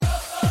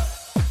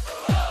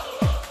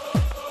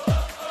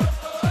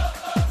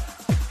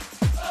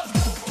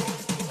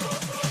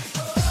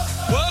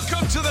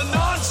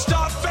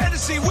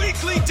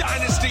weekly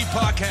Dynasty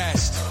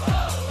Podcast.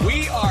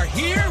 We are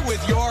here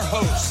with your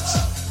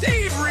hosts,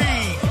 Dave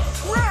Reed,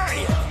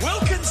 Ryan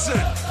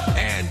Wilkinson,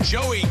 and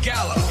Joey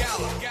Gallo.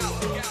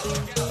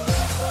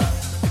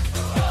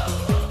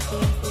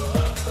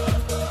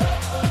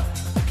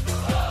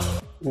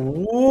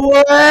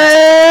 Welcome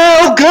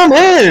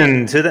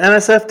in to the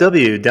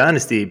NSFW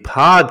Dynasty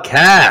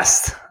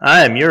Podcast.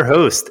 I am your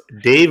host,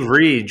 Dave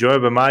Reed,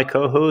 joined by my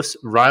co-hosts,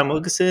 Ryan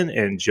Wilkinson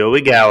and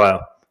Joey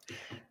Gallo.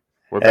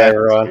 We're back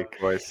everyone. this week,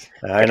 boys.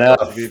 I know.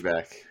 To be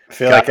back. I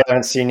feel like I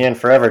haven't seen you in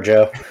forever,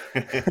 Joe.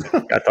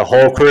 Got the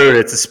whole crew.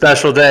 It's a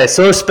special day.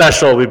 So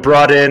special, we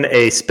brought in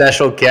a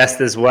special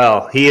guest as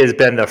well. He has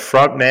been the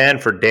front man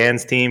for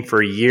Dan's team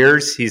for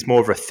years. He's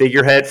more of a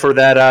figurehead for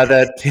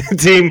that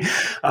team.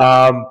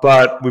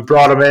 But we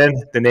brought him in.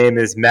 The name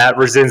is Matt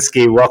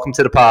Rosinski. Welcome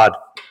to the pod.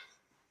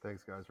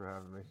 Thanks, guys, for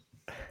having me.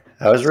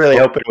 I was really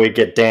hoping we'd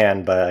get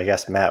Dan, but I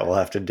guess Matt will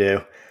have to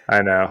do.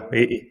 I know.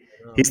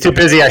 He's too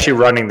busy actually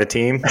running the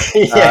team.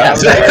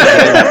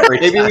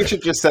 Maybe we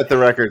should just set the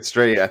record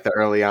straight at the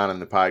early on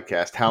in the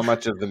podcast. How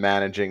much of the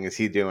managing is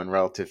he doing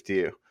relative to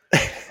you?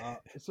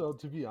 So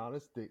to be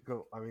honest,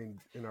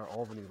 in our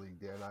Albany league,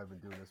 Dan and I have been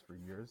doing this for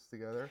years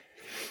together.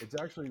 It's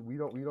actually we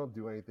don't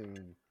do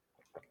anything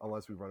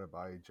unless we run it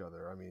by each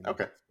other.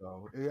 Okay.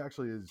 So it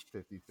actually is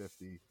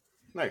 50-50.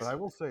 Nice. But I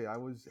will say, I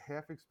was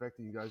half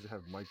expecting you guys to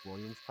have Mike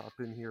Williams pop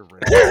in here, my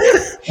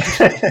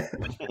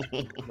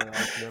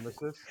arch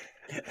nemesis.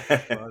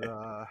 But I'm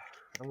a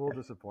little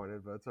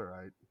disappointed, but it's all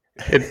right.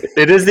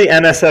 It is the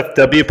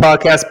NSFW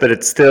podcast, but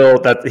it's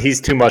still that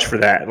he's too much for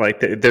that. Like,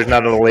 there's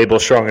not a label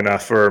strong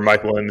enough for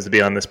Mike Williams to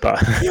be on this pod.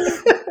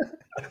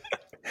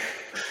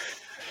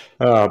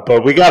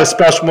 But we got a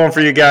special one for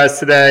you guys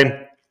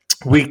today.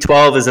 Week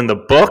 12 is in the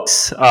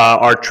books.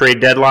 Our trade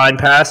deadline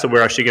passed, so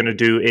we're actually going to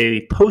do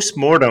a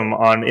post-mortem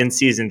on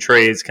in-season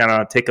trades, kind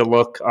of take a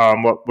look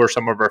what were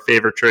some of our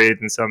favorite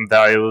trades and some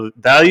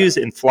values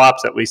and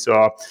flops that we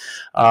saw.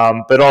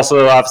 But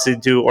also, obviously,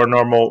 do our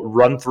normal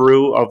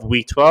run-through of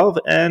Week 12.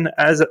 And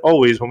as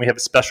always, when we have a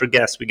special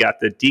guest, we got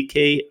the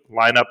DK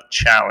Lineup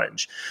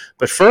Challenge.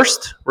 But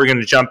first, we're going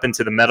to jump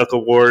into the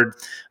medical ward.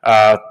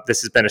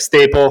 This has been a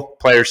staple.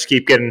 Players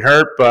keep getting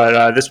hurt,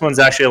 but this one's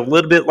actually a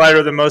little bit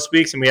lighter than most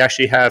weeks, and we actually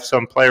have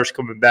some players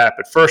coming back.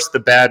 But first, the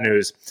bad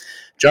news.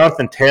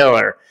 Jonathan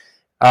Taylor.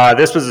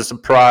 This was a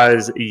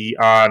surprise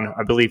on,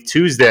 I believe,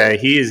 Tuesday.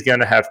 He is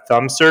going to have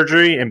thumb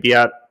surgery and be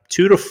out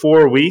 2 to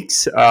 4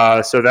 weeks.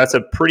 So that's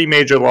a pretty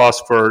major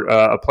loss for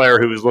a player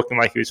who was looking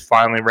like he was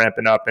finally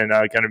ramping up and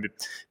going to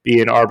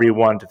be an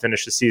RB1 to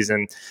finish the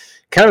season.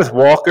 Kenneth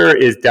Walker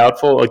is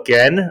doubtful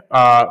again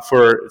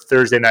for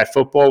Thursday Night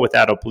Football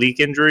without oblique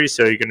injury.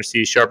 So you're going to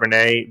see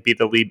Charbonnet be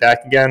the lead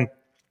back again.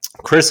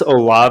 Chris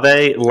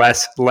Olave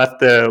left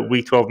the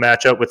Week 12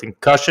 matchup with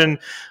concussion.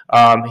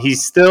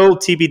 He's still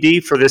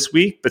TBD for this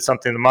week, but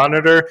something to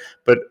monitor.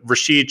 But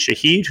Rashid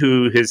Shaheed,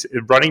 who his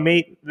running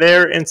mate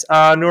there in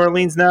New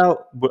Orleans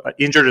now,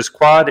 injured his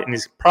quad, and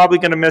he's probably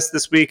going to miss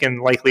this week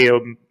and likely a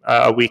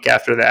week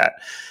after that.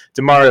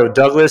 Demario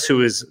Douglas,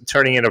 who is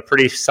turning in a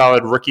pretty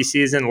solid rookie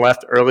season,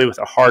 left early with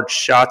a hard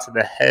shot to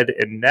the head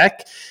and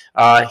neck.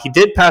 He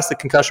did pass the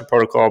concussion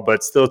protocol,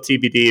 but still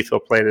TBD if he'll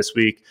play this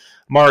week.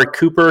 Amari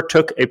Cooper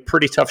took a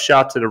pretty tough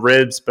shot to the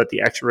ribs, but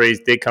the x-rays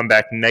did come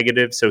back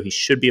negative, so he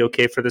should be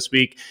okay for this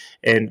week.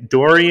 And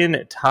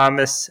Dorian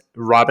Thomas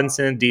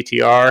Robinson,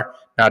 DTR,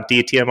 not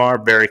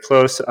DTMR, very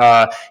close.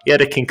 He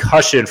had a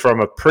concussion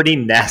from a pretty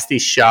nasty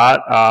shot,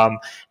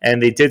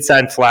 and they did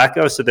sign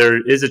Flacco, so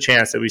there is a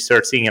chance that we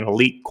start seeing an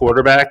elite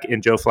quarterback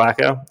in Joe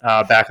Flacco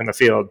back on the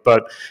field.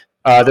 But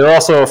there are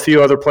also a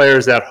few other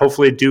players that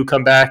hopefully do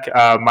come back.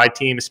 My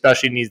team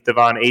especially needs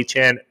Devon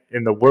Achane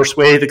in the worst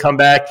way to come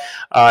back.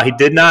 He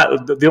did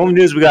not. The only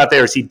news we got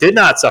there is he did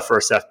not suffer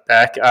a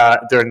setback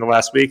during the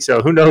last week.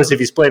 So who knows if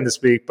he's playing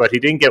this week, but he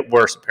didn't get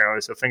worse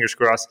apparently. So fingers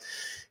crossed.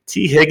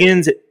 T.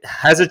 Higgins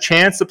has a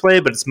chance to play,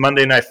 but it's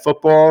Monday Night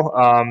Football.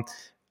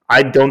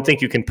 I don't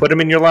think you can put him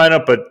in your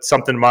lineup, but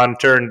something to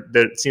monitor, and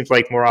that seems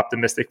like more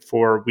optimistic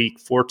for Week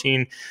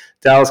 14.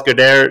 Dallas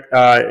Goedert,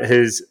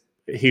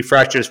 he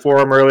fractured his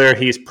forearm earlier.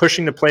 He's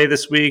pushing to play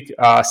this week.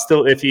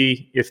 Still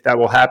iffy if that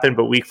will happen,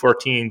 but Week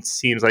 14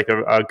 seems like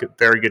a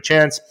very good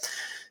chance.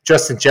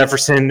 Justin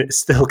Jefferson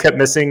still kept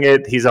missing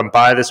it. He's on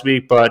bye this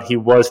week, but he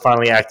was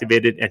finally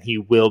activated, and he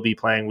will be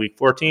playing Week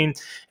 14.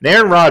 And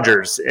Aaron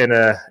Rodgers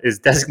is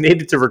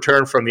designated to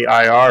return from the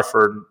IR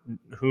for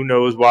who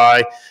knows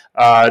why.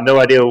 No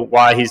idea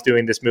why he's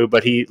doing this move,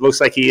 but he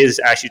looks like he is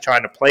actually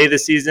trying to play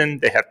this season.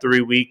 They have 3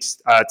 weeks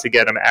to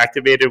get him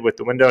activated with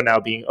the window now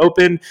being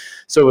open.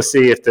 So we'll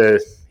see if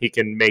he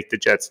can make the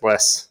Jets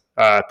less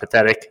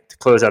pathetic to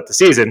close out the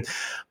season.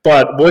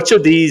 But which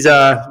of these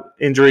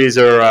injuries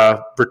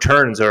or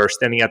returns are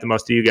standing out the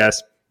most to you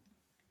guys?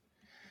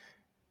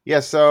 Yeah,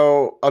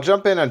 so I'll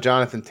jump in on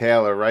Jonathan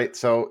Taylor, right?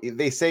 So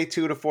they say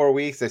 2 to 4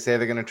 weeks. They say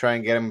they're going to try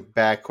and get him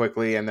back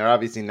quickly, and they're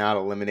obviously not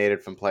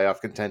eliminated from playoff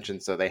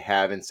contention, so they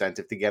have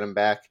incentive to get him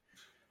back.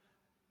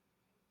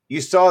 You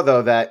saw,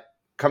 though, that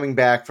coming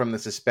back from the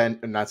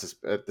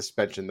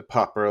suspension, the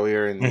pup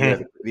earlier in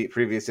the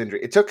previous injury.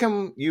 It took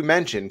him, you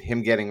mentioned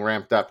him getting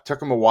ramped up. It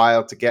took him a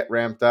while to get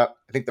ramped up.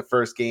 I think the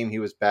first game he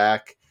was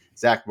back,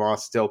 Zach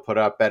Moss still put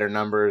up better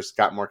numbers,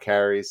 got more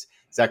carries.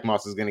 Zach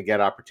Moss is going to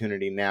get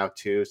opportunity now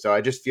too. So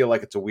I just feel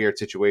like it's a weird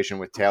situation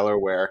with Taylor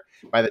where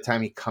by the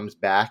time he comes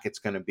back, it's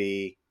going to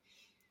be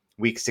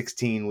week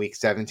 16, week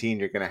 17.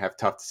 You're going to have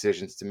tough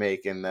decisions to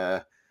make in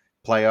the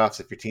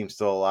playoffs if your team's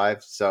still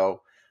alive.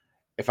 So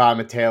if I'm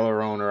a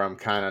Taylor owner, I'm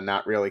kind of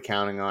not really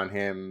counting on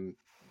him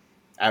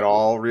at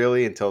all,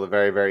 really, until the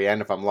very, very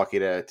end, if I'm lucky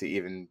to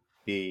even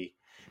be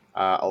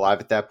alive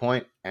at that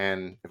point.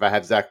 And if I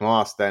have Zach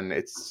Moss,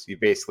 then you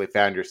basically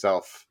found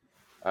yourself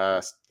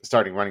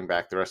starting running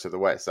back the rest of the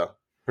way. So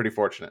pretty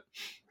fortunate.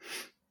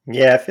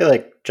 Yeah, I feel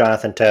like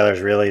Jonathan Taylor's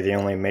really the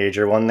only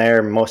major one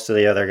there. Most of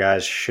the other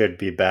guys should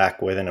be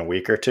back within a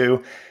week or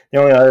two. The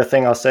only other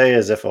thing I'll say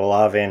is if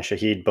Olave and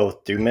Shaheed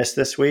both do miss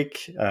this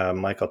week,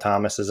 Michael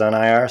Thomas is on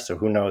IR, so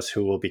who knows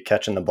who will be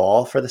catching the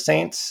ball for the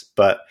Saints.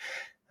 But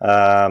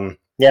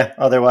yeah,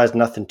 otherwise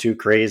nothing too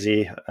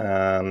crazy.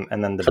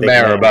 And then the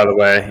Kamara, by the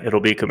way,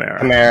 it'll be Kamara.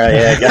 Kamara,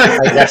 yeah,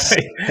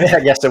 I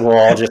guess it will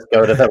all just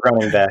go to the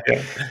running back.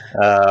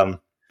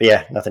 But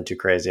yeah, nothing too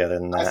crazy other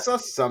than that. I saw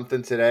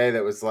something today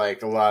that was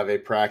like Olave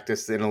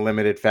practiced in a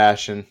limited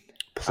fashion.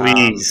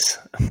 Please.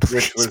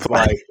 Which was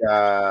like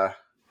a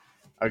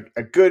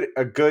good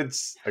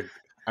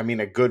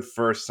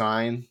first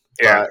sign.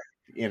 Yeah.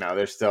 But,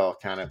 there's still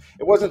kind of –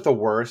 it wasn't the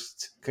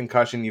worst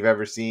concussion you've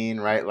ever seen,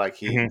 right? Like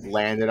he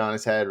landed on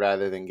his head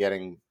rather than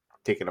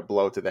taking a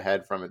blow to the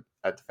head from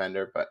a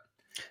defender, but –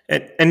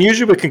 And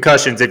usually with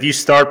concussions, if you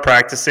start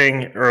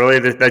practicing early,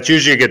 that's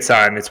usually a good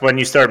sign. It's when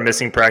you start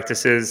missing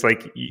practices,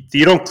 like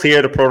you don't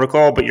clear the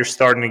protocol, but you're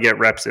starting to get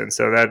reps in.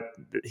 So that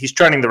he's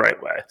trending the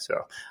right way.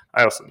 So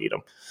I also need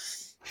him.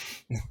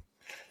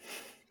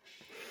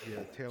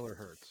 Yeah, Taylor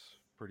hurts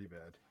pretty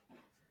bad.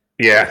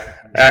 Yeah.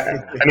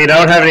 I mean, I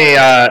don't have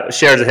any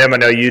shares of him. I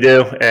know you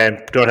do,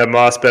 and don't have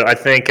Moss, but I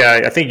think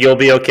you'll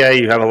be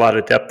okay. You have a lot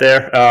of depth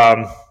there. I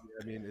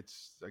mean,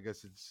 I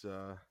guess it's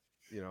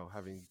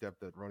having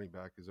depth at running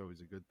back is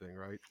always a good thing,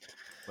 right?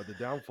 But the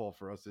downfall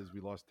for us is we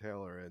lost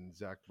Taylor and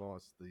Zach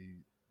Moss. The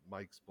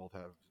Mikes both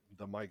have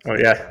the Mikes. Oh,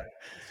 yeah.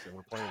 And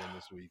we're playing them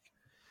this week.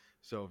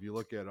 So if you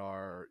look at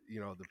our,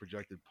 the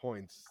projected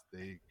points,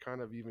 they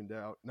kind of evened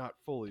out, not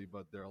fully,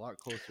 but they're a lot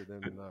closer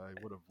than I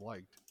would have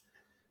liked.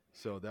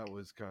 So that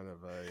was kind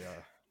of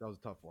a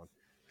tough one.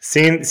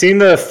 Seeing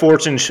the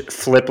fortune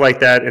flip like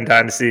that in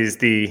Dynasty is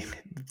the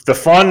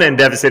fun and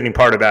devastating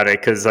part about it,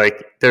 because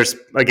there's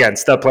again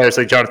stud players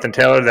like Jonathan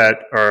Taylor that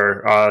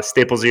are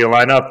staples of your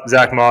lineup.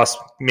 Zach Moss,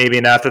 maybe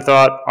an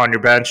afterthought on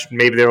your bench.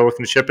 Maybe they were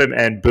looking to ship him,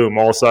 and boom,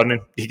 all of a sudden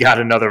you got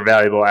another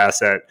valuable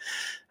asset.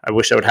 I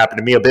wish that would happen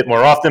to me a bit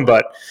more often,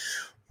 but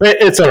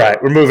it's all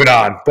right. We're moving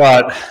on.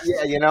 But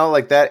yeah,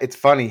 like that. It's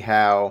funny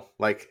how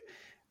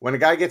when a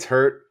guy gets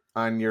hurt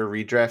on your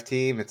redraft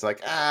team, it's all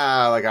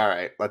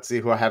right, let's see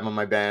who I have on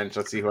my bench.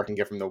 Let's see who I can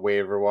get from the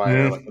waiver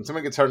wire. Mm-hmm. When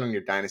someone gets hurt on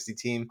your dynasty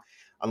team,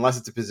 unless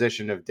it's a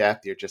position of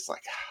depth, you're just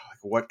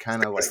what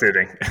kind of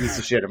piece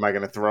of shit am I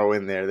going to throw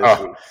in there this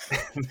week?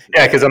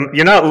 Yeah, because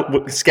you're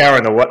not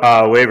scouring the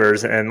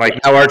waivers, and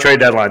now our trade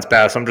deadline's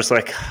passed. I'm just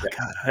God,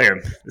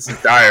 damn, this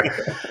is dire.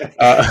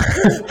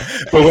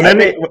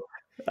 But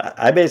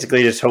I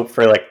basically just hope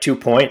for 2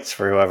 points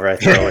for whoever I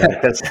throw in,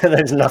 because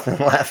there's nothing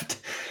left.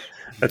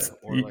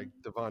 Or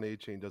Devon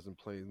A-Chain doesn't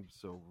play,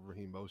 so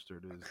Raheem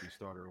Mostert is the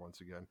starter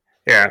once again.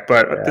 Yeah,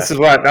 but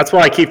that's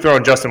why I keep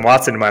throwing Justin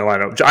Watson in my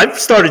lineup. I've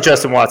started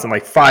Justin Watson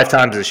 5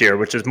 times this year,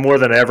 which is more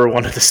than I ever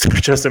wanted to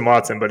start Justin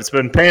Watson, but it's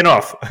been paying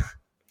off.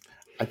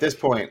 At this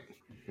point,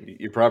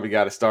 you probably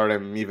got to start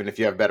him even if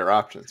you have better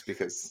options,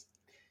 because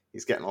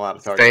he's getting a lot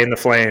of targets. Stay in the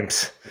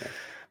flames. Yeah.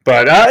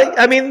 But,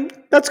 I mean,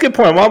 that's a good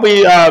point. Why don't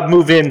we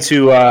move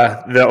into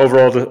the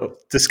overall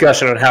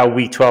discussion on how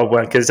Week 12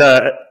 went? Because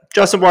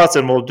Justin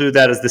Watson, will do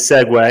that as the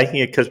segue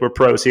because we're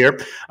pros here.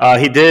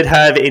 He did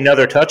have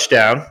another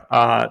touchdown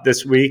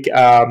this week.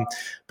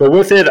 But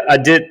with it, I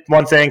did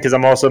one thing because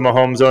I'm also a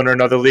Mahomes owner in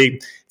another league.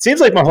 It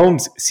seems like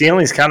Mahomes'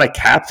 ceiling is kind of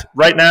capped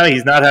right now.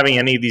 He's not having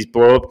any of these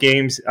blow-up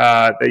games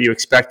that you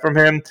expect from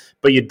him.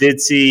 But you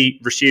did see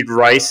Rashid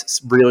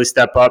Rice really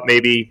step up,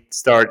 maybe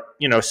start,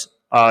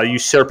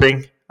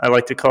 usurping, I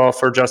like to call,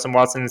 for Justin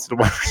Watson into the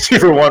wide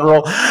receiver 1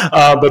 role.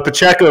 But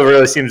Pacheco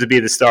really seems to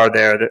be the star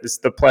there. It's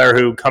the player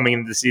who, coming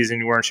into the season,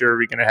 you weren't sure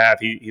we were going to have.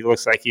 He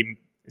looks like he's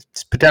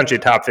potentially a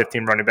top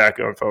 15 running back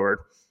going forward.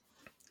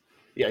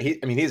 Yeah,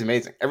 he's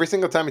amazing. Every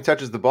single time he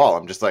touches the ball,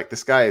 I'm just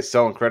this guy is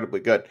so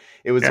incredibly good.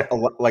 It was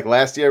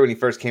last year when he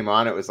first came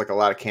on, it was a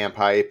lot of camp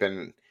hype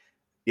and,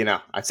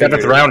 I think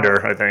 7th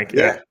rounder, I think.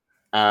 Yeah.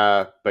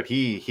 But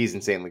he's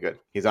insanely good.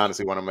 He's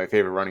honestly one of my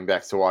favorite running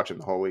backs to watch in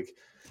the whole league.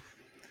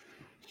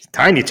 He's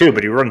tiny too,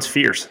 but he runs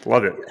fierce.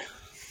 Love it.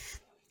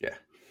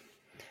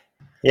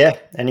 Yeah,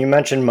 and you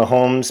mentioned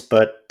Mahomes,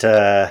 but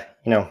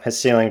his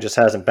ceiling just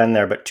hasn't been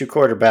there. But 2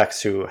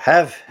 quarterbacks who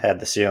have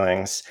had the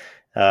ceilings,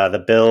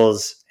 the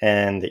Bills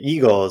and the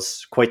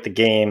Eagles, quite the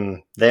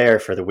game there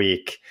for the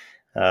week.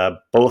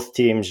 Both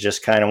teams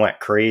just kind of went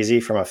crazy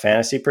from a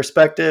fantasy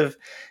perspective,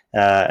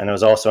 and it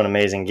was also an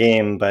amazing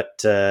game. But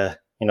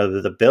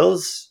the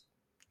Bills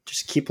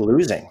just keep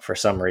losing for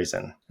some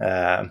reason.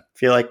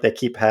 Feel like they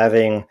keep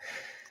having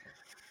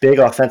big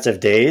offensive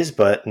days,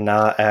 but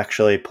not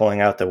actually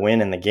pulling out the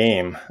win in the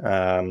game.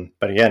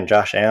 But again,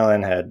 Josh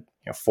Allen had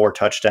 4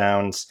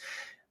 touchdowns.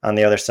 On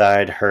the other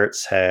side,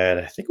 Hurts had,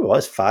 I think it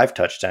was 5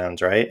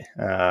 touchdowns, right?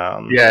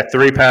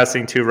 3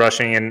 passing, 2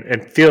 rushing.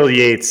 And Phil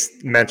Yates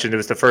mentioned it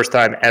was the first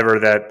time ever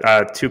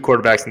that 2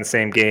 quarterbacks in the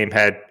same game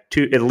had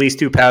at least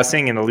 2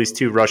 passing and at least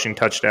 2 rushing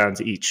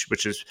touchdowns each,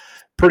 which is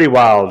pretty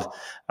wild,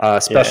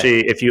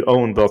 especially if you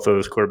own both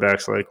those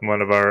quarterbacks like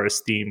one of our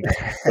esteemed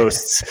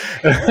hosts.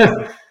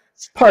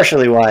 It's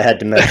partially why I had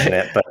to mention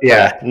it. But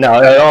no,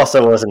 it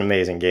also was an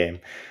amazing game.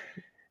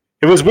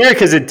 It was weird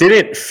because it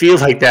didn't feel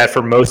like that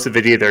for most of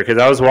it either. Because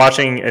I was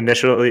watching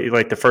initially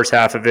like the first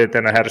half of it,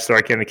 then I had to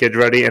start getting the kids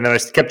ready, and then I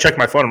kept checking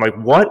my phone. I'm like,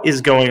 "What is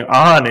going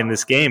on in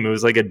this game?" It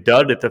was like a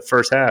dud at the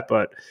first half.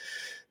 But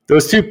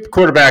those 2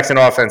 quarterbacks and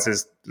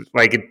offenses,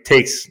 like it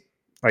takes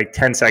like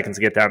 10 seconds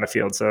to get down the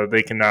field, so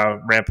they can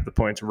now ramp up the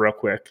points real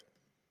quick.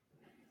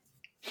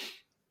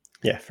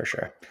 Yeah, for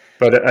sure.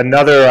 But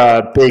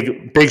another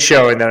big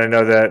showing that I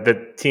know that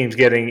the team's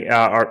getting,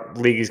 our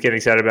league is getting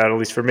excited about, at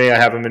least for me. I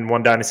have him in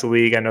one Dynasty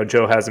League. I know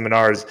Joe has him in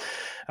ours.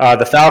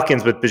 The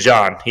Falcons with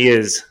Bijan. He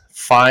is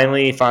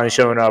finally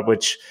showing up,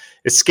 which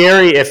is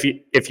scary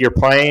if you're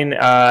playing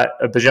a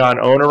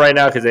Bijan owner right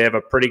now because they have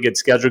a pretty good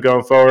schedule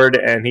going forward.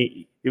 And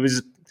he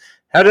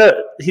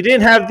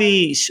didn't have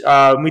the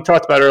we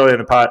talked about earlier in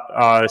the pot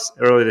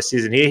earlier this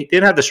season. He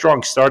didn't have the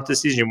strong start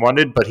this season you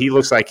wanted, but he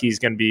looks like he's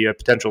going to be a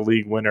potential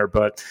league winner.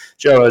 But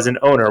Joe, as an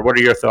owner, what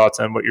are your thoughts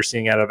on what you're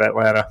seeing out of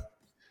Atlanta?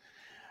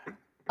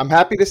 I'm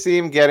happy to see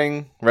him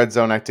getting red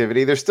zone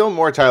activity. There's still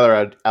more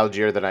Tyler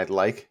Algier than I'd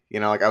like.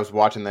 Like I was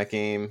watching that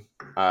game,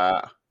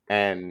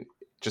 and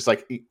just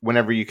like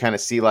whenever you kind of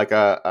see like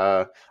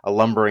a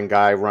lumbering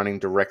guy running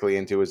directly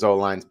into his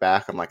O-line's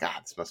back, I'm like,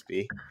 this must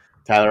be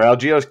Tyler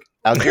Algier.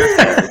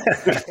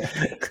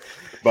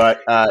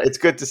 But it's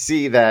good to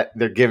see that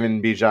they're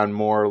giving Bijan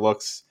more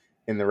looks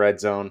in the red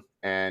zone,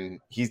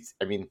 and he's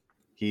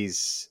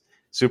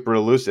super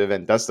elusive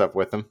and does stuff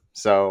with them.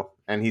 So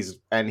and he's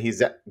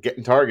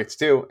getting targets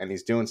too, and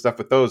he's doing stuff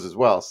with those as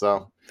well.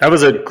 So that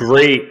was a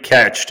great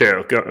catch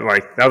too.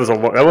 Like that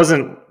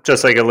wasn't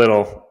just like a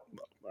little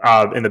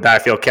in the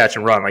backfield catch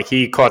and run. Like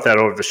he caught that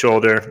over the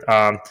shoulder.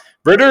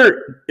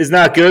 Ritter is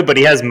not good, but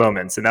he has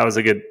moments, and that was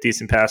a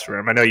decent pass for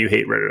him. I know you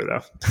hate Ritter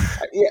though.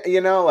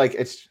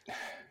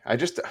 I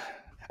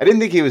didn't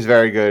think he was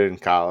very good in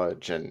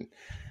college, and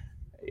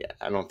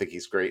I don't think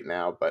he's great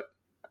now. But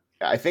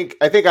I think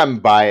I'm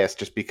biased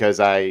just because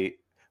I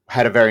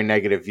had a very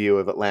negative view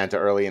of Atlanta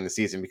early in the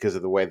season because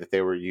of the way that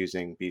they were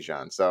using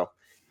Bijan. So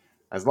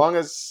as long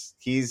as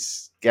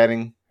he's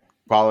getting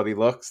quality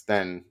looks,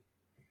 then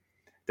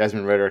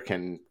Desmond Ritter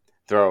can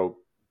throw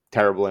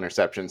terrible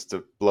interceptions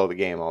to blow the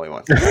game all he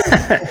wants.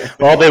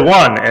 Well, they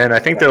won, and I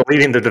think they're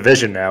leading the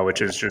division now,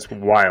 which is just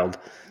wild.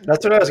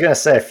 That's what I was going to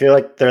say. I feel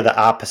like they're the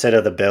opposite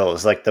of the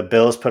Bills. Like the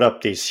Bills put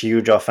up these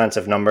huge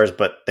offensive numbers,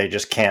 but they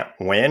just can't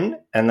win.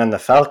 And then the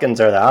Falcons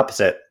are the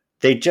opposite.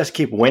 They just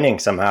keep winning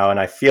somehow, and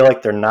I feel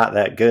like they're not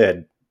that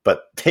good,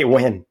 but they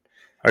win.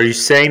 Are you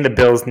saying the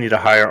Bills need to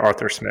hire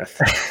Arthur Smith?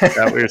 Is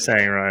that what you're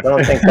saying, Ryan? I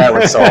don't think that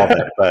would solve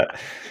it, but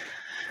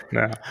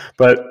no.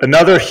 But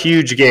another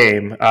huge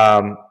game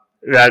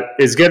that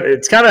is good.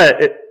 It's kind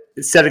of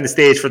setting the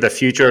stage for the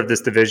future of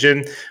this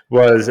division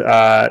was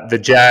the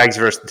Jags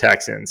versus the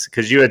Texans,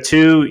 because you had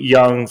 2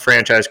 young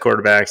franchise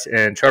quarterbacks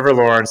and Trevor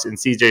Lawrence and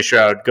CJ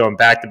Stroud going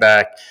back to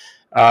back,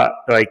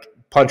 like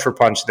punch for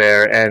punch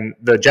there. And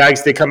the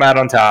Jags did come out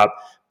on top,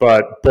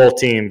 but both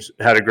teams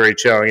had a great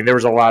showing. And there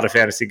was a lot of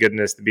fantasy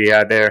goodness to be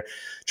had there.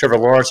 Trevor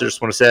Lawrence, I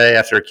just want to say,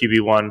 after a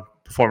QB1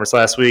 performance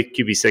last week,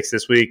 QB6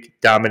 this week,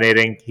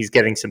 dominating. He's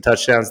getting some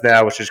touchdowns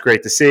now, which is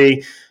great to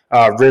see.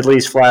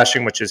 Ridley's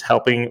flashing, which is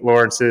helping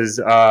Lawrence's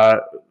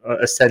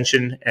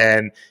ascension,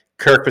 and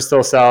Kirk was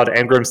still solid.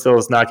 Ingram still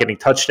is not getting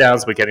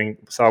touchdowns, but getting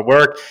solid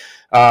work.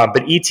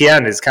 But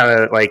ETN is kind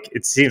of like,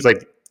 it seems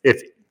like if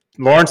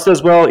Lawrence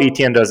does well,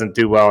 ETN doesn't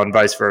do well, and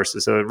vice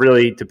versa. So it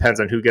really depends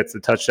on who gets the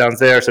touchdowns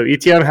there. So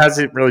ETN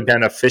hasn't really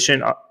been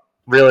efficient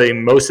really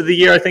most of the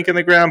year, I think, in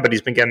the ground, but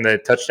he's been getting the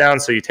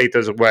touchdowns, so you take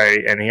those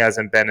away, and he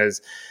hasn't been as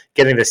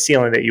getting the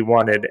ceiling that you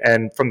wanted.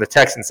 And from the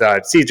Texan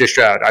side, CJ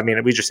Stroud, I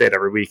mean, we just say it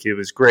every week. He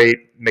was great,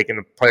 making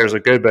the players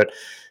look good, but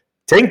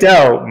Tank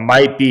Dell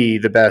might be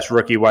the best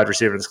rookie wide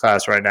receiver in this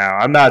class right now.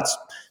 I'm not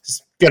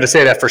going to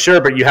say that for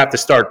sure, but you have to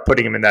start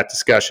putting him in that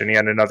discussion. He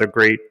had another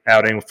great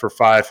outing for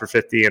 5 for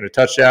 50 and a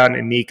touchdown,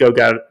 and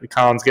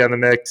Collins got in the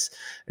mix,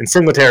 and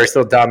Singletary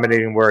still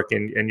dominating work,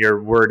 and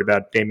you're worried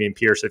about Dameon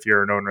Pierce if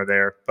you're an owner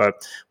there.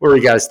 But where are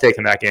you guys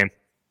taking that game?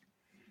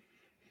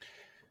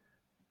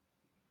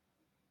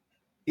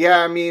 Yeah,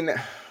 I mean,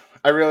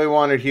 I really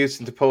wanted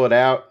Houston to pull it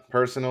out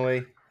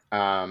personally.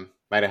 Might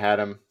have had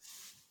him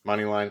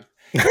money line.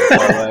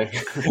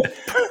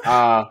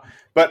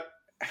 But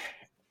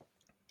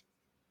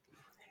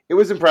it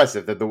was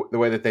impressive that the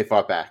way that they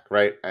fought back,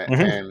 right? Mm-hmm.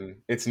 And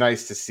it's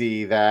nice to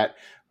see that.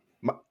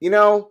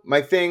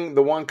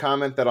 The one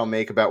comment that I'll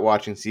make about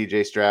watching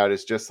CJ Stroud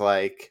is just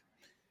like,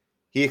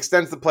 he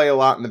extends the play a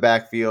lot in the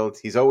backfield.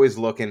 He's always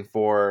looking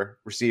for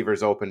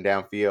receivers open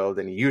downfield,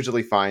 and he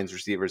usually finds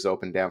receivers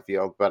open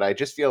downfield. But I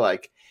just feel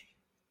like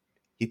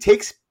he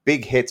takes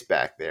big hits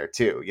back there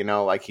too.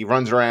 Like he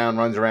runs around,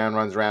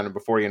 and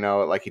before you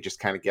know it, like he just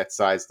kind of gets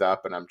sized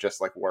up, and I'm just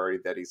like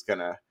worried that he's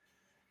gonna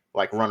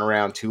like run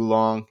around too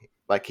long.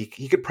 Like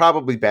he could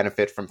probably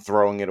benefit from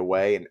throwing it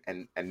away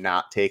and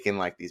not taking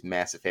like these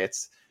massive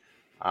hits.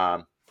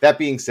 That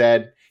being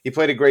said, he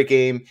played a great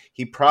game.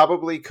 He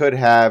probably could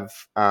have,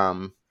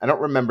 I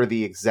don't remember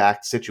the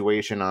exact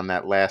situation on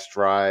that last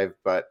drive,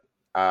 but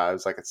it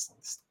was like a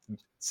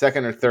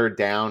second or third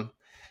down,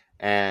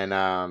 and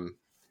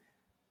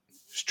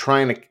was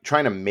trying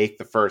to make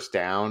the first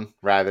down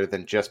rather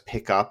than just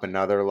pick up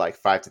another like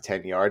 5 to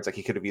 10 yards. Like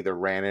he could have either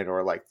ran it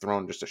or like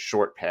thrown just a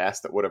short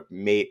pass that would have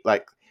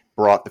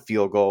brought the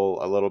field goal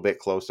a little bit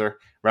closer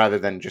rather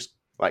than just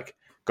like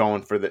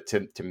going for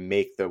to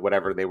make the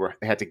whatever they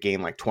had to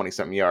gain like 20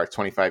 something yards,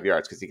 25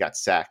 yards because he got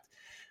sacked.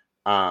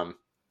 And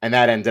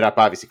that ended up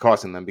obviously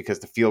costing them because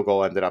the field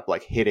goal ended up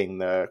like hitting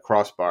the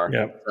crossbar.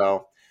 Yeah.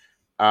 So,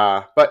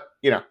 but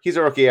he's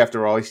a rookie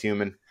after all. He's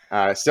human.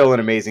 Still an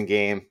amazing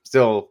game.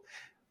 Still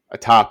a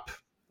top,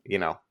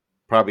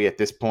 probably at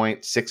this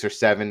point 6 or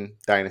 7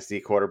 dynasty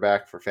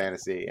quarterback for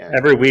fantasy. And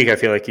every week I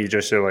feel like you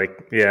just are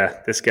like,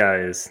 yeah, this guy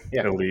is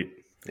elite.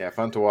 Yeah,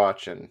 fun to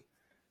watch and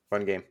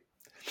fun game.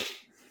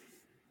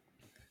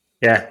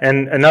 Yeah,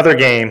 and another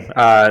game,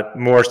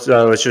 more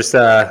so, it's just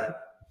I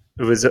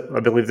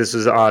believe this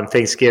was on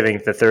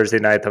Thanksgiving, the Thursday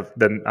night.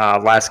 The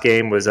last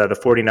game was the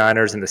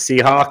 49ers and the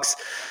Seahawks.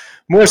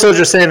 More so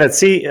just saying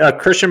that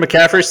Christian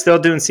McCaffrey's still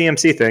doing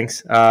CMC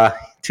things.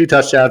 2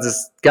 touchdowns.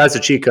 This guy's a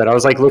cheat code. I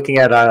was like looking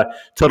at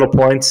total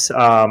points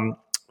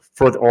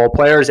for all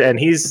players, and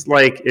he's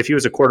like, if he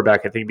was a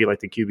quarterback, I think he'd be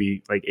like the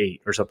QB like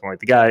 8 or something, like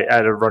the guy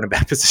at a running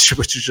back position,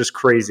 which is just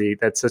crazy.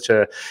 That's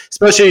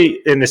especially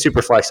in the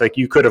super flex, like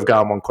you could have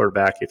gone one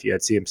quarterback if you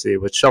had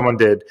CMC, which someone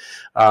did,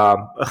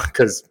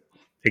 because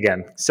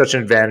again, such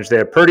an advantage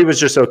there. Purdy was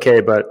just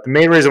okay, but the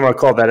main reason why I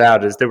called that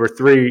out is there were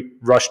 3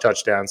 rush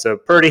touchdowns. So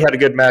Purdy had a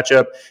good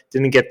matchup,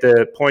 didn't get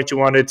the point you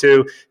wanted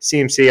to.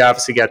 CMC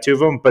obviously got 2 of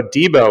them, but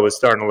Debo was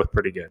starting to look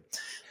pretty good.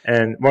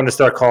 And wanted to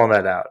start calling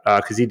that out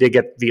because he did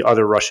get the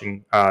other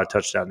rushing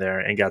touchdown there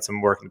and got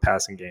some work in the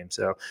passing game.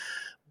 So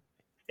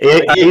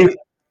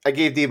I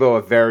gave Debo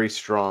a very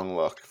strong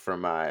look for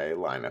my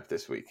lineup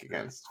this week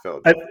against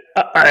Philadelphia.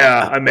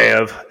 I may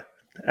have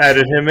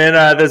added him in.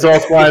 That's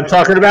also why I'm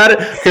talking about it.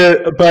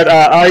 But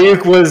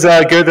Ayuk was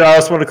good. I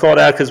also want to call it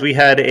out because we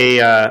had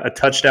a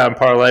touchdown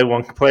parlay,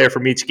 1 player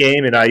from each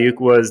game, and Ayuk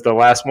was the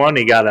last one.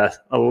 He got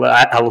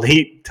a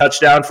late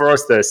touchdown for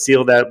us to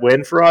seal that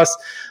win for us.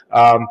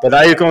 But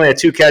Ayuk only had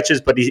 2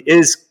 catches, but he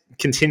is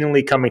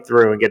continually coming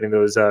through and getting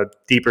those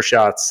deeper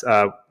shots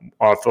off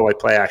of like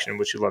play action,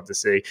 which you love to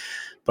see.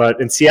 But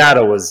in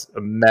Seattle was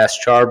a mess.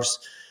 Charbs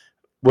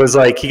was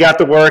like, he got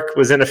the work,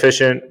 was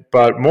inefficient,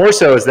 but more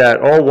so is that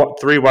all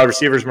 3 wide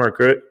receivers weren't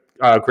great.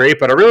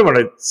 But I really want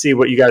to see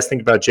what you guys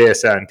think about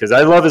JSN because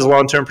I love his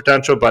long-term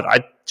potential, but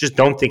I just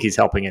don't think he's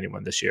helping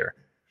anyone this year.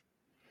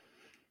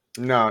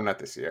 No, not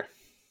this year.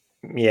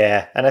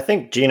 Yeah, and I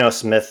think Geno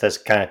Smith has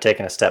kind of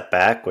taken a step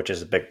back, which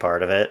is a big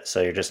part of it. So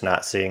you're just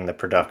not seeing the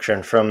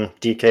production from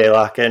DK,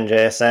 Lockett, and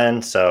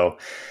JSN. So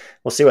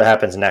we'll see what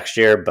happens next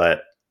year.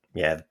 But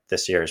yeah,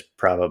 this year is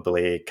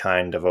probably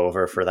kind of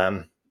over for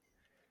them.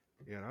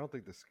 Yeah, and I don't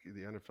think the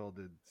NFL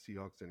did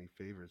Seahawks any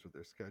favors with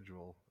their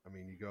schedule. I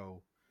mean, you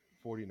go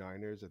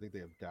 49ers. I think they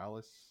have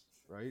Dallas,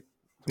 right?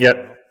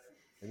 Yep.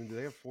 And then do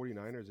they have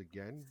 49ers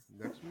again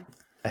next week?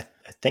 I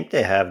think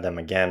they have them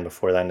again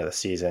before the end of the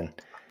season.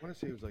 I want to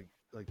say it was like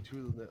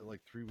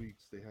 3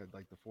 weeks they had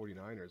like the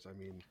 49ers. I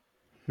mean,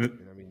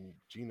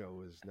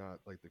 Geno is not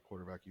like the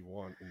quarterback you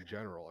want in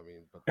general. I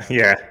mean, but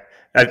yeah,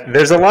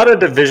 there's a lot of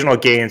divisional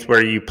games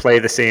where you play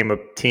the same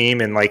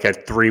team in like a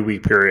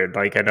 3-week period.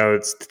 Like I know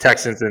it's the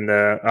Texans and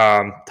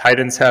the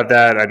Titans have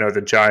that. I know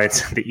the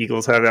Giants and the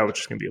Eagles have that, which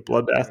is going to be a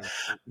bloodbath.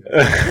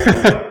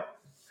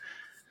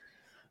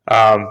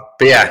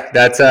 But yeah,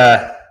 that's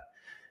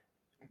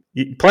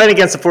playing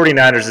against the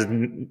 49ers is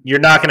you're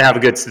not going to have a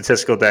good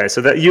statistical day.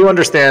 So that you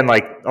understand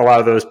like a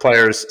lot of those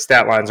players'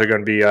 stat lines are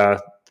going to be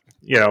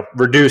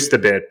reduced a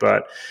bit,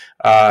 but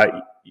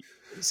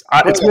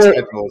it's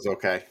more is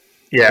okay.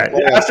 Yeah,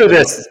 after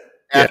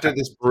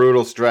this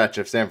brutal stretch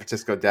of San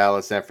Francisco,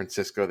 Dallas, San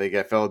Francisco, they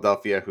get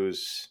Philadelphia,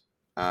 whose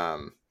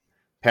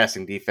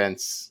passing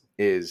defense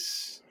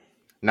is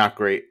not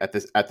great at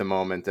the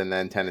moment, and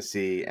then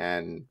Tennessee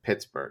and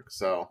Pittsburgh.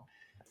 So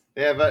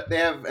they have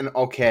an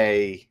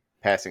okay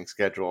passing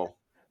schedule.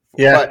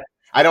 Yeah, but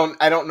I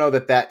don't know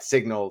that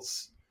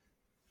signals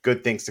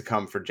good things to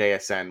come for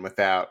JSN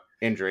without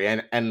injury.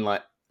 And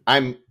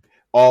I'm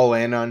all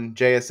in on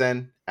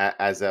JSN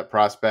as a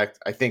prospect.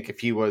 I think if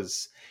he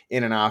was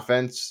in an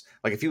offense,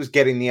 like if he was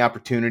getting the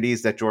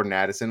opportunities that Jordan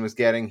Addison was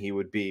getting, he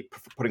would be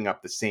putting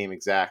up the same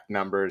exact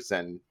numbers,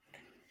 and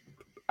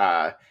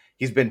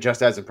he's been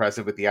just as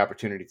impressive with the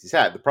opportunities he's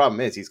had. The problem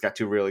is he's got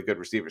two really good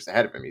receivers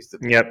ahead of him. He's the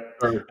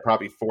third,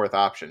 probably fourth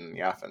option in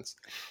the offense.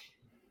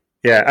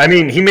 Yeah, I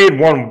mean, he made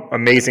one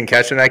amazing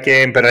catch in that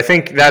game, but I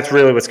think that's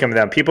really what's coming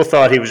down. People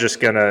thought he was just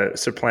going to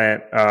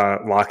supplant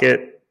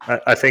Lockett,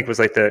 I think was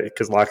like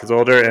because Lockett's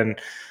older, and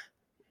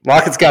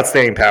Lockett's got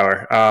staying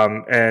power.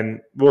 And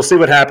we'll see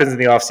what happens in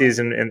the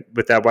offseason and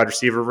with that wide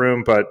receiver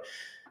room, but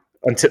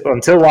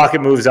until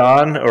Lockett moves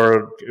on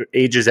or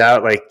ages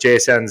out, like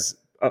JSN's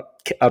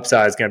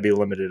upside is going to be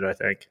limited, I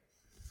think.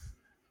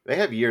 They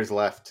have years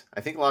left.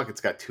 I think Lockett's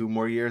got 2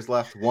 more years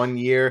left. 1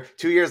 year,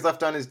 2 years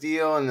left on his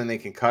deal, and then they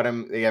can cut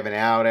him. They have an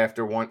out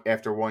after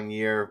 1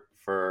 year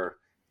for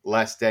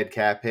less dead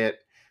cap hit.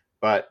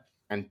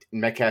 And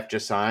Metcalf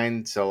just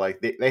signed, so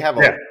like they have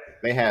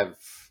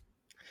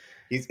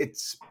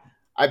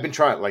I've been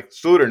trying, like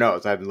Sluter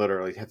knows, I've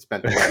literally had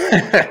spent the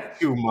last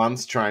 2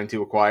 months trying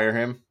to acquire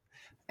him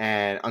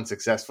and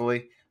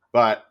unsuccessfully,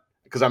 but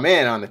because I'm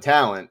in on the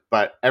talent,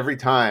 but every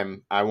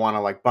time I want to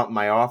like bump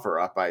my offer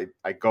up, I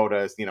go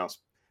to,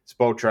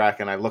 Spotrac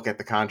and I look at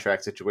the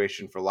contract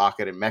situation for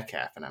Lockett and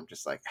Metcalf, and I'm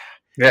just like,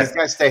 these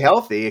guys stay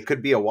healthy, it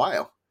could be a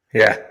while.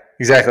 Yeah,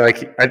 exactly.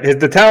 Like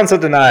the talent's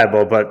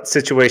undeniable, but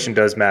situation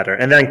does matter.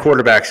 And then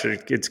quarterbacks,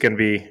 it's going to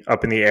be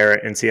up in the air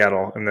in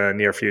Seattle in the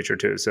near future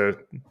too. So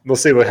we'll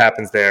see what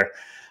happens there.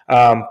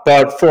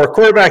 But for a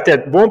quarterback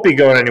that won't be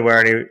going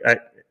anywhere,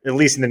 at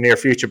least in the near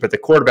future, but the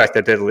quarterback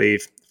that did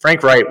leave,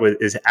 Frank Wright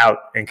is out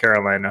in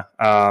Carolina.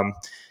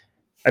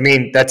 I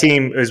mean, that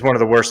team is one of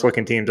the worst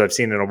looking teams I've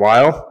seen in a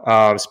while,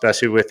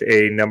 especially with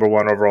a number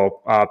 1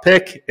 overall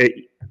pick.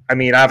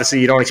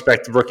 Obviously you don't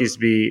expect rookies to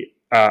be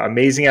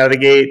amazing out of the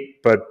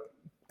gate, but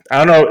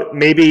I don't know,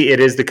 maybe it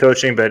is the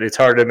coaching, but it's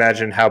hard to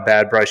imagine how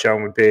bad Bryce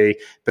Young would be.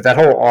 But that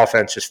whole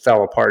offense just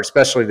fell apart,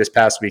 especially this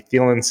past week.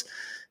 Thielens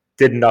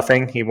did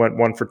nothing. He went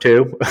 1 for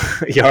 2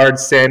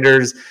 yards.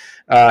 Sanders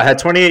had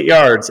 28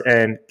 yards,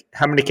 and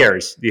how many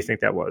carries do you think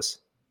that was?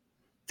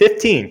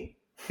 15.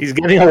 He's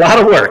getting a lot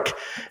of work,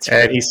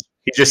 and he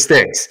just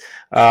stinks.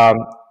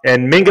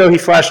 And Mingo, he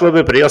flashed a little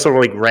bit, but he also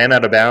ran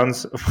out of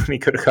bounds when he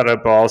could have cut a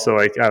ball. So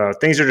I don't know,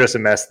 things are just a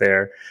mess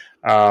there.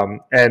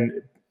 And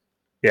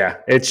yeah,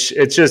 it's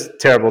just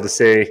terrible to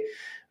see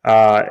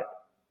that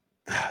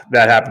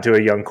happen to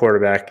a young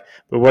quarterback.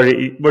 But what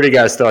do you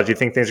guys thought? Do you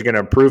think things are going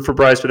to improve for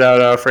Bryce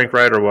without Frank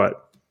Wright, or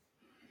what?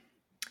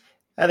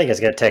 I think it's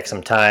going to take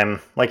some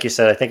time. Like you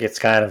said, I think it's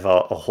kind of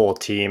a whole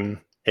team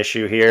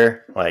issue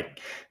here. Like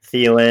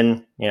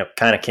Thielen,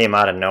 kind of came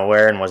out of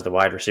nowhere and was the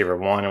wide receiver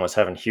 1 and was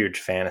having huge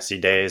fantasy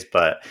days.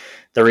 But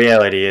the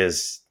reality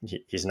is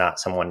he's not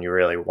someone you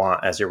really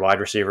want as your wide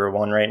receiver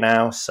 1 right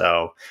now.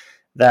 So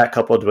that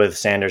coupled with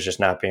Sanders just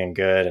not being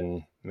good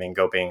and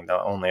Mingo being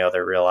the only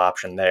other real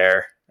option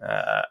there,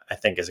 I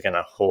think is going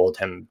to hold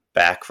him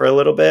back for a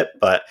little bit.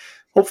 But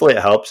hopefully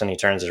it helps and he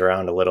turns it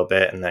around a little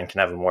bit and then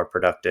can have a more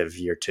productive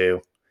year 2.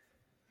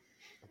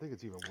 I think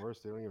it's even worse.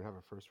 They don't even have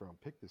a first-round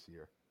pick this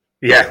year.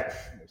 Yeah.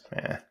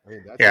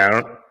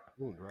 That's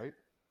wound, right?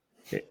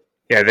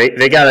 Yeah,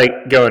 they got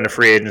to go into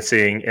free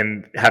agency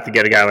and have to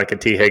get a guy like a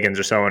T. Higgins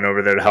or someone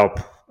over there to help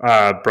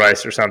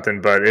Bryce or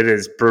something, but it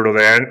is brutal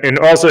there. And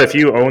also, if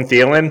you own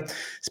Thielen,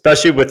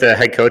 especially with the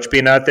head coach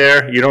being out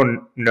there, you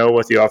don't know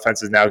what the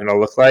offense is now going to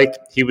look like.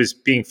 He was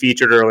being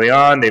featured early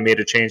on. They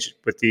made a change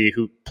with the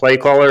play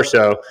caller,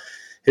 so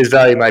his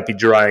value might be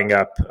drying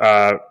up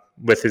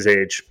with his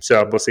age.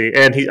 So we'll see.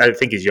 And I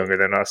think he's younger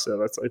than us, so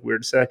that's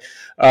weird to say.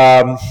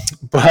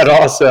 But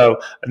also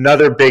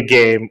another big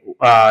game,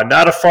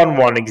 not a fun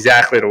one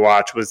exactly to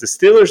watch, was the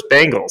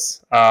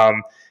Steelers-Bengals.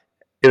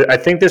 I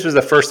think this was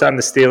the first time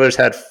the Steelers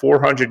had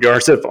 400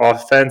 yards of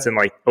offense in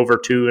over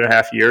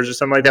 2.5 years or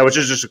something like that, which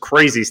is just a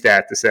crazy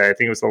stat to say. I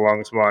think it was the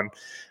longest one.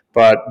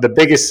 But the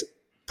biggest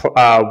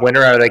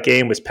winner out of that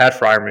game was Pat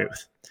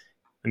Freiermuth.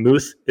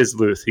 Muth is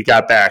Luth. He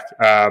got back.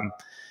 I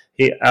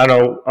don't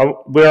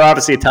know. We're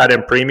obviously a tight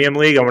end premium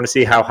league. I want to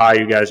see how high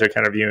you guys are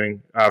kind of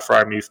viewing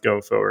Freiermuth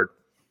going forward.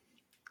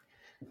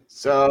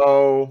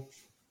 So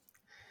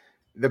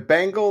the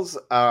Bengals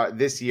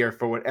this year,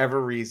 for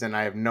whatever reason,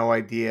 I have no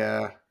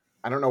idea.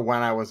 I don't know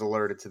when I was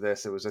alerted to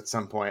this. It was at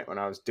some point when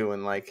I was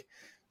doing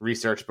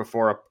research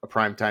before a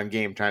primetime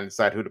game, trying to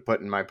decide who to put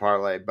in my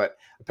parlay. But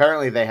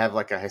apparently they have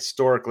a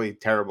historically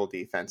terrible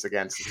defense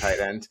against the tight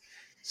end.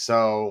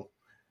 So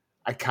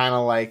I kind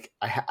of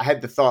I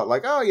had the thought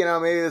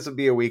maybe this would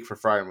be a week for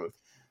Freiermuth.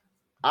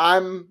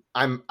 I'm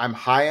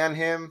high on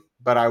him,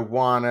 but I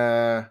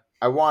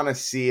wanna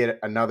see it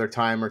another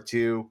time or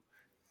two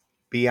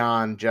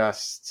beyond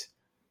just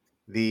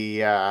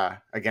the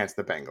against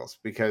the Bengals,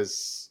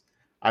 because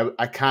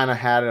I kind of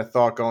had a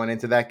thought going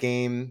into that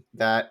game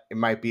that it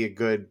might be a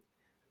good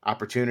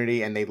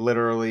opportunity, and they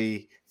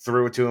literally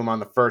threw it to him on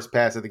the first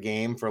pass of the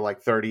game for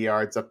 30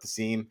 yards up the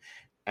seam.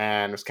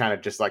 And it was kind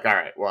of just all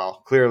right,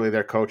 well, clearly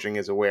their coaching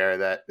is aware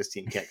that this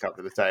team can't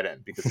cover the tight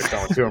end because they're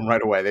going to him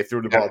right away. They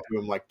threw the ball to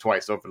him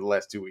twice over the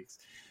last 2 weeks.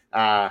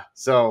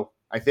 So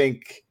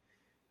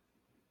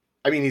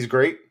He's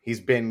great. He's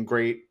been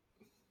great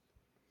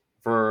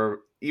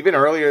for even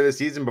earlier this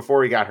season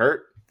before he got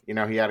hurt. He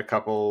had a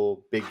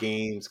couple big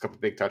games, a couple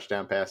big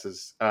touchdown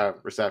passes,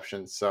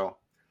 receptions. So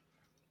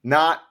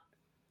not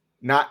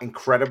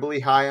incredibly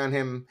high on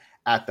him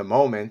at the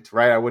moment,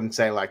 right? I wouldn't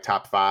say like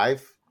top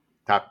 5,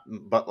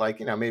 but like,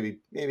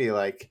 maybe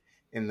like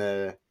in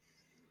the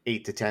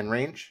 8 to 10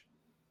 range.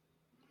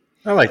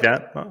 I like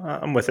that.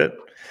 I'm with it.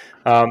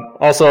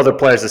 Also, other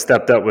players that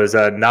stepped up was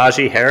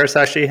Najee Harris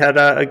actually had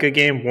a good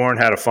game. Warren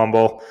had a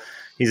fumble.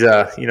 He's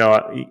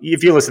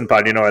if you listen to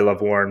pod, I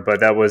love Warren, but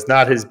that was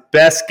not his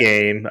best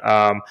game.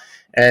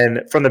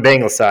 And from the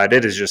Bengals side,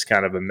 it is just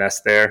kind of a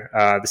mess there.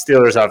 The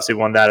Steelers obviously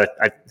won that.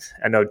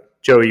 I know,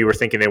 Joey, you were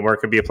thinking they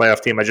weren't going to be a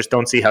playoff team. I just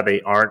don't see how they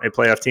aren't a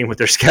playoff team with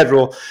their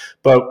schedule.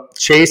 But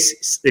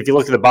Chase, if you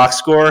look at the box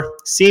score,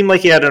 seemed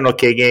like he had an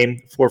okay game,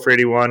 4 for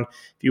 81.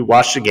 If you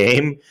watch the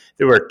game,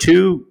 there were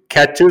two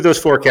of those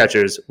 4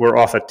 catches were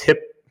off of tip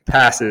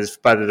passes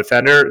by the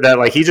defender that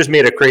like he just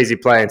made a crazy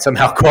play and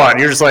somehow caught. And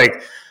you're just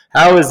like,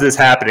 how is this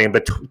happening?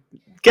 But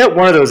get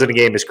one of those in a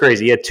game is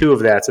crazy. He had 2 of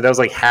that, so that was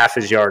like half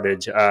his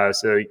yardage.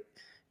 So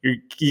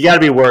you got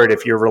to be worried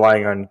if you're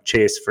relying on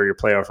Chase for your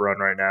playoff run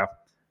right now.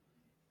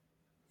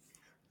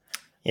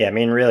 Yeah,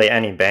 really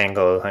any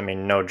Bengal,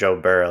 no Joe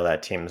Burrow,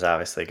 that team's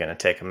obviously going to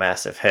take a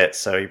massive hit.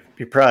 So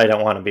you probably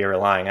don't want to be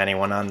relying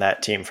anyone on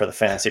that team for the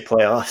fantasy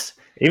playoffs.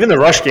 Even the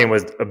rush game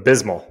was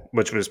abysmal,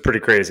 which was pretty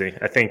crazy.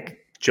 I think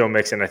Joe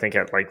Mixon,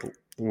 had like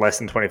less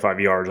than 25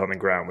 yards on the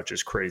ground, which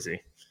is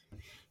crazy.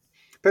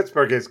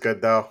 Pittsburgh is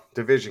good though.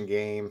 Division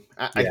game.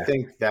 I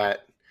think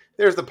that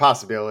there's the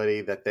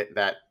possibility that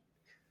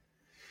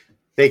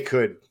they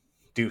could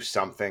do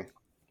something.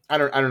 I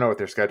don't know what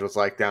their schedule's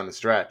like down the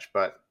stretch,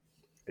 but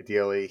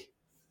ideally,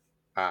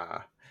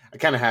 we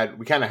kind of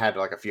had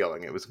like a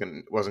feeling it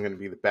wasn't going to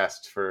be the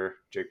best for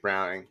Jake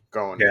Browning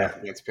going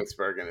against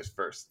Pittsburgh in his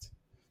first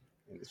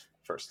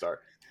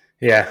start.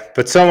 Yeah,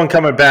 but someone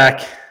coming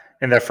back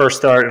in their first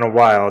start in a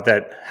while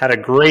that had a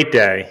great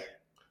day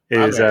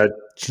is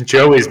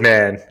Joey's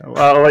man.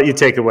 I'll let you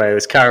take it away. It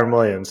was Kyren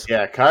Williams.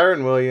 Yeah,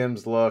 Kyren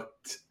Williams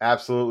looked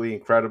absolutely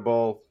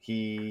incredible.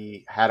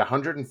 He had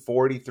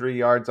 143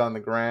 yards on the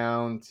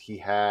ground. He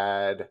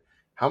had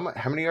how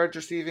many yards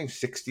receiving?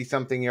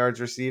 60-something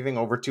yards receiving,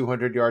 over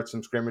 200 yards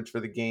from scrimmage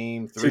for the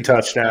game. 2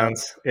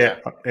 touchdowns.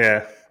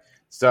 Yeah.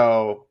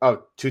 So,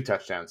 2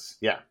 touchdowns.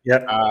 Yeah.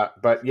 Yep.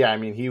 But yeah,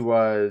 he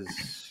was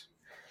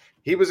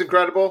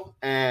incredible,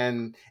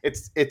 and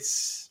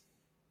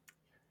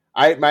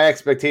my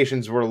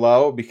expectations were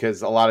low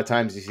because a lot of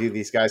times you see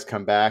these guys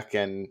come back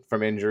and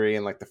from injury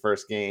in like the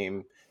first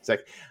game. It's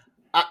like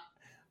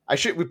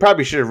we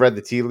probably should have read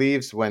the tea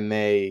leaves when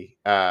they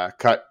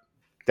cut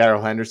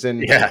Darrell Henderson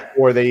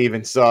before they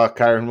even saw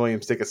Kyren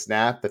Williams take a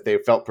snap, that they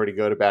felt pretty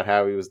good about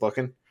how he was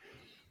looking.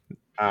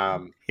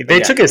 They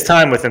took his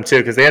time with him too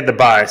because they had the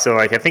bye. So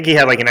I think he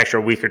had like an extra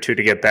week or 2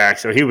 to get back.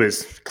 So he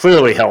was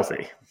clearly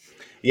healthy.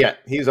 Yeah,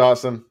 he's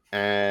awesome,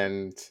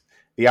 and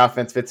the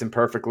offense fits him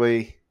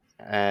perfectly.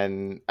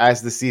 And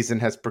as the season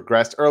has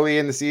progressed, early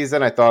in the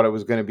season, I thought it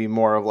was going to be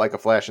more of like a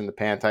flash in the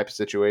pan type of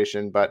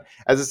situation. But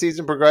as the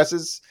season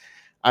progresses,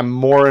 I'm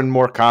more and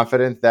more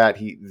confident that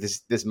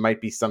this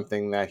might be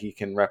something that he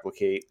can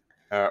replicate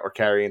or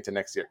carry into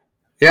next year.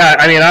 Yeah,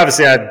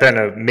 obviously I've been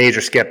a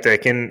major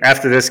skeptic, and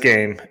after this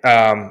game,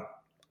 I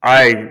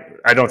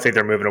don't think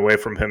they're moving away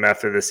from him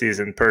after the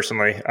season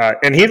personally.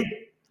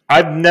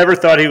 I've never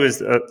thought he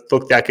was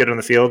looked that good on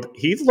the field.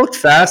 He looked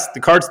fast. The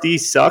Cards D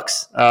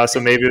sucks, so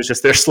maybe it was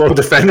just their slow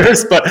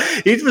defenders, but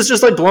he was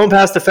just like blown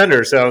past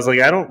defenders. So I was like,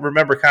 I don't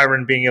remember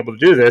Kyren being able to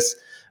do this.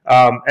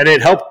 And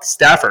it helped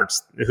Stafford,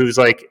 who's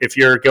like, if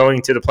you're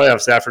going to the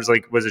playoffs, Stafford's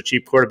like was a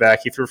cheap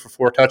quarterback. He threw for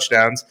 4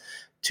 touchdowns,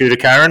 2 to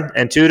Kyren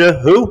and 2 to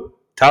who?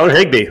 Tyler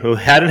Higbee, who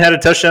hadn't had a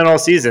touchdown all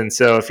season.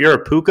 So if you're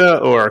a Puka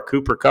or a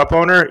Cooper Kupp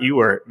owner, you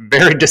were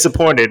very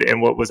disappointed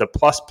in what was a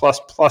plus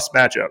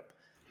matchup.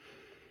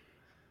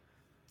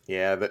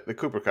 Yeah, the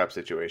Cooper Kupp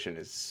situation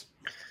is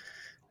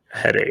a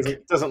headache.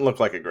 It doesn't look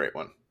like a great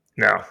one.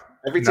 No.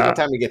 Every single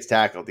time he gets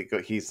tackled,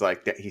 he's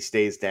like he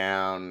stays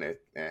down.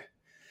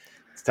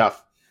 It's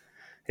tough.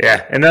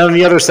 Yeah, and then on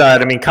the other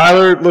side,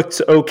 Kyler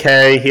looked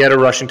okay. He had a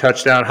rushing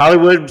touchdown.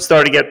 Hollywood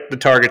started to get the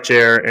target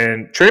share,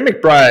 and Trey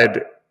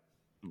McBride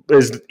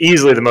is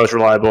easily the most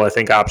reliable, I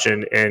think,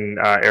 option in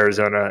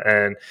Arizona,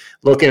 and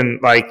looking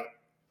like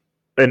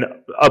an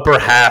upper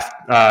half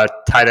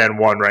tight end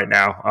 1 right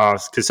now,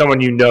 because someone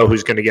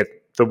who's going to get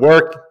the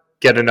work,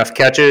 get enough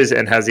catches,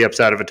 and has the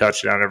upside of a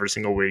touchdown every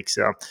single week.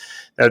 So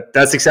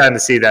that's exciting to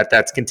see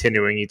that's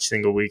continuing each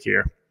single week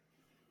here.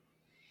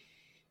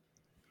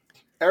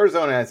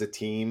 Arizona as a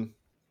team,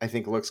 I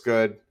think, looks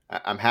good.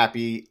 I'm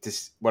happy to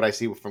what I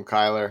see from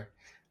Kyler.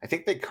 I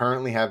think they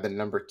currently have the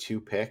number 2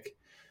 pick.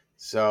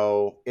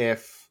 So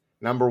if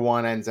number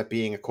 1 ends up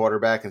being a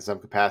quarterback in some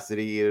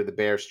capacity, either the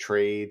Bears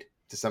trade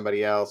to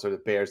somebody else or the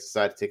Bears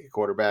decide to take a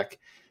quarterback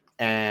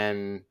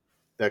and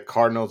the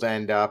Cardinals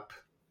end up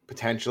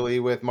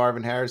potentially with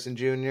Marvin Harrison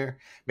Jr.,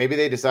 maybe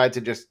they decide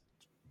to just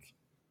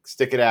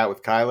stick it out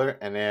with Kyler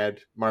and add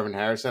Marvin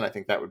Harrison, I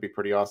think that would be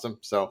pretty awesome.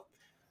 So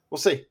we'll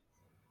see.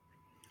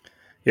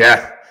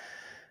 Yeah.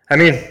 I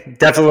mean,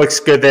 definitely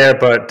looks good there,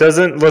 but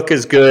doesn't look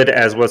as good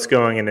as what's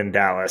going in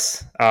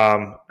Dallas.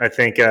 I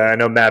think I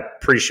know Matt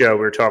pre-show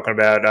we were talking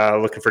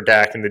about looking for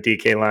Dak in the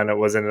DK lineup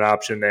wasn't an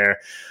option there,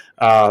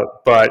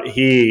 but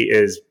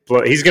he's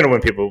going to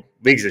win people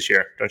leagues this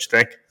year, don't you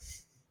think?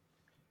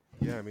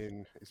 Yeah, I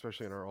mean,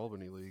 especially in our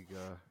Albany league,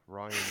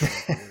 Ryan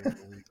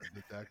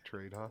the Dak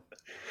trade, huh?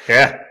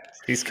 Yeah,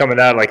 he's coming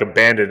out like a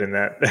bandit in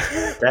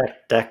that.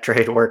 Dak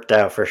trade worked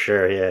out for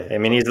sure. Yeah, I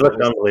mean, he's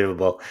looked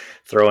unbelievable,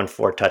 throwing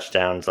 4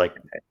 touchdowns like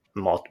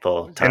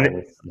multiple times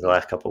in the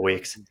last couple of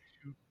weeks.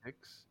 2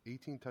 picks,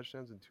 18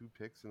 touchdowns and 2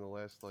 picks in the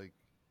last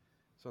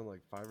something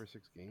like 5 or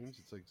 6 games.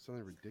 It's like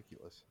something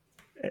ridiculous.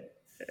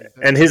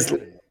 And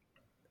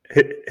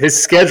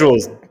his schedule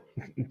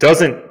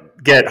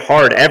doesn't get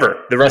hard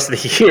ever the rest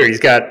of the year. He's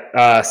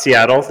got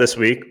Seattle this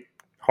week,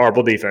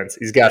 horrible defense.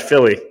 He's got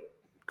Philly,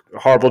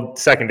 horrible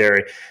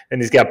secondary,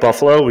 and he's got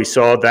Buffalo. We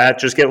saw that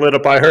just get lit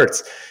up by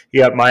Hurts.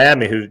 You got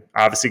Miami, who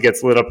obviously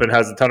gets lit up and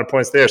has a ton of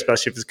points there,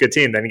 especially if it's a good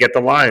team. Then you get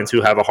the Lions,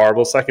 who have a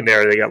horrible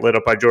secondary. They got lit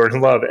up by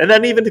Jordan Love. And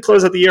then even to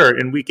close out the year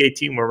in Week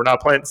 18, where we're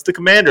not playing, it's the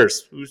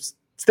Commanders, who's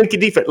stinky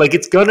defense. Like,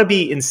 it's going to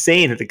be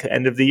insane at the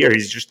end of the year.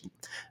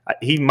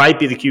 He might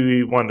be the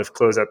QB1 to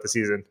close out the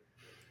season.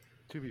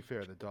 To be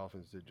fair, the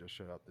Dolphins did just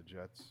shut out the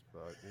Jets,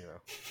 but,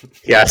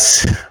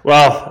 Yes.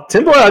 Well,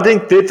 Tim Boyle, I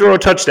think, did throw a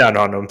touchdown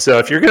on him. So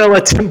if you're going to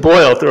let Tim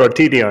Boyle throw a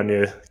TD on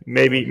you,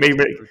 maybe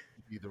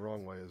the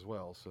wrong way as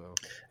well. So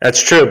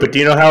that's true. But do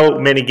you know how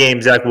many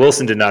games Zach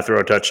Wilson did not throw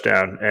a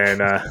touchdown?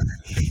 And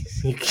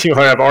you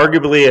have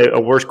arguably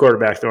a worse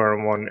quarterback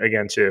throwing one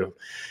against you,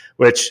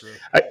 which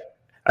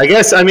I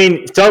guess, I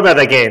mean, talk about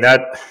that game.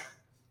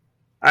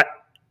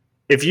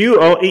 Even if you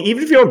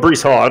own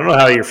Breece Hall, I don't know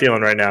how you're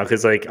feeling right now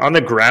because, like, on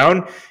the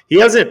ground, he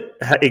hasn't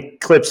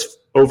eclipsed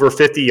over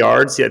 50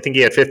 yards. I think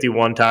he had 50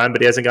 one time,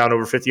 but he hasn't gone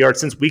over 50 yards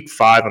since week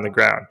 5 on the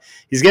ground.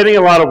 He's getting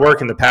a lot of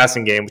work in the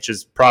passing game, which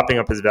is propping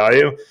up his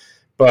value,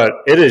 but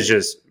it is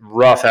just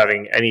rough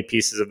having any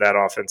pieces of that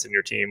offense in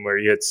your team where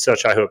you had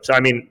such high hopes. I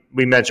mean,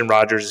 we mentioned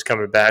Rodgers is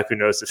coming back. Who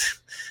knows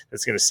if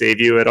that's going to save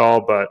you at all,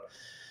 but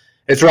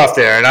it's rough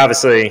there. And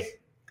obviously,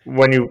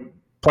 when you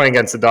playing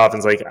against the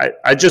Dolphins, like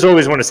I just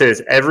always want to say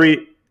this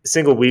every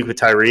single week with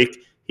Tyreek,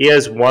 he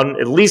has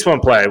at least one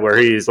play where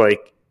he's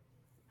like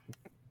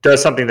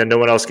does something that no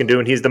one else can do,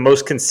 and he's the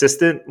most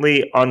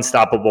consistently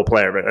unstoppable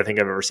player I think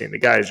I've ever seen. The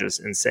guy is just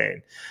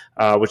insane,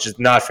 which is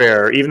not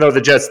fair. Even though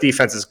the Jets'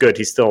 defense is good,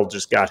 he still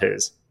just got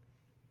his.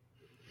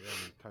 Yeah,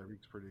 I mean,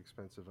 Tyreek's pretty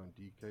expensive on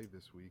DK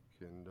this week,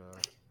 and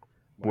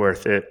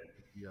worth it.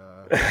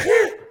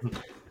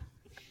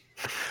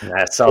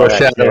 That's all.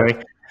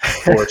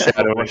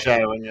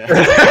 Foreshadowing.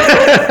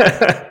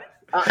 Yeah.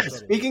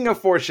 Speaking of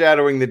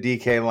foreshadowing the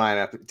DK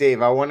lineup,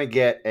 Dave, I want to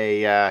get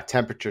a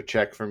temperature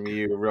check from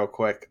you real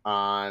quick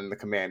on the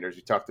Commanders.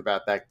 You talked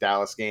about that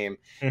Dallas game,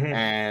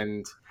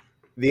 and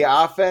the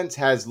offense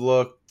has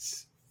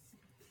looked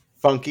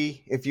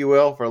funky, if you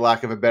will, for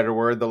lack of a better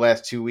word, the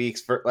last 2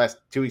 weeks. Last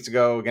 2 weeks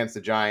ago against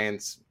the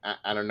Giants,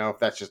 I don't know if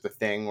that's just a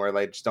thing where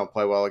they just don't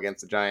play well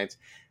against the Giants.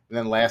 And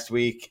then last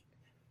week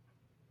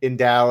in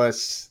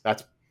Dallas,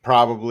 that's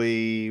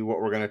probably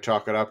what we're going to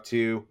chalk it up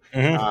to.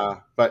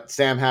 But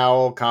Sam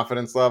Howell,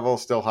 confidence level,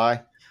 still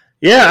high?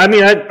 Yeah, I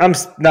mean, I'm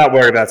not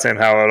worried about Sam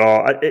Howell at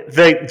all.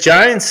 The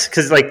Giants,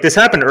 because like this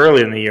happened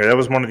early in the year. That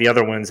was one of the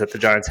other wins that the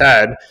Giants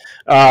had.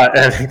 And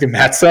I think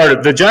Matt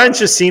started. The Giants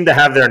just seemed to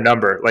have their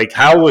number. Like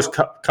Howell was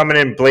coming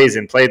in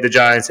blazing, played the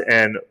Giants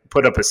and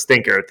put up a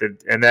stinker.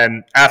 And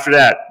then after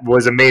that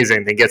was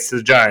amazing. Then gets to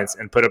the Giants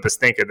and put up a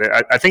stinker.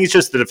 I think it's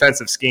just the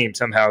defensive scheme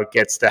somehow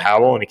gets to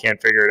Howell and he can't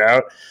figure it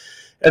out.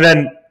 And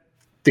then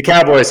the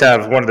Cowboys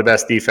have one of the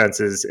best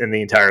defenses in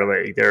the entire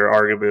league. They're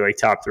arguably like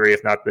top 3,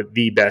 if not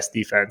the best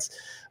defense.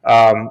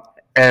 And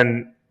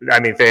I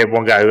mean, they have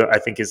one guy who I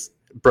think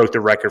broke the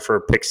record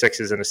for pick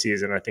sixes in a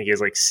season. I think he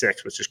has like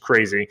 6, which is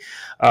crazy.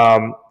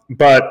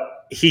 But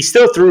he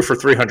still threw for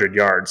 300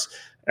 yards.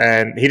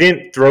 And he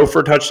didn't throw for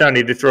a touchdown.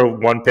 He did throw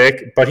 1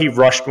 pick, but he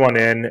rushed one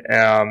in.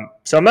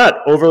 So I'm not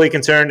overly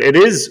concerned. It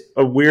is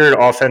a weird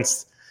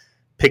offense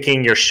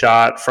picking your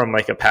shot from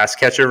like a pass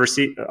catcher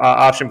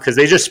option because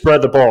they just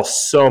spread the ball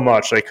so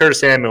much. Like Curtis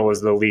Samuel was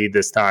the lead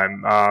this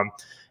time.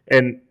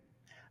 And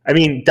I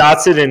mean,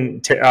 Dotson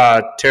and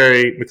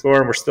Terry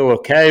McLaurin were still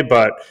okay,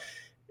 but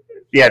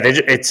yeah,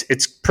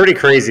 it's pretty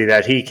crazy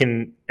that he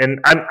can.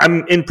 And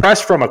I'm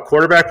impressed from a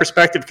quarterback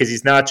perspective because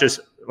he's not just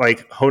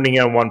like honing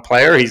in on one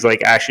player. He's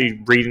like actually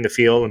reading the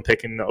field and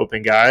picking the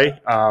open guy.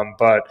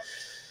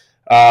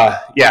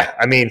 Yeah,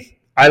 I mean,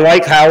 I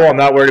like Howell. I'm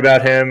not worried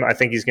about him. I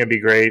think he's going to be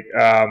great.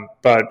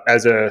 But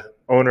as a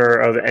owner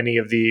of any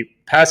of the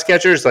pass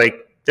catchers, like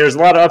there's a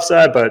lot of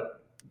upside,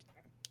 but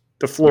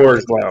the floor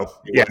is low.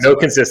 Yeah, no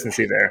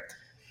consistency there.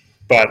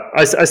 But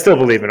I still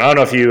believe in it. I don't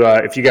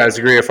know if you guys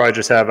agree, or if I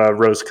just have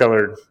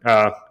rose-colored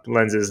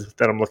lenses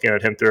that I'm looking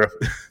at him through.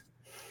 I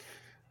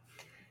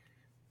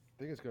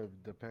think it's going to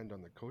depend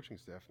on the coaching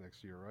staff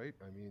next year, right?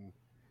 I mean,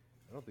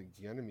 I don't think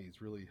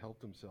Bieniemy's really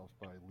helped himself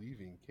by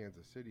leaving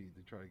Kansas City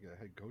to try to get a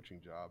head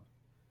coaching job.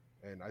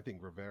 And I think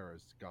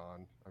Rivera's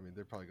gone. I mean,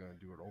 they're probably going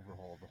to do an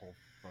overhaul of the whole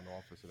front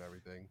office and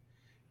everything.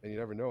 And you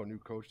never know, a new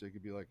coach, they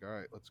could be like, all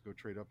right, let's go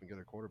trade up and get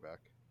a quarterback.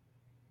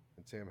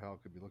 And Sam Howell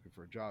could be looking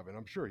for a job. And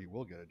I'm sure he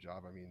will get a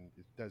job. I mean,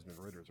 if Desmond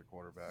Ritter's a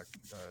quarterback.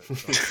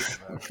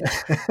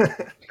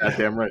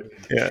 Goddamn right.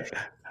 Yeah.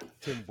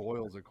 Tim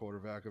Boyle's a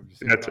quarterback. I'm just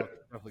saying, Howell could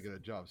definitely get a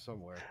job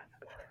somewhere.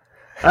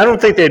 I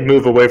don't think they'd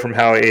move away from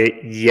Howie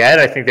yet.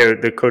 I think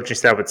the coaching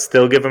staff would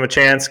still give him a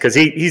chance because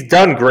he's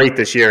done great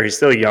this year. He's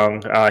still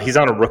young. He's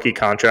on a rookie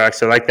contract,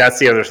 so like that's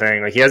the other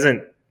thing. Like he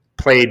hasn't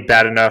played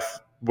bad enough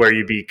where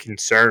you'd be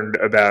concerned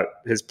about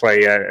his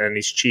play yet, and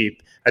he's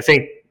cheap. I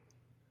think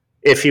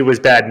if he was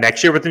bad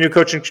next year with the new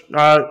coaching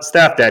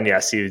staff, then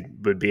yes, he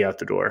would be out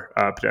the door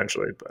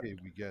potentially. But hey,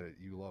 we get it.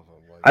 You love him.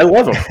 I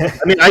love him. I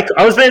mean,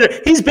 I was made.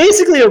 He's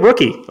basically a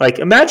rookie. Like,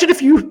 imagine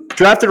if you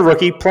drafted a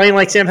rookie playing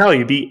like Sam Howell,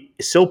 you'd be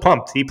so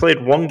pumped. He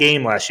played one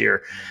game last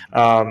year.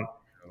 On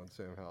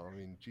Sam Howell, I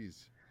mean,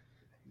 geez,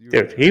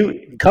 dude,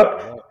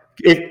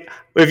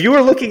 if you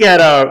were looking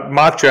at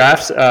mock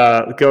drafts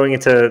going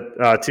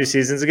into 2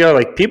 seasons ago,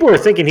 like people were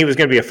thinking he was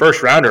going to be a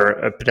first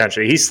rounder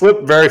potentially. He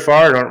slipped very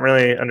far. I don't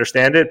really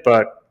understand it,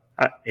 but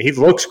he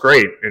looks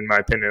great in my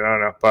opinion. I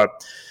don't know,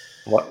 but.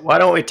 Why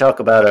don't we talk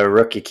about a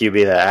rookie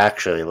QB that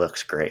actually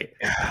looks great?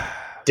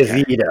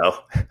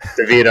 DeVito.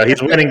 DeVito,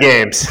 he's winning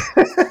games.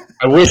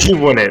 I wish he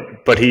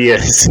wouldn't, but he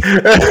is.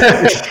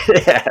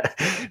 Yeah,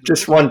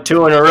 just won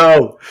 2 in a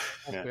row.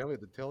 Family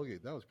at the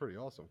tailgate. That was pretty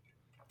awesome.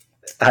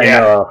 I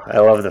know. I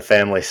love the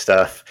family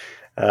stuff.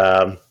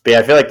 But yeah,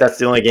 I feel like that's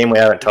the only game we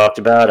haven't talked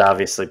about.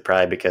 Obviously,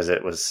 probably because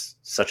it was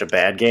such a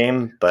bad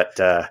game. But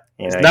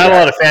there's not a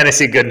lot of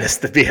fantasy goodness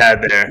to be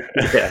had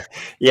there.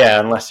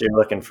 Yeah, unless you're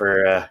looking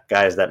for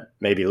guys that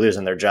may be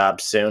losing their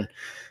jobs soon.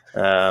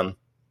 But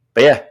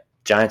yeah,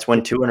 Giants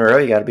win 2 in a row.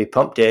 You got to be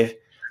pumped, Dave.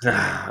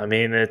 I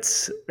mean,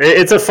 it's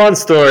a fun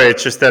story.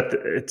 It's just that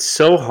it's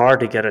so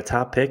hard to get a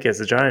top pick as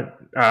a Giant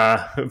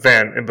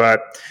fan. But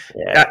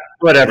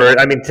whatever.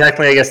 I mean,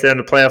 technically, I guess they're in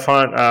the playoff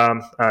hunt.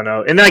 I don't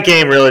know. In that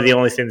game, really, the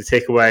only thing to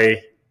take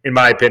away, in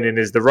my opinion,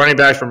 is the running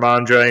backs from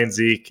Ramondre and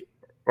Zeke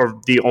are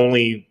the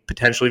only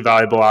potentially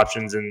valuable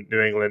options in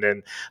New England.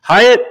 And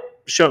Hyatt,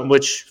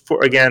 which,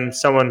 for again,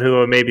 someone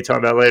who I may be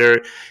talking about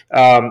later,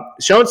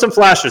 showing some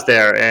flashes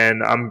there.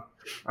 And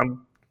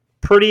I'm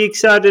pretty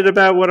excited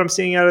about what I'm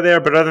seeing out of there.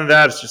 But other than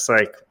that, it's just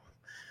like,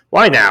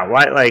 why now?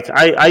 Why? Like,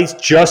 I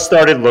just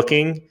started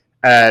looking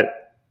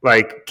at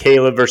like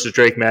Caleb versus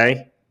Drake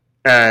May,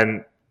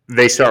 and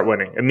they start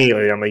winning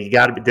immediately. I'm like, you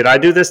got to be. Did I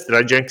do this? Did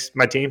I jinx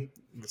my team?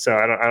 So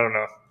I don't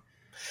know.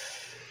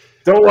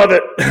 Don't love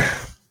it.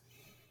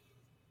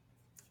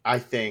 I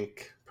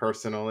think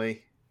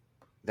personally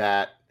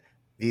that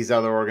these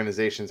other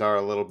organizations are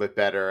a little bit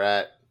better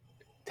at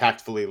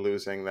tactfully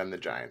losing than the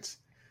Giants.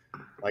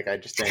 Like, I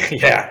just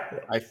think,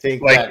 I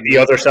think like that the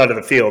other side of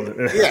the field.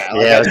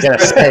 I was gonna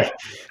say,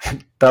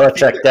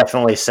 Belichick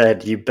definitely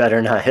said, "You better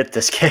not hit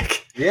this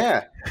kick."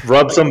 Yeah,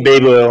 rub some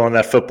baby oil on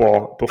that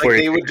football before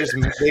they would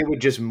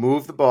just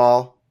move the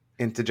ball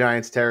into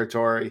Giants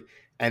territory,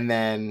 and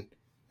then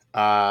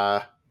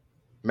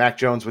Mac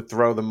Jones would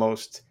throw the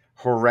most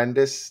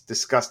horrendous,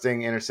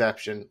 disgusting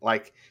interception,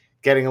 like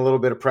getting a little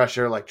bit of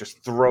pressure, like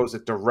just throws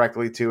it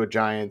directly to a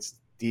Giants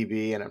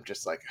DB, and I'm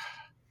just like,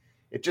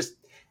 it just.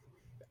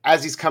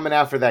 As he's coming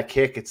out for that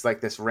kick, it's like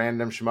this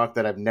random schmuck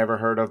that I've never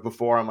heard of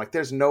before. I'm like,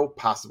 there's no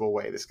possible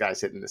way this guy's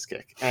hitting this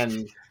kick.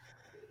 And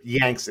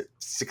yanks it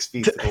 6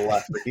 feet to the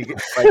left.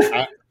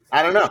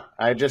 I don't know.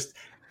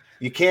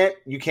 You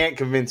can't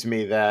convince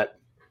me that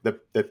the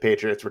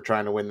Patriots were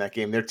trying to win that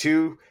game. They're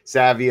too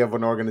savvy of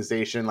an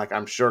organization. Like,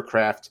 I'm sure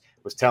Kraft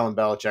was telling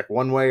Belichick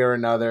one way or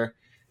another,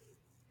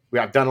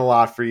 I've done a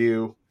lot for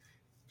you.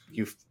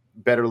 You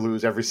better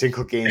lose every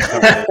single game.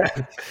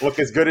 Look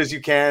as good as you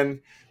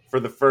can for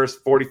the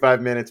first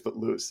 45 minutes, but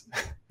lose.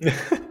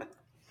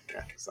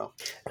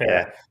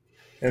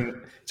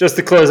 And just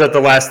to close out the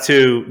last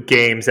 2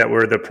 games that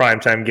were the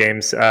primetime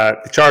games,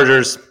 the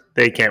Chargers,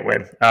 they can't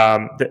win.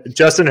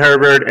 Justin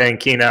Herbert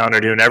and Keenan Allen are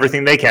doing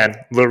everything they can,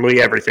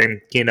 literally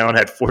everything. Keenan Allen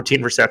had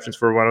 14 receptions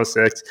for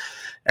 106,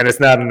 and it's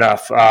not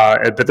enough.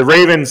 But the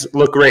Ravens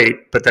look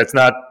great, but that's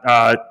not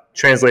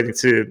translating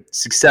to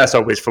success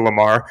always for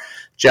Lamar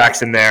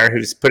Jackson there,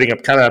 who's putting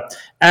up kind of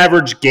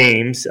average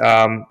games.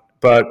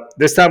 But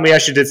this time we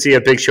actually did see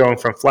a big showing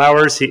from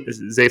Flowers,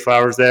 Zay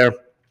Flowers there.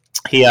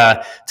 He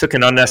took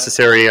an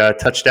unnecessary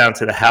touchdown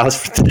to the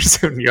house for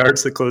 37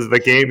 yards to close the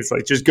game. It's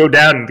like, just go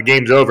down and the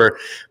game's over.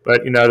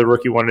 But, the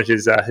rookie wanted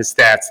his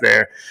stats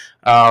there.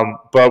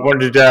 But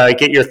wanted to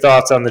get your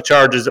thoughts on the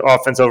Chargers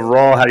offense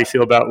overall. How do you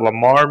feel about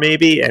Lamar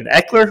maybe? And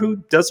Eckler, who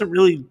doesn't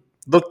really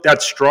look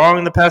that strong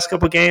in the past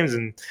couple of games.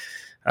 And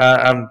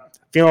I'm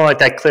feeling like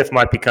that cliff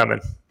might be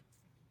coming.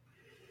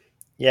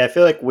 Yeah, I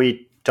feel like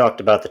we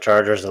talked about the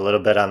Chargers a little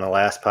bit on the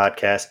last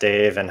podcast,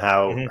 Dave, and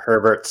how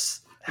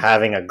Herbert's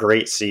having a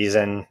great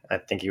season. I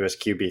think he was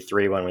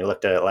QB3 when we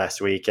looked at it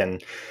last week,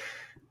 and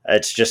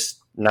it's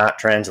just not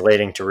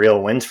translating to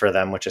real wins for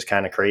them, which is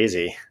kind of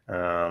crazy.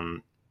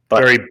 But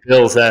very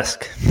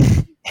Bills-esque.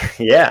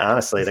 Yeah,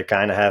 honestly, they're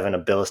kind of having a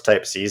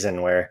Bills-type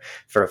season where,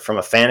 from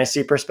a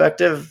fantasy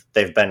perspective,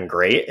 they've been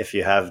great if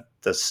you have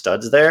the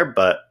studs there,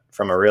 but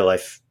from a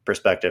real-life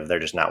perspective, they're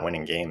just not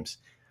winning games.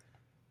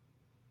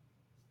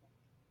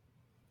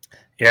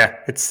 Yeah,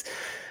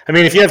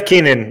 if you have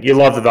Keenan, you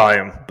love the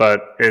volume,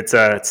 but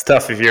it's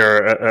tough if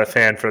you're a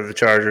fan for the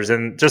Chargers.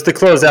 And just to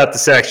close out the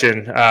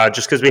section,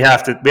 just because we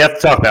have to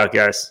talk about it,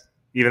 guys,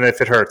 even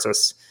if it hurts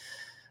us.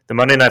 The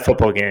Monday Night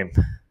Football game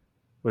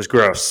was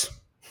gross.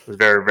 It was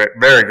very, very,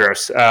 very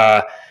gross.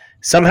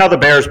 Somehow the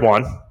Bears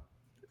won,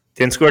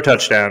 didn't score a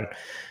touchdown.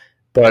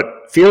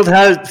 But Fields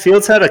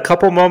had a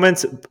couple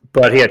moments,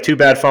 but he had 2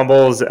 bad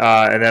fumbles,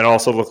 and then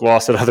also looked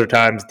lost at other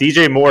times.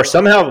 DJ Moore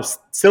somehow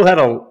still had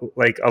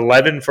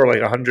 11 for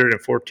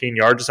 114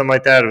 yards or something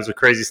like that. It was a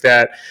crazy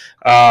stat.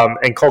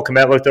 And Cole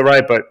Kmet looked all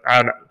right, but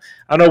I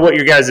don't know what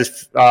your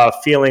guys'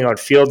 feeling on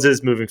Fields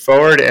is moving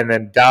forward. And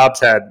then Dobbs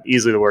had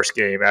easily the worst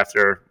game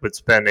after what's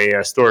been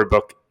a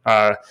storybook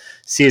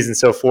season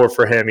so far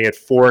for him. He had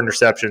 4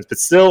 interceptions, but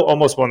still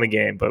almost won the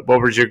game. But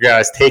what were your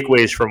guys'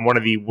 takeaways from one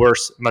of the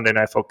worst Monday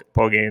Night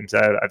Football games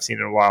I've seen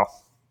in a while?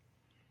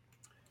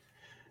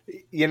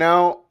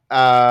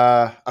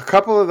 A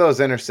couple of those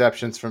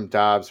interceptions from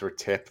Dobbs were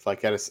tipped. I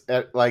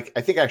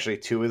think actually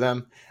 2 of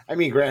them. I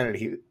mean,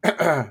 granted,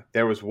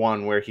 there was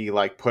one where he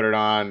put it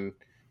on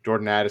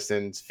Jordan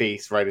Addison's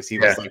face right as he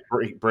was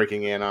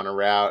breaking in on a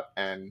route,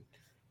 and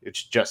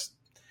it's just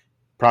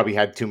probably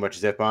had too much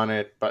zip on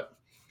it, but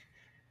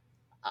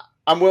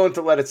I'm willing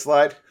to let it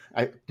slide.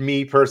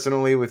 Me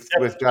personally, with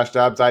Josh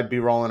Dobbs, I'd be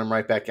rolling him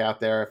right back out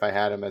there if I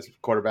had him as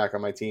quarterback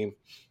on my team.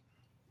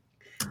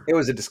 It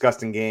was a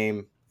disgusting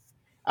game.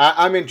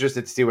 I'm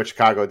interested to see what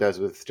Chicago does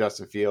with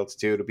Justin Fields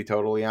too, to be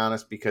totally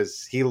honest,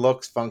 because he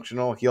looks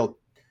functional.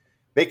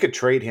 They could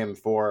trade him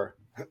for,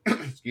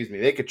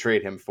 they could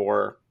trade him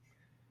for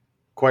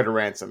quite a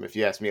ransom, if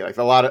you ask me.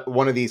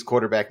 One of these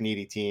quarterback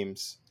needy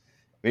teams,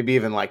 maybe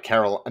even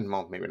Carolina.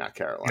 Well, maybe not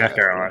Carolina. Not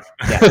Carolina.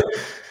 Yeah.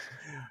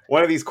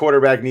 One of these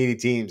quarterback needy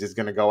teams is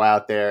going to go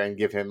out there and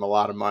give him a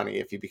lot of money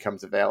if he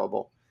becomes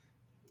available.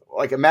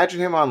 Imagine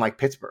him on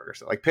Pittsburgh or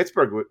so.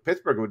 Pittsburgh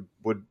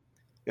would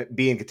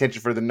be in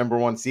contention for the number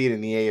 1 seed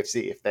in the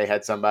AFC if they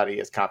had somebody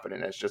as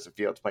competent as Justin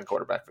Fields playing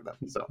quarterback for them.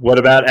 So, what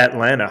about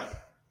Atlanta?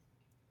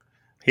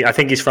 I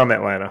think he's from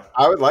Atlanta.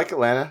 I would like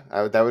Atlanta.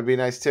 That would be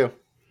nice too.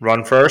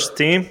 Run first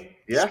team.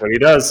 Yeah, that's what he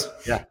does.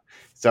 Yeah.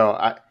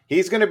 So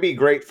he's going to be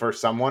great for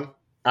someone.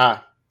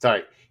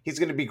 He's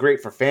going to be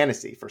great for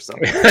fantasy for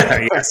someone.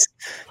 Yes.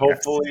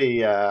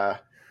 Hopefully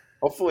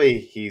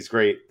he's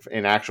great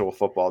in actual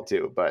football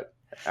too. But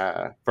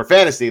for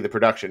fantasy, the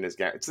production is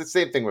guaranteed. It's the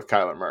same thing with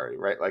Kyler Murray,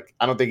 right?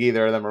 I don't think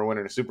either of them are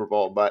winning a Super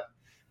Bowl, but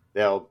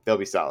they'll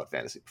be solid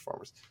fantasy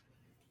performers.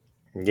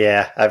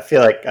 Yeah, I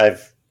feel like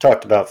I've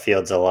talked about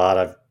Fields a lot.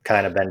 I've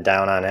kind of been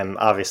down on him.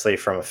 Obviously,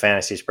 from a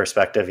fantasy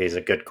perspective, he's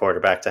a good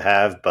quarterback to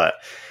have, but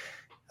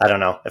I don't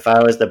know. If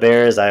I was the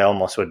Bears, I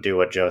almost would do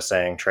what Joe's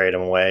saying, trade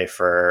him away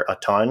for a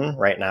ton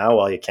right now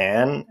while you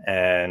can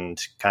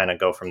and kind of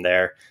go from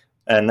there.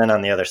 And then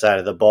on the other side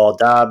of the ball,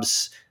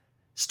 Dobbs,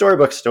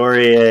 storybook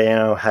story,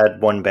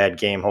 had 1 bad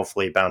game.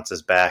 Hopefully he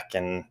bounces back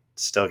and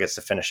still gets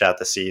to finish out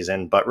the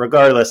season. But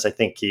regardless, I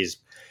think he's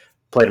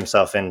played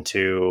himself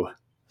into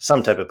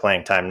some type of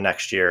playing time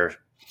next year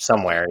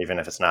somewhere, even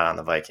if it's not on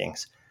the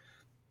Vikings.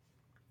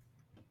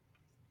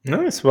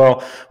 Nice.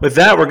 Well, with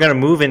that, we're going to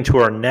move into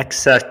our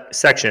next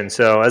section.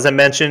 So, as I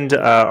mentioned,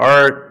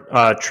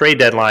 our trade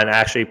deadline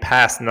actually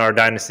passed in our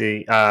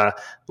Dynasty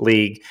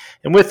League.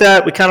 And with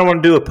that, we kind of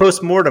want to do a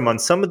post-mortem on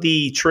some of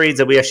the trades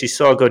that we actually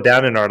saw go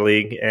down in our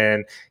league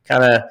and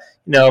kind of,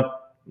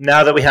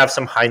 now that we have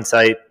some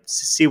hindsight,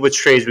 see which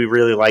trades we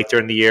really liked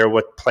during the year,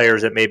 what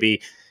players that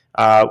maybe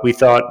we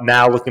thought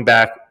now looking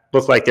back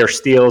look like they're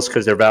steals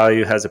because their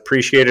value has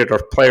appreciated, or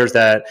players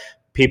that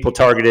people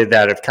targeted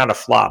that have kind of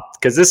flopped.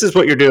 Because this is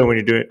what you're doing when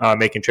you're doing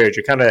making trades.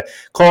 You're kind of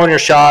calling your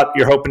shot.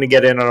 You're hoping to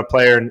get in on a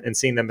player and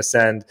seeing them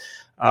ascend.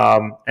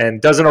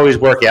 And doesn't always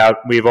work out.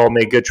 We've all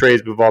made good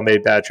trades. We've all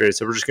made bad trades.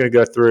 So we're just going to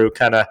go through,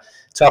 kind of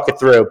talk it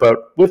through. But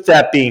with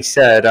that being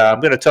said,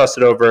 I'm going to toss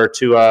it over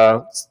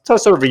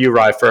to you,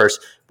 Rye, first.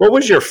 What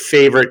was your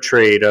favorite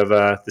trade of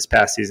this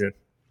past season?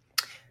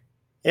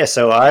 Yeah,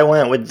 so I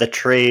went with the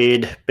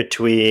trade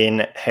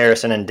between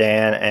Harrison and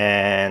Dan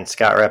and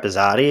Scott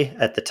Rapizzotti.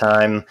 At the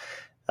time,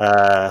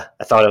 I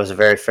thought it was a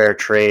very fair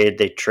trade.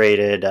 They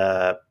traded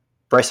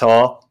Bryce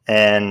Hall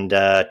and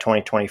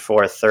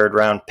 2024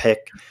 third-round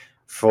pick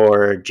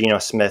for Geno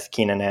Smith,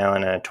 Keenan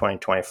Allen, and a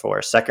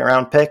 2024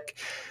 second-round pick.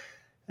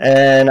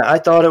 And I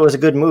thought it was a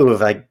good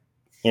move.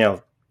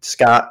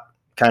 Scott,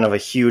 kind of a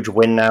huge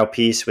win now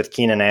piece with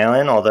Keenan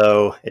Allen,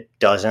 although it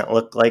doesn't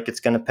look like it's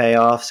going to pay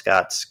off.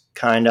 Scott's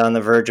kind of on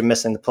the verge of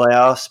missing the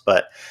playoffs,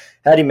 but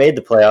had he made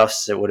the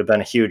playoffs, it would have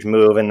been a huge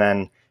move. And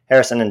then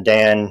Harrison and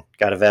Dan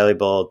got a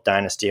valuable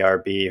Dynasty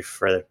RB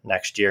for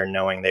next year,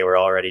 knowing they were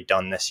already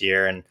done this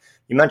year. And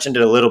you mentioned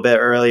it a little bit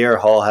earlier.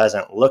 Hall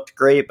hasn't looked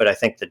great, but I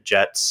think the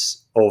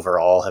Jets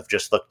overall have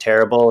just looked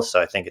terrible.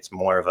 So I think it's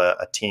more of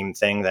a team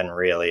thing than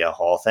really a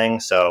Hall thing.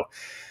 So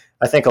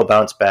I think he'll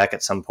bounce back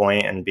at some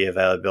point and be a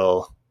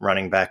valuable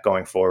running back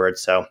going forward.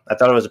 So I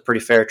thought it was a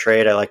pretty fair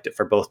trade. I liked it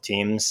for both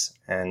teams.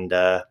 And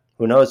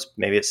who knows,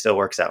 maybe it still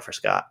works out for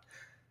Scott.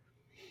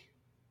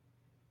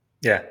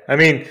 Yeah, I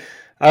mean,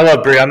 I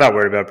love Brees. I'm not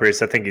worried about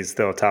Brees. I think he's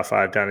still a top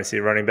 5 dynasty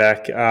running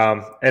back.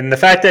 And the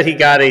fact that he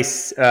got a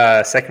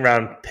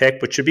second-round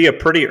pick, which should be a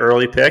pretty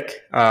early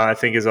pick, I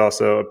think is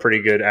also a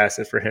pretty good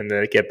asset for him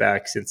to get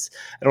back, since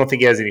I don't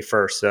think he has any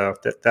first. So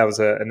that was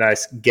a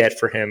nice get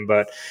for him.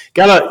 But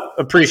got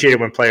to appreciate it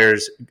when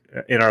players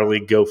in our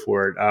league go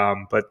for it.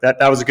 But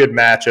that was a good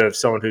match of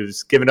someone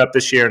who's given up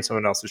this year and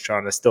someone else who's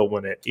trying to still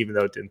win it, even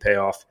though it didn't pay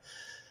off.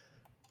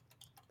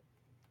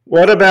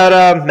 What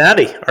about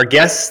Maddie, our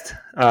guest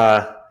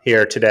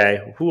here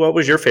today? What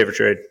was your favorite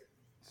trade?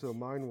 So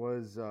mine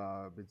was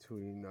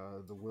between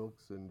the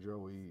Wilkes and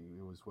Joey.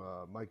 It was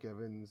Mike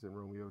Evans and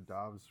Romeo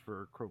Dobbs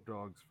for Croak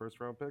Dog's first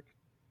round pick.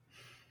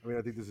 I mean,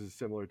 I think this is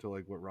similar to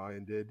like what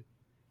Ryan did.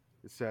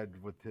 It said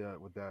with the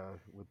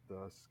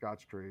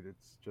Scott's trade,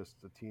 it's just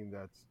a team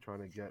that's trying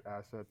to get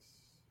assets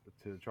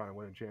to try and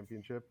win a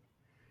championship.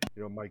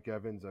 You know, Mike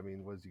Evans, I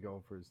mean, was he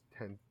going for his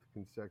 10th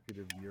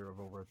consecutive year of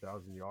over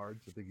 1,000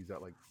 yards? I think he's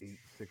at like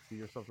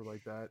 860 or something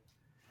like that.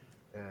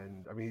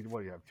 And I mean, what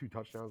do you have? 2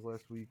 touchdowns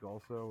last week.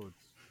 Also,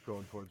 it's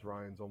going towards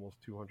Ryan's almost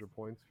 200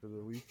 points for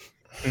the week.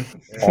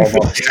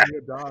 Almost.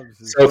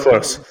 Dobbs is so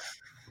close.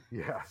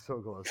 Yeah, so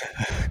close.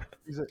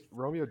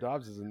 Romeo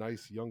Dobbs is a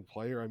nice young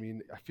player. I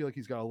mean, I feel like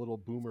he's got a little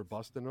boom or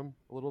bust in him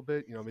a little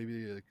bit. You know,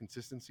 maybe the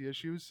consistency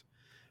issues.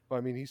 But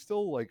I mean, he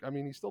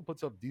still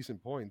puts up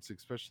decent points,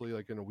 especially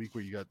like in a week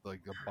where you got like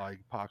a bye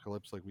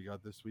apocalypse like we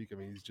got this week. I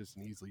mean, he's just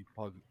an easily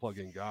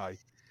plug-in guy.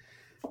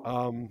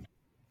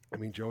 I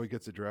mean, Joey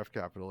gets the draft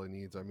capital it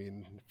needs. I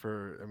mean,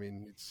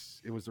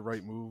 it was the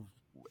right move.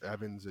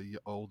 Evans, a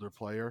older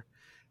player,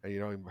 and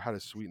you know, he had to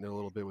sweeten it a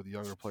little bit with a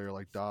younger player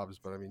like Dobbs.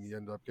 But I mean, he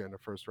ended up getting a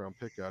first-round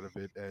pick out of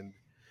it. And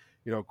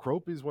you know,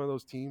 Crope is one of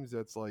those teams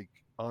that's like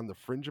on the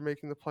fringe of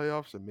making the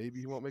playoffs, and maybe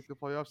he won't make the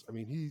playoffs. I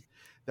mean,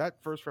 that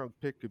first-round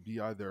pick could be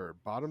either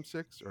bottom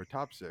 6 or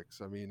top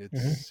 6. I mean,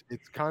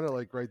 it's kind of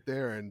like right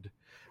there. And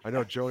I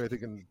know Joey, I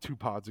think in 2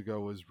 pods ago,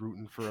 was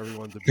rooting for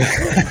everyone to be.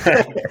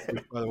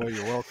 By the way,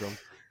 you're welcome.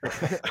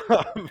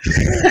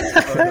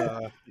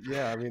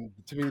 Yeah, I mean,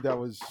 to me, that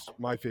was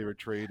my favorite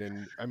trade,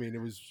 and I mean,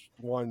 it was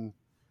one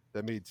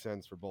that made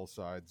sense for both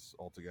sides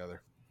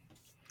altogether.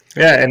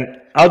 Yeah, and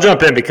I'll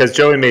jump in because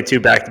Joey made 2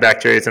 back-to-back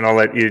trades, and I'll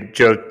let you,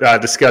 Joe,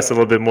 discuss a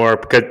little bit more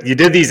because you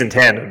did these in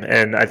tandem,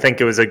 and I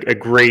think it was a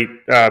great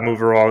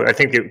move overall. I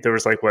think there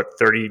was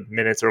 30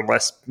 minutes or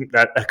less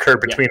that occurred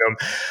between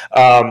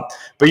them.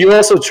 But you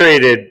also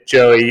traded,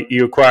 Joey,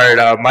 you acquired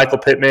Michael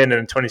Pittman in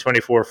a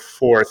 2024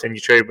 fourth, and you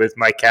traded with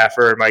Mike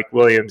Caffer, Mike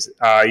Williams.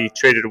 You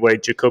traded away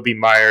Jacoby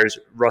Myers,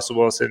 Russell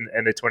Wilson,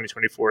 and a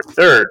 2024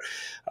 third.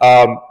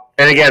 And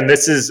again,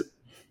 this is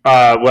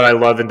what I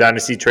love in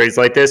dynasty trades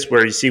like this,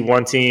 where you see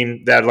one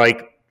team that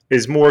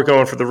is more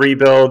going for the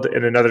rebuild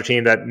and another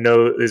team that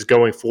is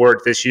going for it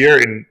this year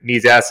and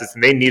needs assets,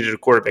 and they needed a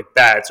quarterback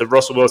bad. So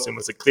Russell Wilson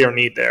was a clear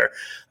need there.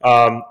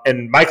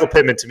 And Michael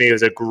Pittman, to me,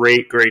 was a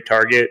great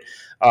target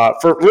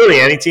for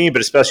really any team,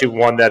 but especially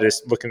one that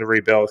is looking to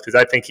rebuild, because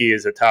I think he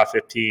is a top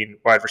 15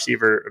 wide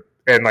receiver.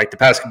 And the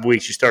past couple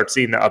weeks, you start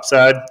seeing the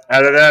upside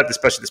out of that,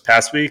 especially this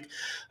past week.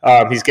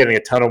 He's getting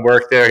a ton of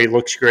work there. He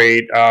looks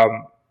great.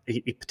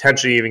 He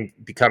potentially even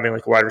becoming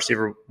a wide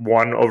receiver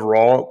 1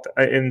 overall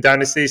in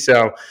Dynasty.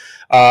 So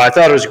I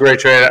thought it was a great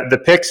trade. The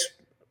picks,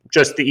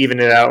 just to even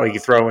it out, you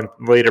throw in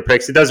later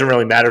picks, it doesn't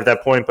really matter at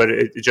that point, but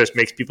it just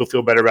makes people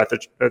feel better about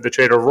the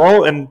trade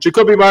overall. And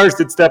Jacoby Myers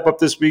did step up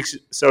this week,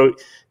 so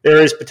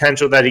there is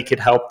potential that he could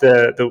help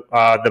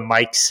the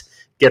Mikes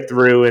get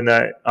through in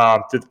the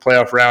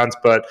playoff rounds.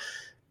 But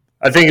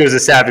I think it was a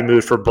savvy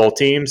move for both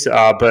teams,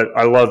 but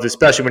I love,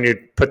 especially when you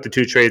put the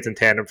 2 trades in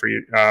tandem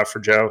for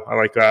Joe. I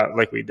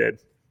like we did.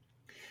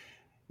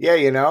 Yeah,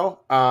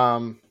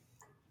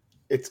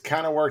 it's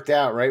kind of worked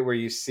out, right? Where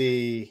you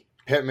see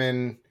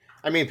Pittman.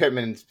 I mean,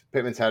 Pittman's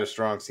had a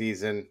strong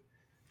season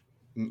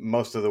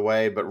most of the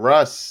way, but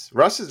Russ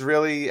has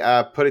really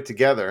put it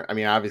together. I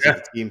mean, obviously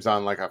the team's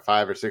on a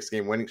 5 or 6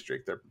 game winning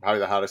streak. They're probably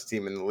the hottest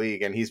team in the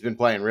league, and he's been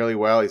playing really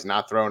well. He's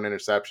not throwing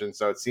interceptions,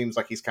 so it seems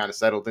like he's kind of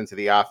settled into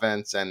the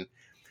offense, and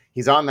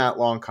he's on that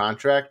long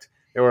contract.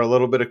 There were a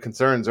little bit of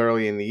concerns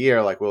early in the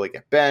year, will he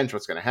get benched?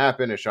 What's going to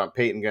happen? Is Sean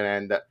Payton going to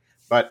end up?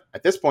 But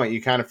at this point,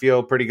 you kind of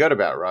feel pretty good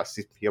about Russ.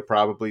 He'll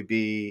probably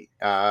be,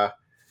 at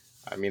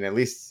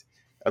least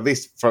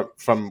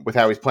from with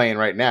how he's playing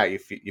right now, you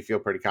feel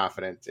pretty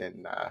confident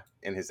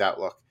in his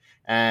outlook.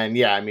 And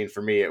yeah, I mean,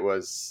 for me, it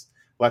was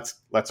let's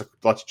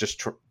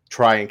just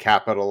try and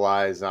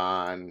capitalize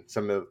on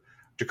some of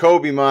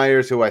Jacoby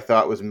Myers, who I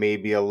thought was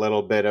maybe a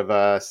little bit of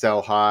a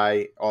sell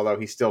high, although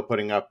he's still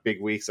putting up big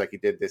weeks like he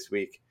did this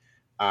week.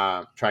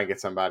 Try and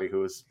get somebody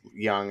who is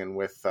young and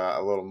with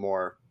a little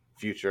more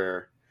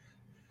future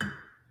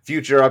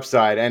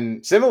upside.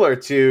 And similar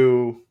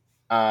to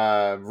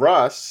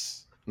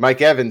Russ,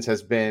 Mike Evans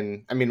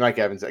Mike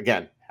Evans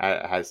again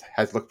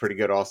has looked pretty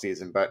good all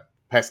season, but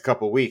past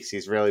couple weeks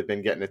he's really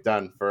been getting it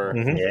done for.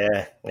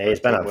 Yeah, he's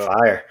been on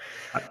fire.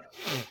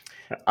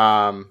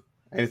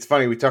 And it's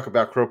funny, we talk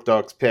about Crope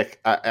Dog's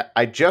pick.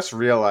 I just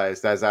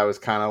realized as I was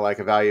kind of like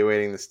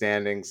evaluating the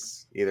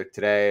standings either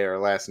today or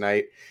last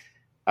night,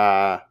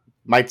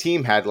 my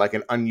team had like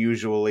an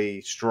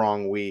unusually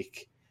strong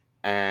week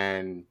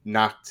and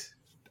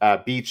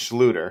beat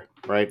Schluter,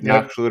 right? Yep.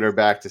 Knocked Schluter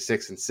back to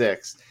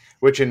 6-6,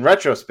 which in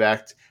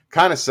retrospect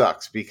kind of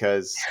sucks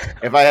because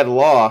if I had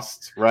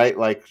lost, right,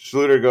 like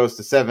Schluter goes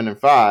to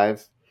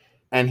 7-5,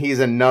 and he's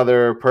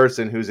another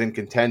person who's in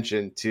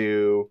contention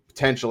to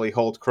potentially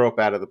hold Crope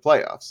out of the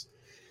playoffs,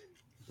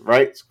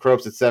 right? So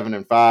Crope's at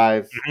 7-5.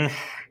 Mm-hmm.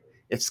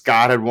 If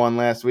Scott had won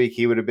last week,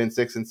 he would have been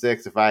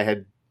 6-6. If I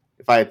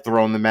had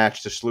thrown the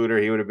match to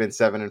Schluter, he would have been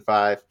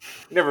 7-5.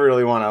 You never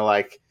really want to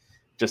like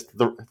just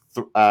do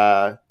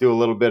a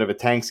little bit of a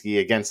tank ski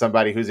against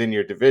somebody who's in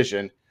your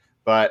division,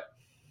 but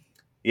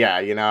yeah,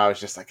 I was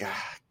just like,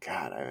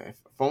 God, if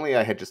only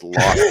I had just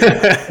lost.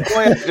 If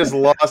only I had just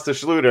lost to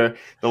Schluter,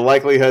 the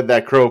likelihood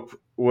that Crope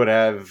would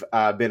have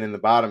been in the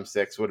bottom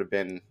 6 would have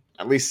been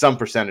at least some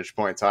percentage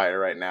points higher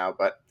right now.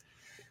 But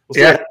we'll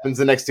see what happens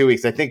the next 2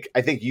 weeks. I think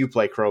you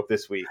play Crope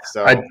this week.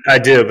 So I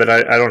do, but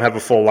I don't have a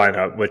full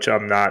lineup, which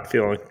I'm not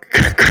feeling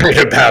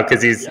great about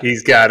because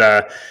he's got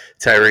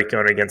Tyreek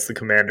going against the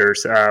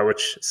Commanders,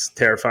 which is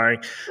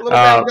terrifying. A little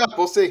banged up.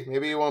 We'll see.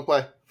 Maybe you won't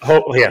play.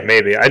 Oh, yeah,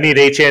 maybe. I need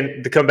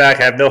HN to come back.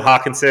 I have no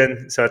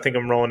Hawkinson, so I think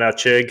I'm rolling out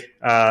Chig.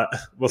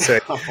 We'll see.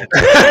 But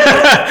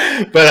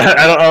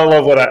I don't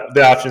love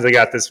the options I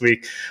got this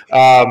week.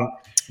 But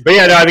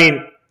yeah, no, I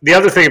mean, the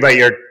other thing about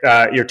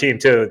your team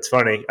too, it's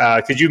funny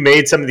because you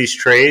made some of these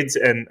trades,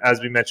 and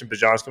as we mentioned,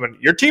 Bajan's coming.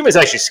 Your team is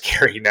actually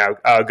scary now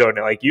going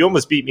in. Like you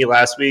almost beat me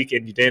last week,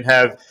 and you didn't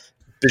have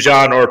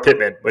Bajan or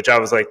Pittman, which I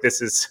was like, this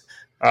is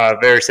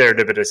very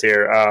serendipitous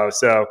here.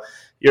 So.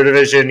 Your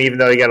division, even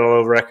though you got a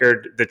low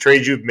record, the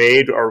trades you've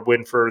made are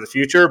win for the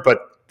future,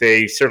 but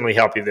they certainly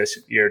help you this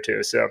year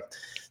too. So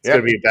it's going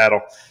to be a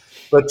battle.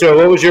 But Joe,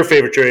 what was your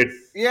favorite trade?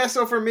 Yeah,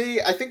 so for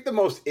me, I think the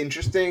most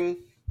interesting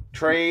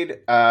trade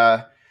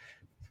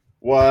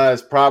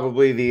was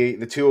probably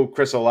the two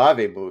Chris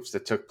Olave moves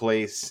that took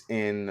place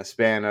in a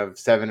span of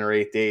 7 or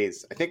 8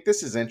 days. I think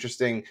this is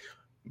interesting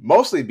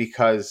mostly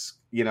because,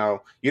 you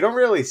don't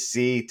really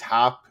see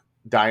top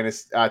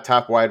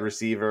wide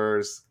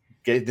receivers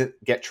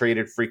get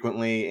traded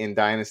frequently in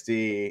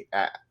Dynasty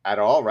at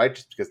all, right?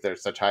 Just because they're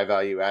such high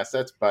value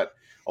assets. But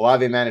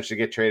Olave managed to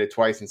get traded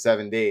twice in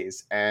 7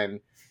 days, and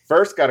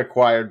first got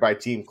acquired by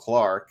Team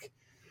Clark,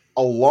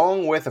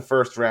 along with a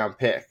first round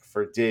pick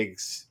for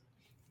Diggs,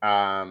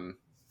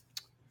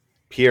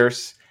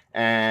 Pierce,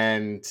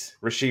 and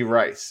Rashee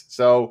Rice.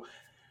 So,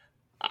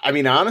 I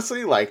mean,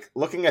 honestly, like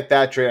looking at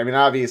that trade, I mean,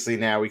 obviously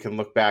now we can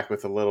look back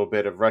with a little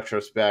bit of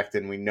retrospect,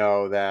 and we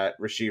know that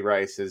Rashee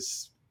Rice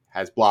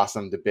has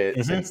blossomed a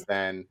bit since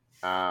then.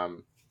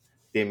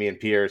 Damian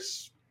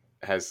Pierce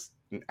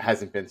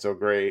hasn't been so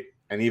great,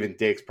 and even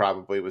Diggs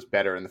probably was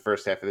better in the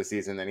first half of the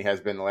season than he has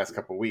been the last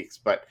couple of weeks.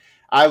 But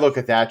I look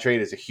at that trade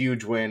as a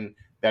huge win.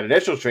 That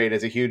initial trade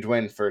is a huge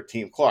win for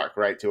Team Clark,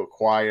 right? To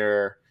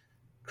acquire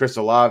Chris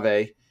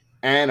Olave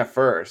and a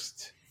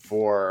first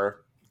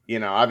for,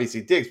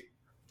 obviously Diggs.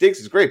 Diggs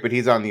is great, but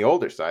he's on the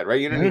older side, right?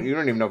 You don't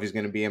even know if he's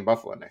going to be in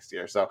Buffalo next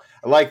year. So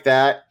I like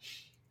that.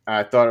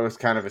 I thought it was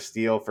kind of a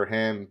steal for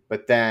him,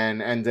 but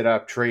then ended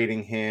up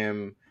trading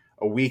him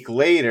a week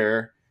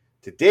later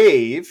to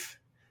Dave.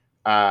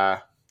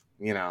 Fucking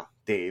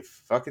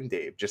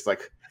Dave, just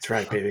like that's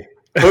right, baby.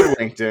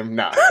 Hoodwinked him.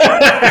 No,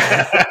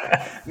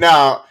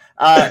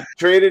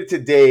 traded to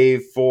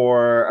Dave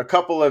for a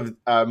couple of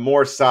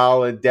more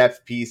solid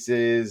depth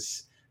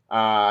pieces.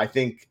 I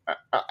think,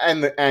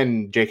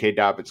 and J.K.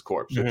 Dobbins'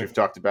 corpse, which we've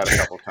talked about a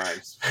couple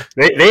times.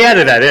 They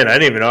added that in. I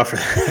didn't even offer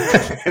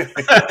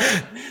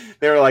that.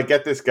 They were like,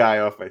 "Get this guy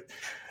off my."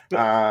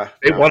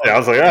 They wanted. I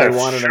was like, "Oh, they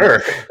wanted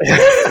sure."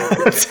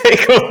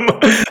 Take him.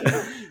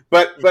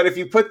 But if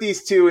you put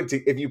these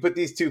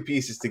two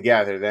pieces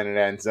together, then it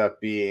ends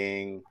up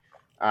being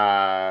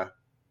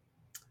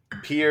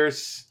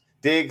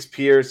Diggs,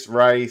 Pierce,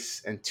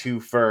 Rice, and 2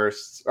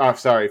 firsts. Oh,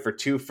 sorry, for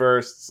 2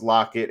 firsts,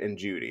 Lockett and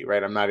Judy.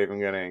 Right, I'm not even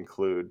going to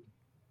include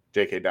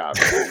J.K.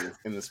 Dobbins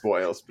in the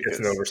spoils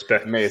because no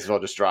respect. May as well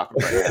just drop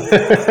him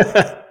right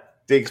now.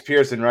 Diggs,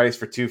 Pierce, and Rice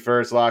for 2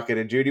 firsts, Lockett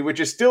and Judy, which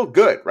is still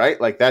good,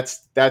 right? Like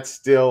that's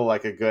still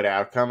like a good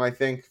outcome, I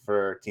think,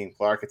 for Team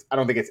Clark. I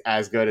don't think it's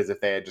as good as if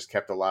they had just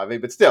kept Olave,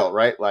 but still,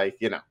 right? Like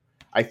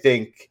I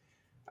think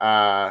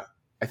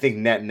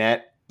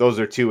net those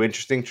are 2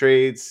 interesting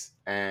trades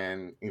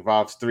and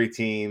involves 3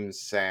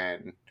 teams,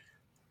 and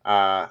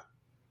I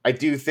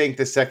do think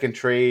the second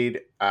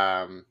trade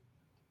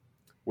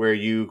where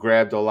you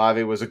grabbed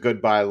Olave was a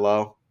good buy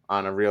low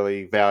on a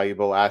really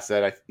valuable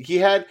asset.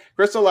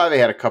 Chris Olave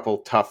had a couple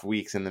tough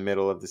weeks in the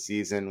middle of the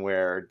season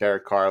where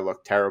Derek Carr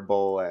looked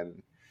terrible,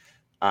 and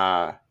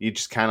you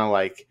just kind of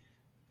like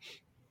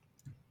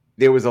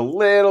there was a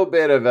little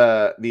bit of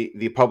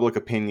the public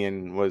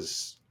opinion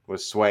was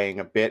was swaying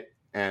a bit,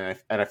 and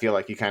I feel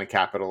like he kind of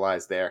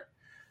capitalized there.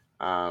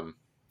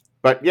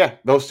 But yeah,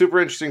 those super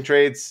interesting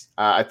trades.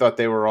 I thought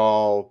they were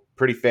all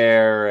pretty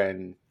fair,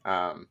 and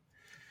those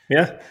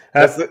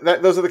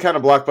are the kind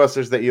of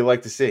blockbusters that you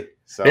like to see.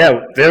 So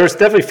yeah, there was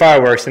definitely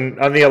fireworks, and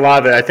on the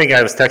Olave, I think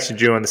I was texting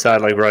you on the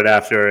side like right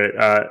after it.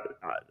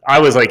 I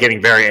was like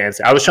getting very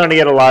antsy. I was trying to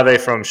get Olave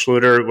from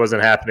Schluter, it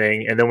wasn't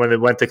happening, and then when it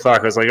went to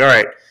Clark, I was like, all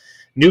right.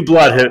 New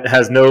blood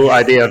has no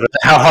idea of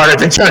how hard I've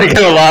been trying to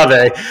get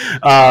Olave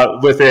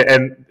with it,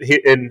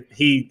 and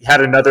he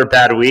had another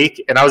bad week.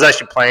 And I was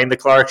actually playing the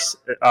Clark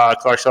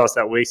Sauce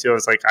that week, so I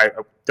was like, I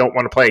don't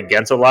want to play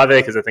against Olave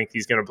because I think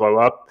he's going to blow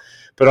up.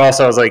 But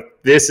also, I was like,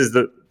 this is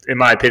in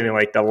my opinion,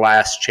 like the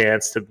last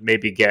chance to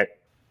maybe get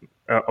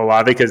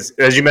Olave because,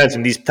 as you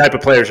mentioned, these type of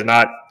players are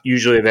not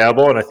usually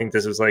available, and I think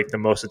this was like the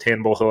most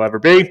attainable he'll ever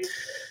be.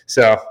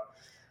 So.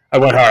 I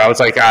went hard. I was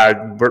like,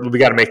 we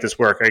got to make this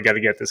work. I got to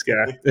get this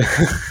guy.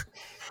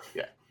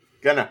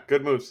 Yeah.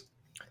 Good moves.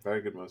 Very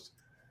good moves.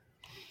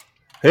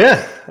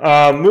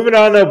 Yeah. Moving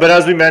on, though, but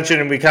as we mentioned,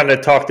 and we kind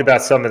of talked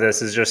about some of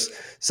this, is just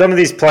some of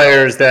these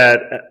players that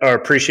are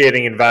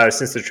appreciating in value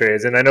since the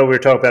trades. And I know we were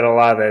talking about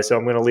Olave, so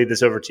I'm going to lead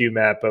this over to you,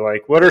 Matt. But,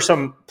 like, what are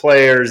some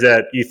players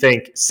that you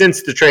think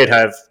since the trade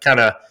have kind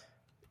of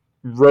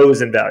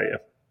rose in value?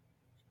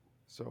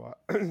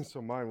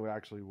 So mine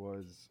actually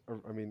was,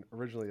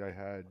 originally I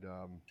had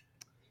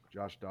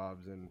Josh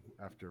Dobbs, and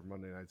after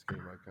Monday night's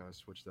game, I kind of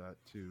switched that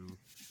to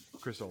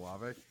Chris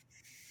Olave.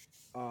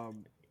 I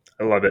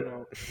love it.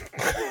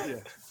 Yeah.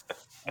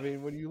 I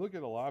mean, when you look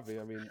at Olave,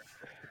 I mean,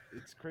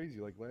 it's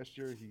crazy. Like last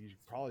year, he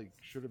probably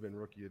should have been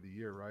Rookie of the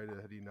Year, right?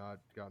 Had he not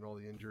gotten all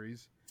the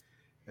injuries.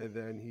 And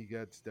then he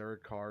gets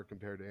Derek Carr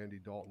compared to Andy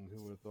Dalton.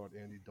 Who would have thought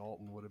Andy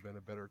Dalton would have been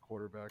a better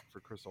quarterback for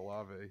Chris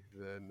Olave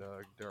than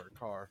Derek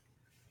Carr?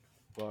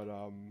 But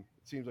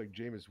it seems like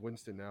Jameis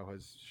Winston now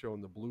has shown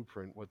the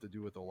blueprint what to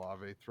do with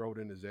Olave. Throw it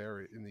in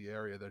the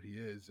area that he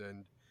is,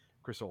 and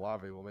Chris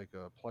Olave will make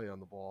a play on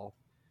the ball.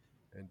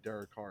 And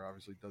Derek Carr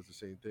obviously does the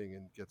same thing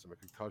and gets him a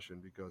concussion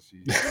because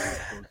he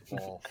throws the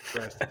ball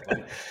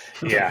drastically.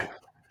 Yeah.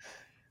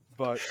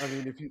 But, I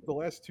mean, the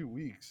last 2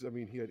 weeks, I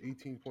mean, he had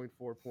 18.4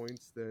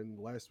 points. Then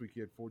last week he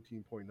had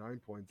 14.9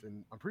 points.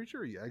 And I'm pretty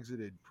sure he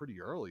exited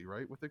pretty early,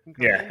 right, with the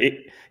concussion? Yeah,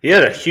 he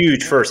had a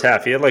huge first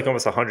half. He had like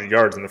almost 100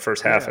 yards in the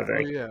first half, I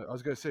think. Yeah, I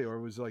was going to say, or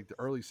it was like the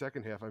early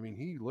second half. I mean,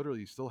 he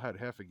literally still had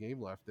half a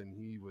game left, and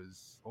he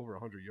was over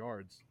 100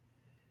 yards.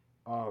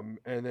 And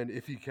then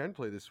if he can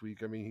play this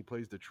week, I mean, he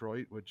plays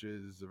Detroit, which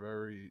is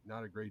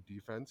not a great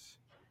defense.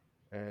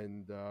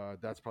 And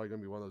that's probably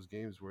going to be one of those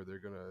games where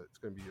it's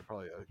going to be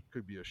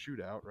could be a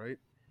shootout, right?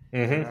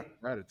 Mm-hmm. And after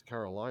that, it's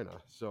Carolina.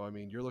 So, I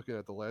mean, you're looking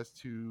at the last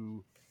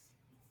two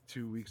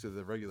weeks of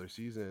the regular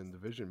season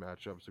division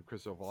matchups of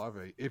Chris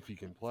Olave, if he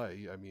can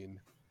play. I mean,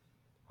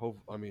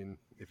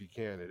 if he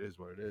can, it is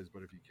what it is.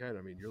 But if he can,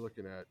 I mean, you're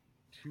looking at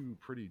two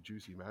pretty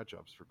juicy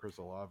matchups for Chris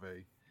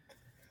Olave.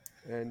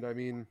 And, I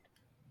mean,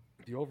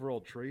 the overall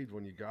trade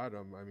when you got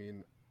him, I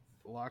mean,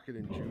 Lockett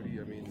and Judy.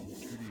 I mean,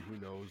 Judy, who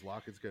knows?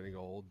 Lockett's getting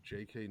old.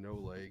 JK, no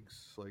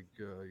legs, like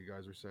you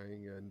guys are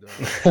saying, and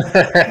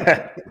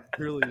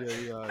really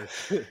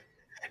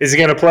is he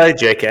going to play,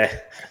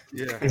 JK?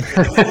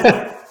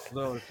 Yeah.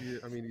 No,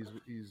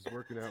 he's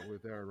working out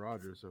with Aaron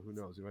Rodgers, so who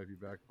knows? He might be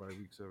back by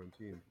week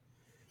 17.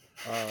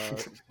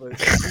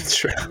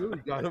 But you really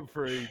got him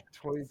for a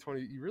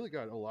 2020. You really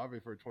got Olave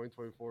for a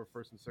 2024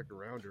 first and second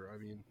rounder. I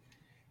mean,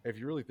 if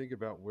you really think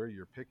about where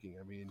you're picking,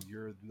 I mean,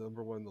 you're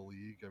number one in the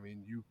league. I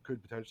mean, you could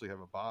potentially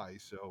have a bye.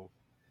 So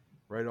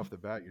right off the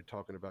bat, you're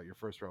talking about your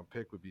first round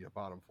pick would be a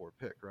bottom 4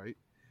 pick, right?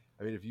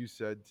 I mean, if you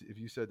said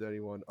to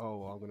anyone,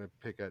 "Oh, I'm going to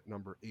pick at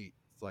number 8,"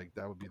 it's like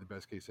that would be the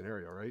best case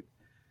scenario, right?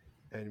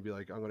 And you'd be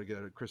like, "I'm going to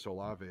get a Chris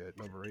Olave at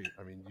number 8."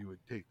 I mean, you would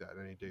take that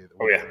any day of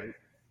the week, right?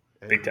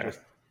 And big time.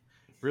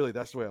 Really,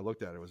 that's the way I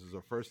looked at it. Was as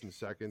a first and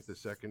second. The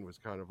second was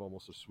kind of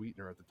almost a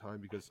sweetener at the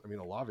time because I mean,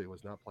 Olave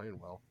was not playing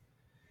well.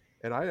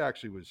 And I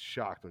actually was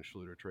shocked when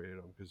Schluter traded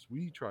him because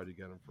we tried to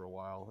get him for a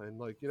while.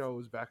 And, it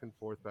was back and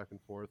forth.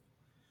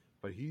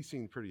 But he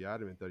seemed pretty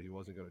adamant that he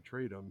wasn't going to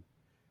trade him.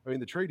 I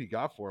mean, the trade he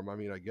got for him, I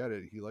mean, I get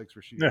it. He likes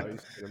Rashid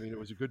Rice. I mean, it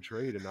was a good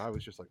trade. And I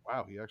was just like,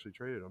 wow, he actually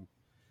traded him.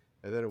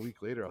 And then a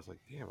week later, I was like,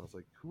 damn. I was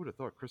like, who would have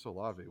thought Chris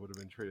Olave would have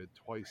been traded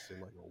twice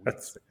in, a week?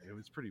 It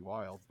was pretty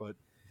wild. But,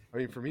 I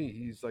mean, for me,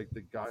 he's,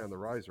 the guy on the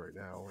rise right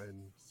now.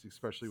 And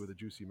especially with a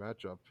juicy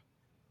matchup.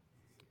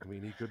 I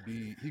mean, he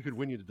could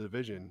win you the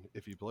division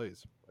if he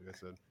plays, like I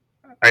said.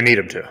 I need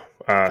him to,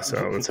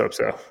 so let's hope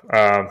so.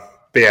 But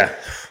yeah.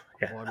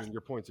 Well, I mean,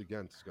 your points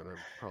against is going to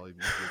probably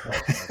be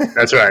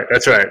That's right.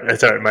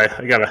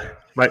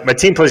 My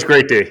team plays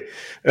great D.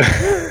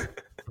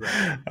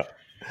 Right.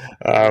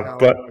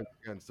 But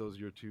against those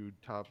are your two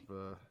top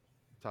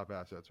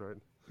assets, right?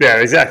 Yeah,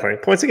 exactly.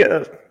 Points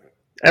against.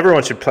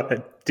 Everyone should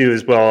do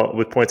as well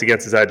with points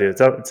against as I do.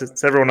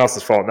 It's everyone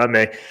else's fault, not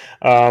me.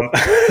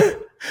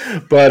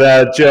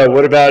 But Joe,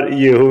 what about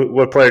you?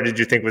 What player did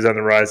you think was on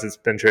the rise that's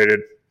been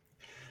traded?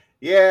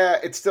 Yeah,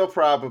 it's still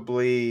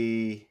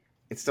probably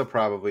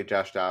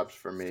Josh Dobbs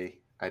for me.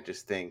 I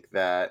just think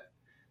that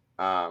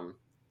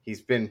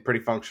He's been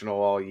pretty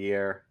functional all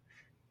year.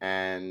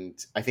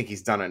 And I think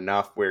he's done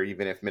enough where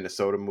even if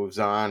Minnesota moves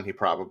on, he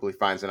probably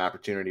finds an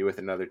opportunity with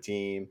another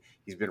team.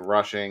 He's been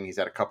rushing. He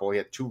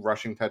had 2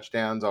 rushing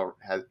touchdowns.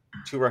 Had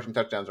 2 rushing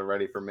touchdowns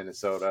already for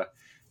Minnesota.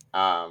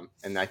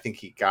 And I think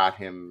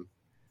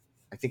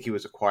he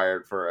was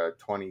acquired for a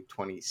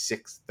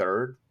 2026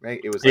 third, right?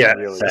 It was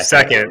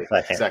second.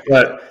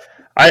 But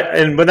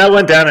and when that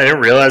went down, I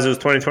didn't realize it was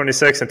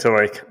 2026 until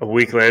like a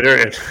week later.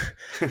 And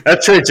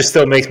that trade just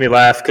still makes me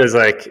laugh because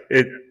like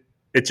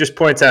it just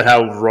points out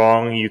how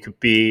wrong you could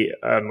be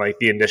on like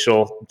the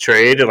initial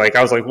trade. Like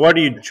I was like, what are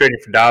you trading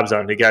for Dobbs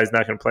on? The guy's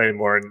not going to play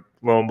anymore. And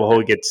lo and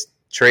behold, he gets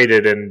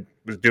traded and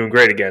was doing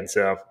great again.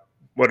 So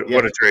what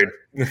a trade.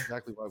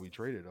 Exactly why we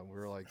traded him. We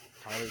were like,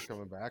 Tyler's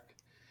coming back.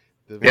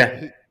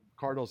 The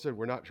Cardinals said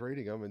we're not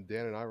trading him, and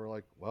Dan and I were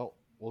like, well,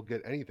 we'll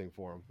get anything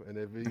for him. And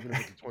even if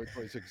it's a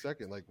 2026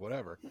 second, like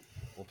whatever,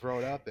 we'll throw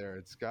it out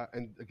there. Scott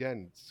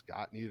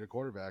needed a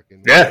quarterback,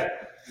 and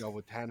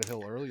with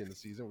Tannehill early in the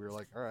season, we were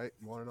like, all right,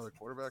 you want another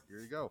quarterback? Here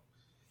you go.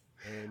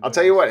 And I'll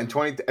tell you what,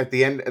 at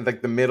the end,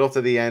 like the middle to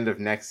the end of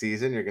next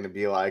season, you're going to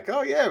be like,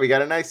 oh yeah, we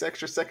got a nice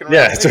extra second round.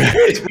 Yeah, that's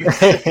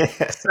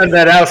right. Send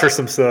that out for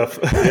some stuff.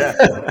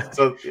 Yeah.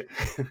 So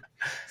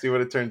see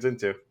what it turns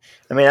into.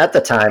 I mean, at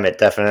the time, it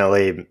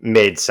definitely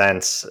made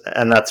sense,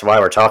 and that's why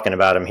we're talking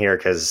about him here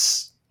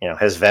because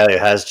his value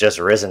has just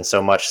risen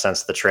so much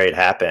since the trade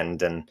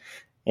happened, and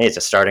he's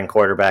a starting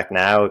quarterback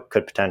now.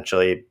 Could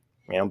potentially,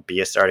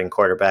 be a starting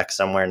quarterback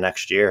somewhere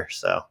next year.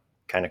 So.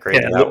 Kind of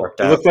crazy how it worked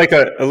out.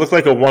 It looked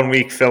like a 1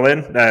 week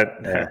fill-in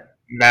that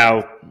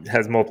now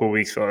has multiple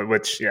weeks for it,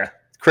 which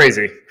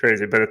crazy.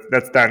 But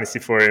that's dynasty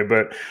for you.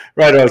 But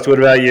right, Alex, what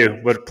about you?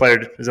 What player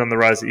is on the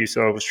rise that you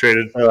saw was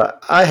traded?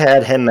 I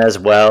had him as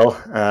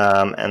well,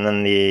 and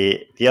then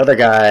the other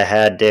guy I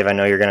had, Dave. I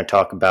know you're going to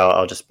talk about.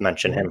 I'll just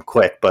mention him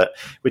quick. But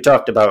we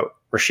talked about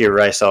Rashee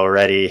Rice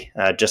already.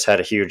 Just had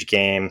a huge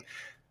game.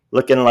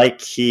 Looking like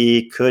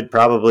he could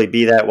probably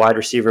be that wide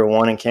receiver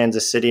 1 in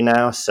Kansas City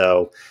now.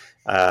 So.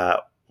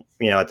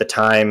 At the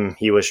time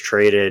he was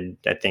traded,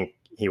 I think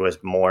he was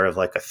more of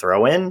like a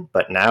throw-in,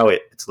 but now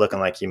it's looking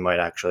like he might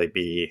actually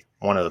be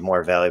one of the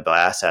more valuable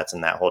assets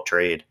in that whole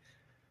trade.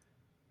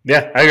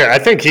 Yeah, I agree. I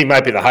think he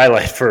might be the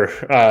highlight for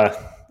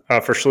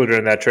Schluter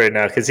in that trade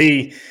now because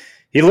he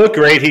looked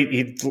great.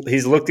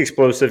 He's looked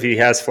explosive. He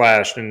has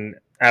flashed, and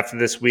after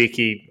this week,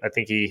 I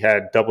think he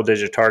had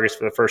double-digit targets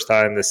for the first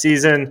time this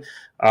season,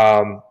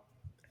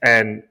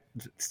 and.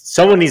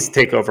 Someone needs to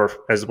take over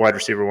as wide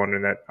receiver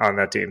 1 on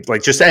that team.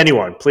 Like just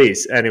anyone,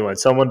 please, anyone.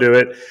 Someone do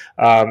it.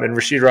 And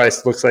Rashee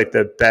Rice looks like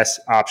the best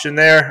option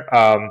there.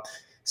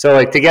 So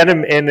like to get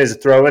him in as a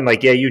throw-in,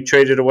 like you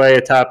traded away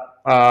a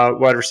top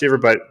wide receiver,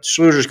 but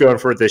Schluter's going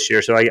for it this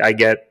year. So I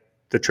get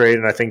the trade,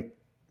 and I think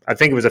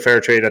it was a fair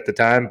trade at the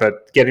time.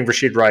 But getting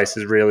Rashee Rice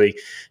has really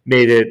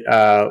made it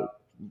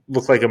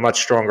look like a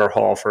much stronger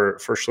haul for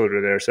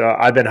Schluter there. So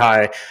I've been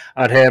high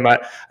on him. I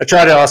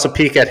tried to also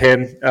peek at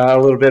him a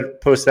little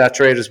bit post that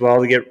trade as well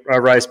to get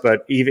Rice,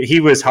 but he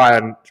was high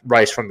on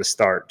Rice from the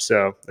start.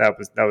 So that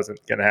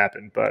wasn't going to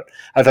happen. But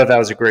I thought that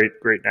was a great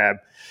nab.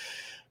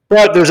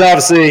 But there's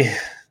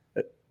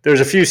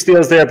a few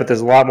steals there, but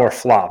there's a lot more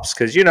flops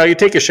because, you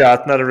take a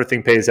shot. Not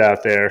everything pays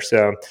out there.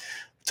 So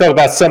talk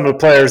about some of the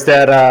players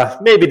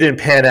that maybe didn't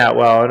pan out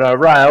well. And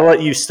Ryan, I'll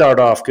let you start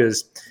off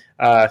because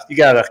you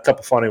got a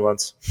couple funny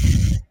ones.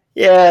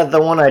 Yeah, the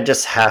one I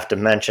just have to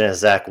mention is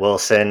Zach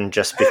Wilson,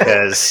 just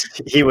because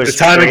he was the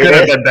timing could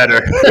have been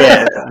better.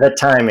 Yeah, the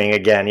timing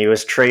again. He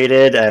was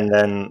traded and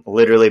then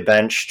literally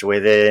benched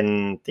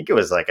within, I think it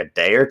was like a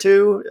day or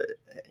two,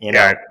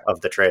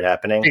 of the trade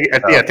happening.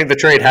 I think the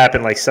trade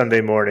happened like Sunday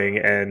morning,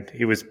 and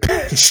he was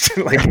benched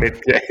like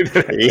midday.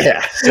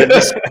 Yeah, so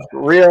just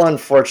real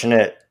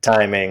unfortunate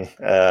timing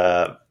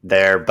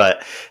there,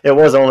 but it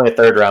was only a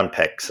 3rd-round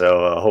pick,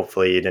 so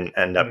hopefully he didn't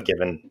end up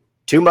giving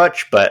too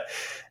much, but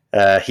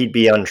he'd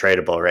be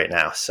untradeable right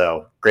now.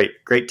 So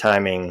great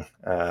timing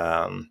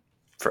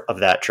of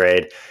that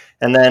trade.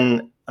 And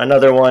then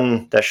another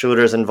one that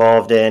Schluter's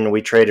involved in,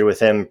 we traded with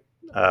him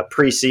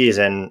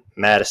preseason,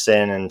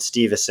 Madison and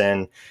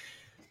Stevenson.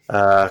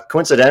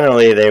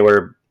 Coincidentally, they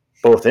were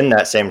both in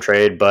that same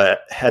trade,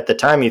 but at the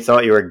time you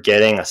thought you were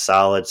getting a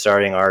solid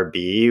starting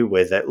RB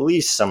with at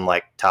least some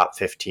like top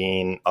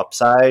 15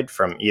 upside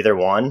from either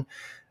one.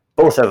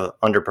 Both have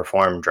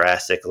underperformed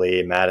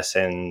drastically.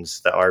 Madison's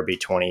the RB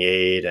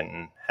 28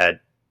 and had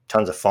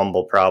tons of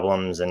fumble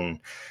problems, and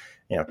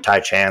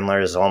Ty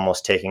Chandler is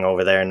almost taking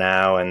over there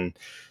now, and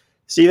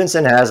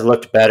Stevenson has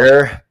looked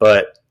better,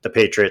 but the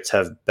Patriots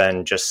have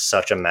been just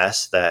such a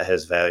mess that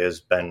his value has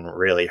been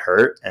really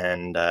hurt.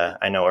 And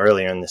I know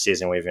earlier in the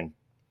season we even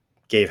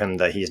gave him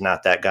the "he's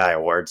not that guy"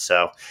 award.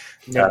 So,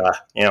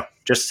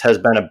 just has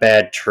been a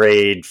bad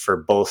trade for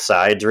both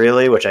sides,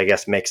 really, which I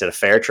guess makes it a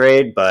fair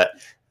trade. But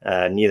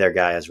neither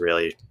guy has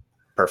really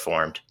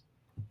performed.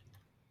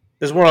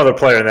 There's one other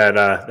player in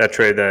that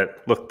trade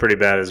that looked pretty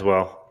bad as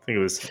well. I think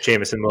it was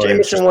Jameson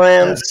Williams. Jameson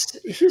Williams,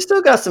 he's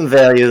still got some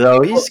value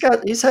though.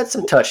 He's had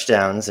some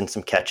touchdowns and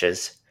some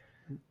catches.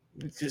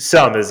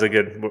 Some is a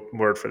good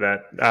word for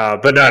that.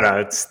 But no,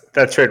 it's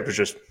that trade was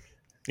just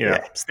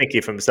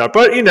stinky from the start.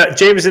 But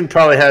Jameson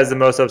probably has the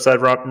most upside.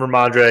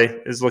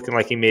 Ramondre is looking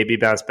like he may be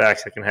bounced back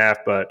second half.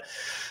 But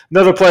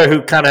another player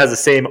who kind of has the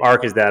same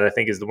arc as that, I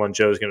think, is the one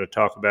Joe's going to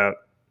talk about.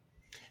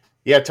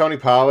 Yeah, Tony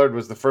Pollard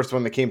was the first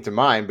one that came to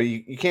mind, but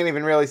you can't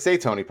even really say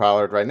Tony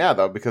Pollard right now,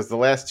 though, because the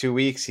last 2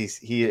 weeks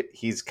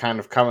he's kind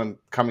of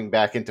coming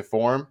back into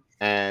form,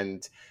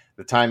 and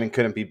the timing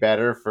couldn't be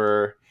better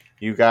for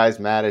you guys,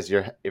 Matt, as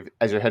you're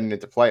heading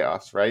into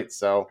playoffs, right?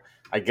 So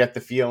I get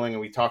the feeling, and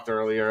we talked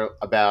earlier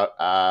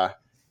about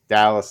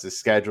Dallas's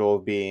schedule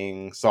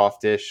being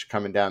softish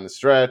coming down the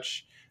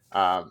stretch.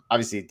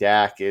 Obviously,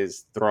 Dak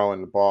is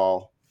throwing the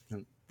ball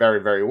very,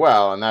 very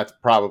well, and that's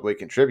probably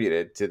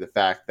contributed to the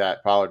fact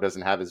that Pollard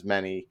doesn't have as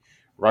many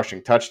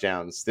rushing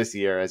touchdowns this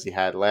year as he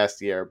had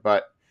last year.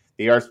 But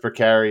the yards per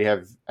carry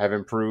have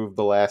improved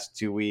the last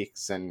 2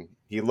 weeks, and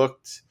he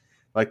looked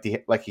like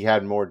he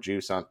had more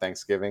juice on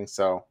Thanksgiving.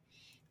 So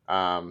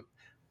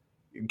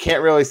you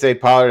can't really say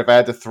Pollard. If I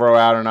had to throw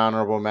out an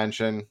honorable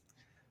mention,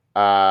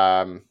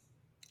 Amari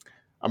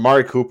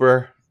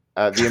Cooper,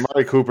 the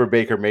Amari Cooper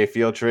Baker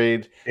Mayfield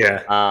trade.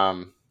 Yeah.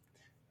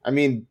 I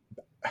mean,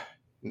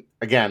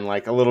 again,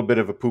 like a little bit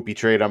of a poopy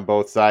trade on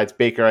both sides.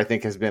 Baker, I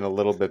think, has been a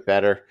little bit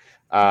better.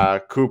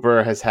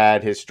 Cooper has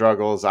had his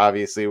struggles,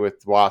 obviously,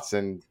 with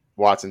Watson's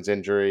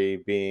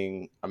injury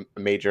being a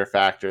major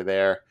factor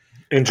there.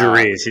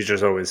 Injuries, he's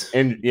just always.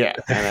 And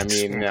I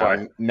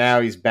mean,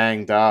 now he's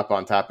banged up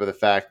on top of the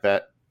fact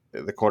that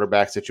the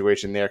quarterback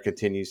situation there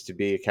continues to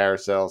be a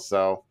carousel.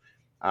 So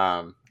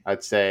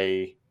I'd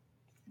say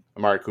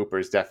Amari Cooper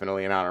is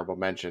definitely an honorable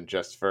mention,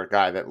 just for a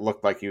guy that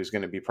looked like he was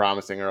going to be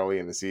promising early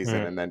in the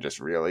season and then just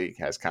really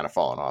has kind of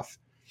fallen off.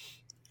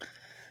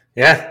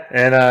 Yeah.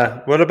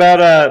 And what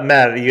about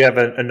Matt? You have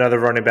another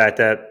running back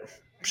that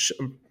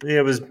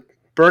it was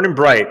burning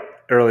bright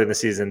early in the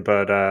season,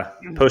 but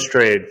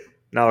post-trade,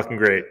 not looking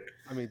great.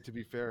 I mean, to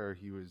be fair,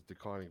 he was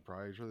declining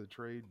prior to the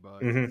trade, but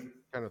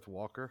Kenneth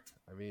Walker,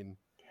 I mean,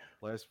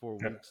 last 4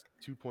 weeks,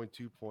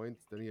 2.2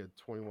 points. Then he had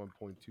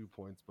 21.2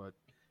 points, but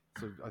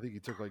so I think he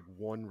took like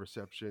one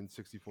reception,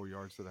 64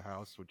 yards to the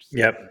house, which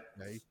day,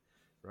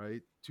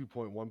 right?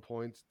 2.1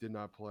 points, did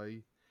not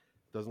play.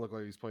 Doesn't look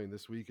like he's playing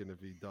this week, and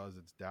if he does,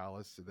 it's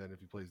Dallas. And then if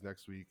he plays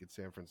next week, it's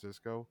San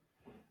Francisco.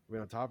 I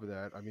mean, on top of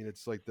that, I mean,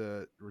 it's like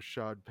the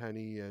Rashad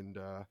Penny and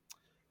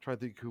trying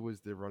to think who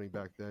was the running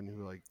back then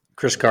who like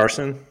Chris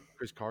Carson,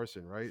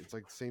 right? It's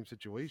like the same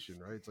situation,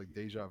 right? It's like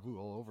deja vu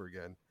all over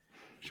again.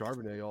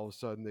 Charbonnet, all of a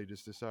sudden, they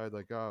just decide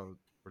like, oh,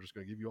 we're just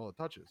going to give you all the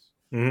touches.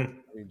 Mm-hmm.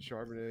 I mean,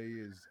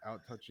 Charbonnet is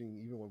out touching,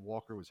 even when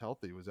Walker was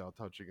healthy, he was out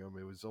touching him.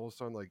 It was all of a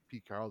sudden like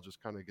Pete Carroll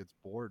just kind of gets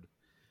bored.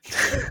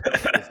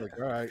 It's like,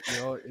 all right,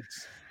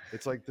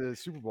 it's like the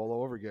Super Bowl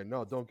all over again.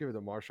 No, don't give it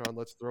to Marshawn.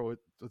 Let's throw it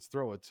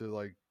to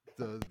like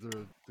the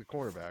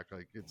cornerback.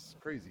 Like, it's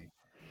crazy.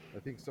 I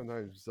think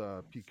sometimes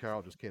Pete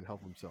Carroll just can't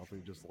help himself,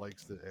 and he just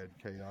likes to add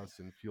chaos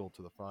and fuel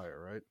to the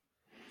fire, right?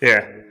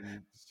 Yeah.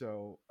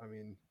 I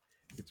mean,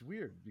 it's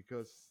weird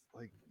because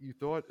like you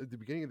thought at the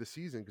beginning of the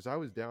season, because I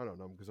was down on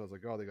them because I was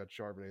like, oh, they got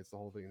Charbonnet, it's the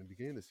whole thing. In the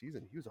beginning of the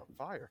season, he was on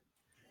fire.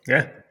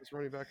 Yeah. He's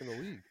running back in the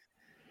league.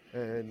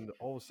 And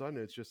all of a sudden,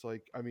 it's just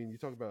like, I mean, you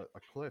talk about a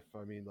cliff.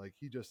 I mean, like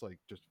he just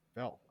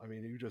fell. I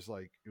mean, it was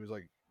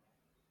like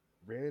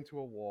ran into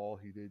a wall.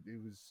 It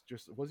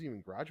wasn't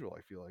even gradual.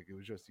 I feel like it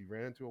was just he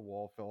ran into a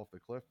wall, fell off the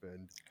cliff,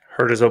 and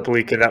hurt his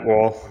oblique in that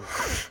wall.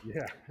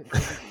 Yeah,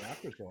 it's an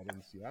afterthought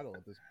in Seattle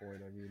at this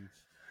point. I mean,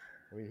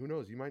 who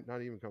knows? He might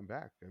not even come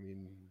back. I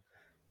mean,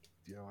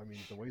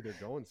 the way they're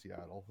going,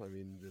 Seattle. I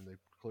mean, and they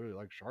clearly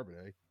like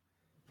Charbonnet.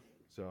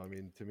 So, I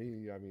mean, to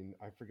me,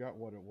 I forgot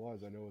what it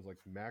was. I know it was like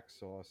mac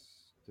sauce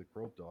to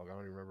Croat Dog. I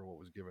don't even remember what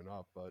was given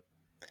up, but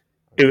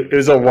it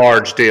was a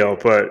large deal.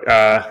 But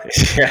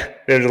yeah,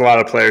 there's a lot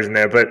of players in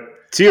there. But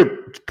to your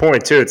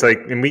point too, it's like,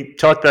 and we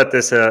talked about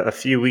this a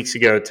few weeks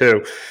ago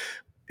too.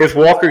 If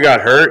Walker got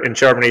hurt and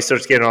Charbonnet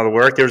starts getting all the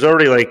work, there was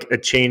already like a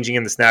changing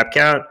in the snap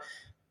count.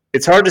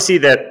 It's hard to see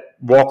that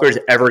Walker's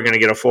ever going to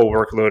get a full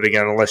workload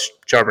again unless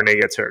Charbonnet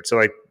gets hurt. So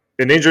like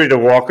an injury to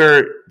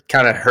Walker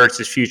kind of hurts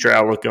his future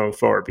outlook going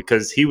forward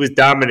because he was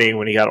dominating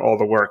when he got all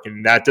the work,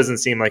 and that doesn't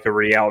seem like a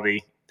reality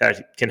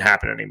that can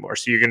happen anymore.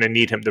 So you're going to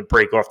need him to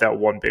break off that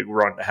one big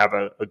run to have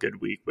a good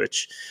week,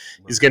 which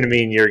is going to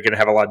mean you're going to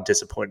have a lot of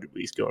disappointed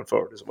weeks going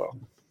forward as well.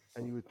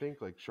 And you would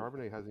think like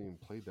Charbonnet hasn't even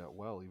played that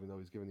well, even though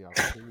he's given the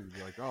opportunity to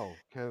be like, oh,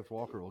 Kenneth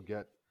Walker will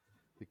get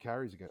the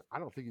carries again. I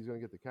don't think he's going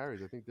to get the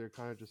carries. I think they're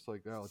kind of just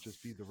like, oh, let's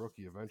just be the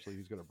rookie. Eventually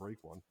he's going to break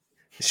one.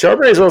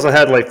 Charbonnet's also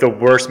had like the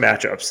worst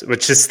matchups,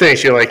 which just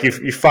stinks. You're like,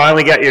 you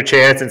finally got your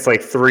chance. And it's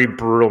like 3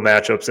 brutal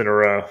matchups in a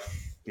row.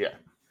 Yeah,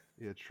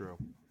 true.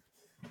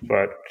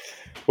 But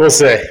we'll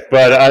see.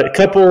 But a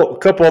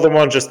couple other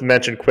ones just to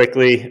mention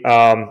quickly.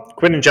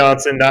 Quentin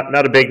Johnson,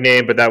 not a big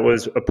name, but that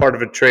was a part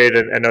of a trade.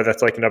 And I know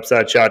that's like an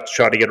upside shot to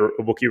try to get a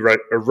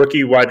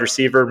rookie wide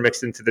receiver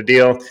mixed into the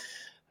deal.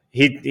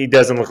 He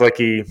doesn't look like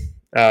he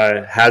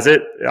has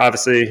it.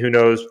 Obviously, who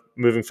knows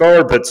moving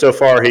forward? But so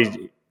far,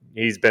 he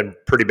he's been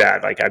pretty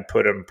bad. Like I'd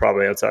put him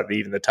probably outside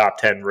even the top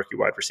 10 rookie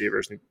wide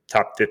receivers,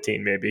 top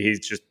 15 maybe. He's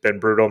just been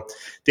brutal.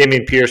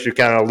 Dameon Pierce, we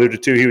kind of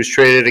alluded to, he was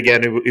traded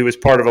again. He was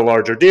part of a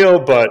larger deal,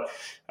 but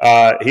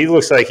he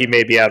looks like he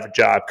may be out of a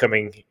job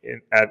coming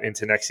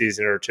into next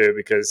season or two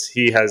because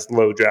he has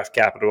low draft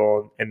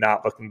capital and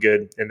not looking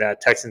good in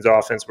that Texans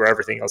offense where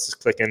everything else is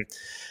clicking.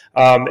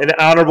 An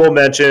honorable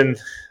mention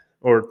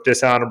or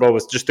dishonorable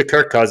was just the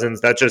Kirk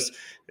Cousins.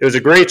 It was a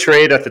great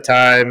trade at the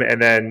time,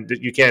 and then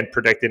you can't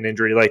predict an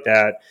injury like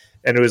that.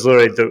 And it was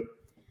literally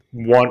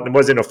it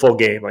wasn't a full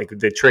game. Like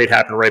the trade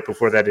happened right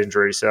before that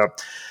injury. So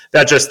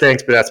that just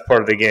stinks, but that's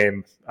part of the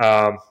game.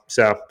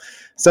 So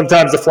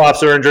sometimes the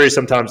flops are injuries,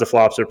 sometimes the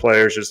flops are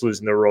players just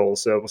losing their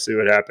roles. So we'll see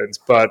what happens.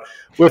 But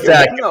with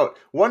that,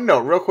 one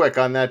note, real quick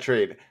on that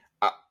trade.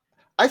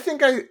 I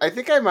think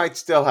I might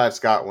still have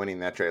Scott winning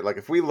that trade. Like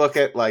if we look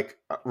at like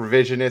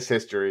revisionist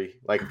history,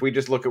 like if we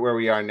just look at where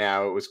we are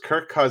now, it was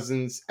Kirk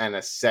Cousins and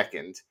a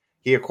second.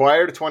 He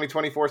acquired a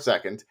 2024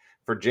 second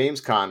for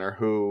James Conner,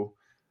 who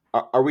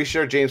are we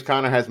sure James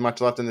Conner has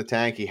much left in the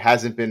tank? He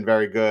hasn't been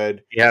very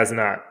good. He has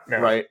not. No.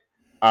 Right.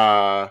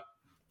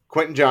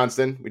 Quentin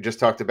Johnston, we just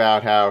talked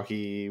about how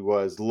he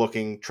was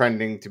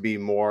trending to be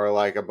more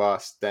like a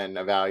bust than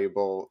a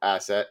valuable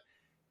asset,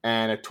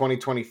 and a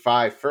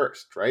 2025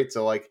 first, right?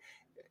 So like,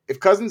 if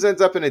Cousins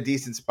ends up in a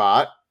decent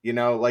spot,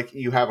 like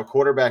you have a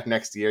quarterback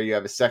next year, you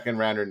have a second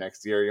rounder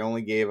next year, you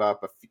only gave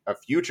up a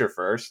future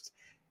first.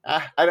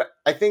 I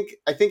think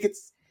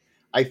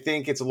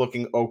it's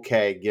looking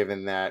okay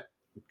given that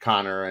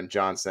Connor and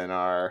Johnson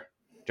are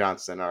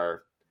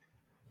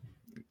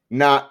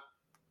not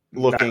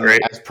looking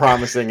as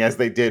promising as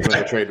they did when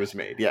the trade was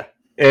made. Yeah,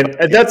 and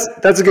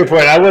that's a good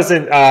point. I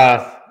wasn't.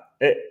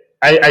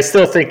 I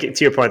still think,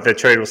 to your point, the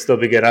trade will still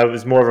be good. I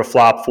was more of a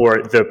flop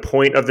for the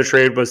point of the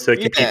trade was to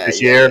compete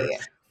this year. Yeah.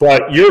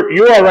 But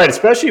you're all right,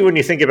 especially when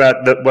you think about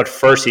what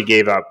first he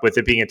gave up, with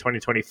it being a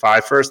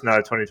 2025 first, not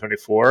a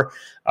 2024.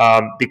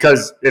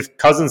 Because if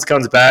Cousins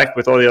comes back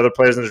with all the other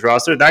players in his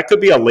roster, that could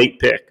be a late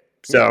pick.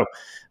 So,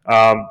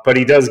 but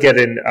he does get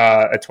in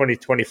a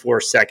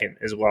 2024 second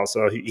as well.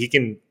 So he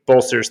can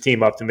bolster his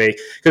team up to make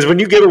 – because when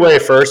you give away a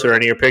first or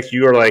any of your picks,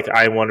 you are like,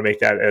 I want to make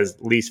that as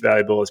least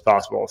valuable as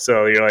possible.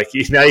 So you're like,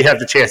 now you have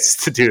the chance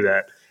to do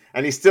that.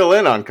 And he's still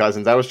in on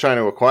Cousins. I was trying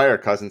to acquire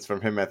Cousins from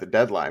him at the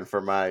deadline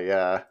for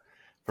my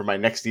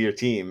next year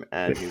team,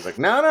 and he's like,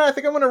 no, I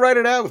think I'm going to write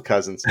it out with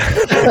Cousins.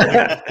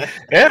 Yeah,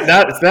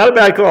 it's not a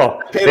bad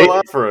call. Paid a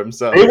lot for him,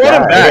 so they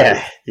want him back.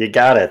 Yeah, you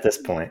got it at this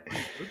point.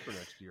 Good for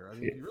next year.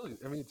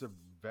 I mean, it's a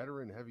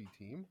veteran-heavy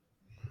team.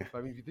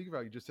 I mean, if you think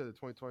about it, you just said the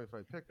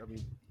 2025 pick. I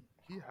mean,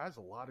 he has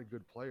a lot of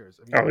good players.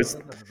 I mean, he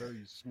doesn't have a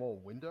very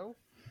small window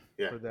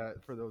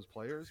for those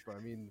players, but I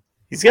mean,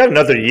 he's got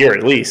another year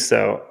at least.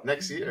 So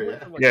next year,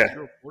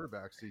 zero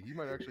quarterbacks. See, he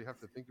might actually have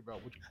to think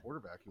about which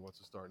quarterback he wants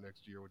to start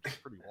next year, which is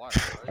pretty wild.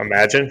 Right?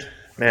 Imagine,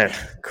 man,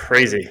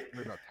 crazy.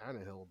 About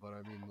Tannehill, but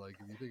I mean, like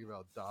if you think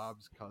about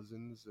Dobbs,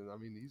 Cousins, and I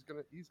mean, he's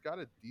got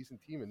a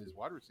decent team, and his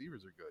wide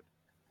receivers are good.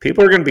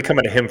 People are going to be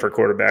coming to him for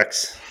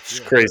quarterbacks. It's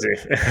crazy.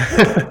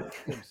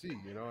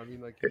 I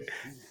mean, like,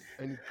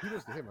 and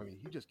kudos to him. I mean,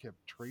 he just kept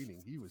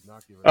trading. He was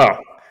not giving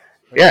up.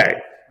 Yeah.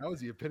 That was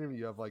the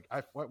epitome of like.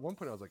 At one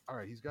point, I was like, all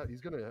right, he's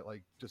gonna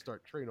like just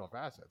start trading off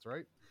assets,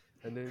 right?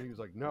 And then he was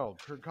like, no,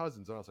 Kirk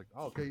Cousins. And I was like,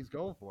 oh, okay, he's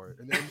going for it.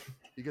 And then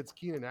he gets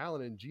Keenan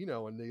Allen and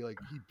Geno, and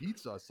he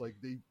beats us. Like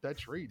that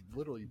trade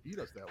literally beat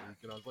us that week.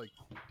 And I was like,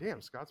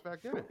 damn, Scott's back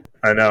in it.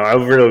 I know. I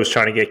really was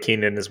trying to get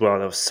Keenan as well.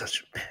 That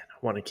was I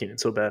wanted Keenan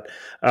so bad.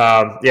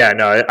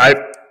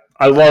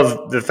 I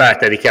love the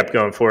fact that he kept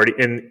going for it.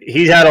 And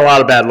he had a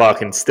lot of bad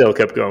luck and still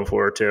kept going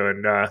for it too.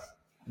 And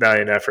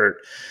valiant effort.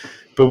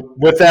 But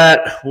with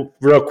that,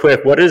 real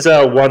quick, what is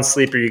one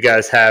sleeper you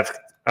guys have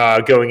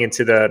going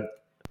into the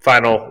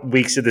final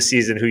weeks of the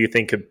season who you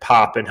think could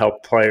pop and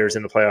help players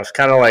in the playoffs?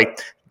 Kind of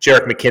like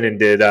Jerick McKinnon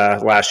did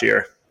last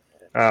year.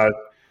 Why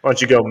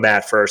don't you go,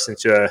 Matt, first,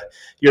 since you're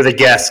the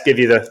guest, give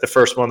you the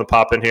first one to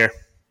pop in here.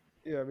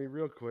 Yeah, I mean,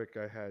 real quick,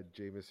 I had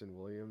Jamison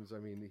Williams. I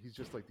mean, he's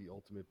just like the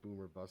ultimate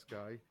boomer bust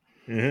guy.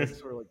 Mm-hmm. He's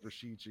sort of like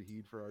Rashid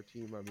Shaheed for our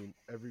team. I mean,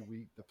 every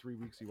week, the 3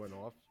 weeks he went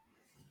off,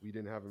 we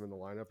didn't have him in the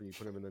lineup, and you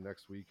put him in the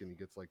next week, and he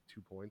gets like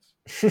 2 points.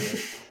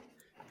 Right?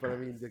 But I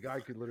mean, the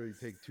guy could literally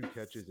take 2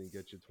 catches and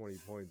get you 20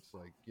 points.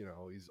 Like,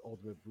 he's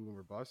ultimate boom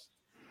or bust.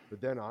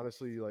 But then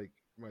honestly, like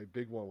my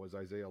big one was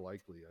Isaiah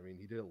Likely. I mean,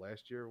 he did it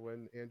last year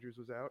when Andrews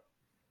was out,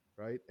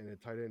 right? In a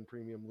tight end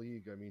premium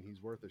league, I mean,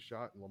 he's worth a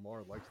shot, and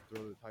Lamar likes to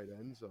throw the tight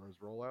ends on his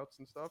rollouts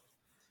and stuff.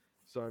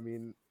 So I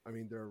mean,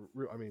 they're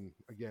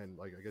again,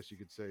 like I guess you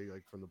could say,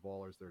 like from the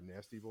Ballers, they're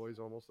nasty boys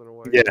almost in a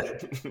way. Yeah.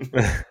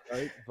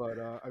 Right. But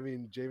I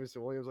mean,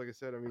 Jamison Williams, like I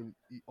said, I mean,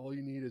 all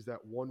you need is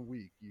that 1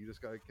 week. You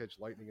just got to catch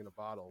lightning in a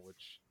bottle,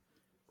 which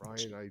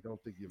Ryan, I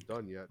don't think you've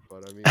done yet.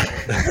 But I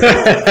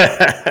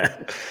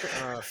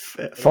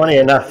mean, funny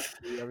enough.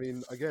 I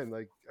mean, again,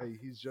 like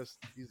he's it's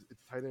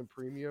tight end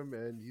premium,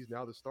 and he's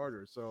now the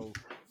starter, so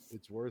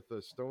it's worth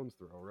a stone's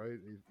throw, right?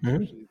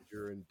 Especially if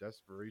you're in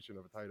desperation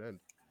of a tight end.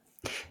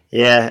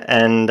 Yeah,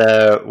 and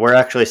we're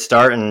actually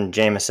starting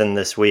Jameson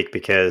this week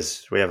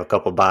because we have a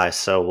couple buys,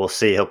 so we'll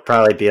see. He'll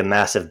probably be a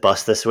massive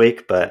bust this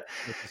week, but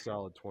It's a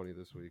solid 20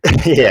 this week.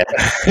 yeah,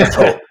 let's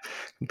hope.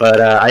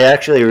 But I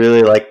actually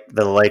really like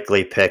the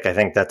likely pick. I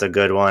think that's a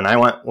good one. I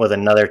went with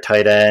another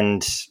tight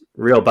end,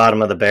 real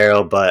bottom of the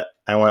barrel, but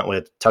I went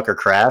with Tucker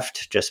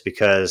Kraft just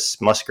because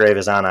Musgrave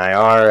is on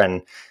IR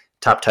and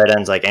top tight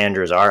ends like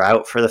Andrews are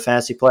out for the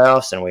fantasy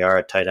playoffs, and we are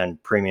a tight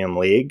end premium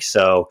league.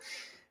 So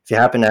if you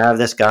happen to have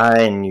this guy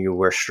and you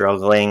were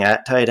struggling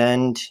at tight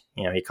end,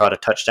 he caught a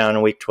touchdown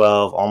in week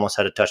 12, almost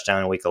had a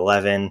touchdown in week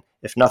 11.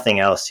 If nothing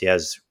else, he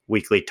has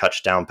weekly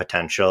touchdown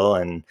potential,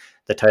 and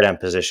the tight end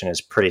position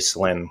is pretty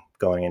slim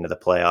going into the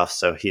playoffs.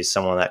 So he's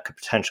someone that could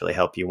potentially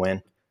help you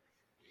win.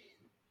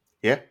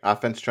 Yeah,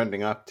 offense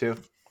trending up too.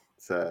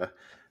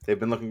 They've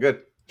been looking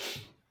good.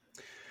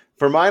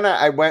 For mine,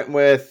 I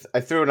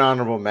threw an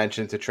honorable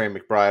mention to Trey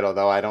McBride,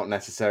 although I don't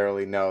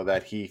necessarily know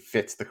that he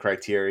fits the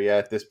criteria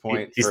at this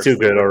point. He's too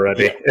good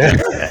already.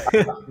 Yeah.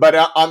 But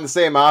on the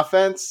same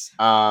offense,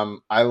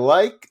 I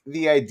like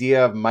the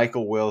idea of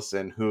Michael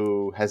Wilson,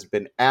 who has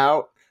been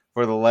out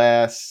for the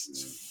last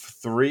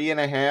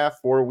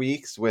 3.5-4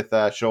 weeks with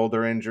a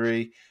shoulder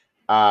injury.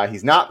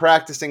 He's not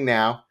practicing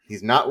now.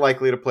 He's not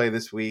likely to play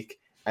this week.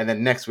 And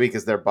then next week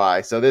is their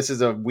bye. So this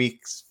is a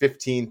weeks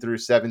 15 through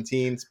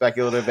 17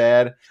 speculative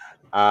ad.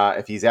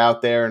 If he's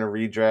out there in a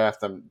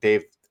redraft,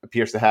 Dave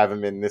appears to have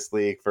him in this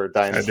league for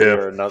Dynasty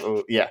or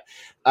another. Yeah.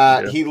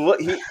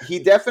 He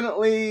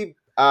definitely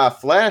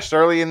flashed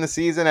early in the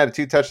season, had a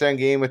 2-touchdown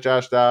game with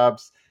Josh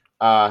Dobbs.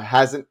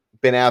 Hasn't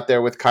been out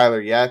there with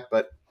Kyler yet,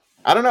 but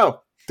I don't know.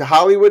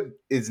 Hollywood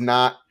is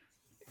not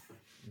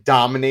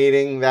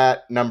dominating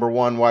that number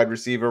one wide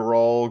receiver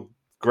role.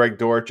 Greg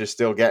Dortch is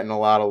still getting a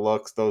lot of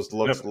looks. Those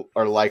looks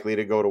are likely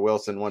to go to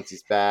Wilson once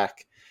he's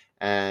back.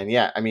 And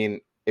yeah, I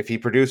mean, if he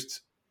produced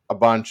a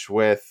bunch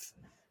with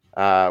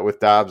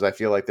Dobbs, I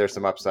feel like there's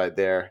some upside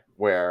there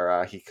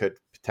where he could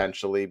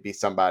potentially be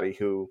somebody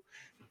who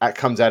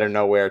comes out of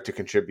nowhere to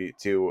contribute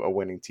to a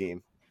winning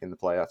team in the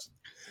playoffs.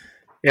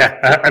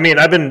 Yeah, I mean,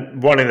 I've been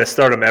wanting to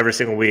start him every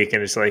single week,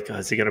 and it's like,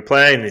 is he going to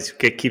play? And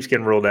he keeps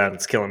getting rolled out.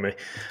 It's killing me.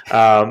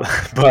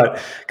 But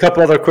a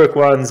couple other quick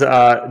ones.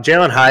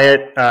 Jalen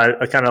Hyatt,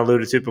 I kind of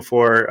alluded to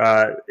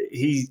before.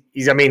 He's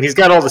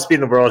got all the speed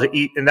in the world,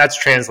 and that's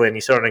translating. He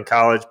started in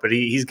college, but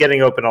he's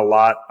getting open a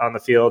lot on the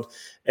field,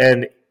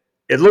 and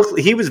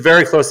he was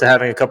very close to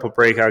having a couple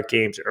breakout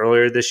games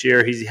earlier this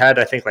year. He's had,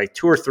 I think, like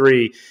 2 or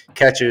 3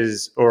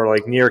 catches or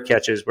like near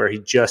catches where he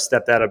just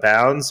stepped out of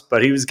bounds,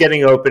 but he was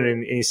getting open,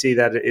 and you see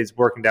that it's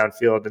working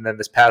downfield. And then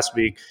this past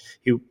week,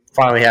 he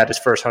finally had his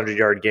first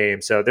 100-yard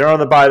game. So they're on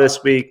the bye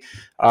this week.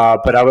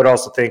 But I would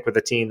also think with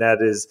a team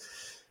that is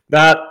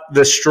not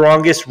the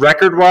strongest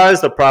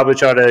record-wise, they'll probably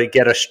try to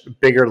get a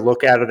bigger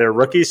look out of their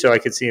rookies. So I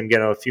could see him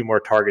getting a few more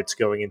targets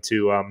going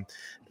into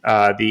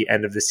the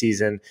end of the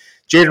season.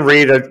 Jaden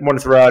Reed, I want to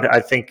throw out, I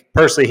think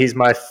personally he's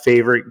my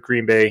favorite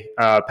Green Bay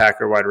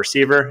Packer wide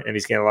receiver, and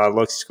he's getting a lot of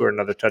looks. He scored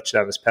another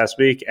touchdown this past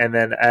week. And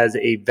then as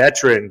a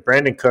veteran,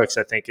 Brandon Cooks,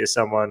 I think, is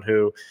someone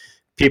who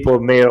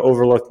people may have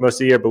overlooked most of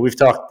the year, but we've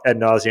talked ad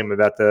nauseum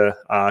about the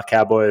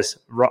Cowboys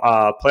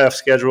playoff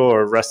schedule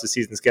or rest of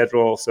season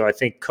schedule. So I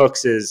think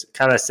Cooks is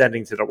kind of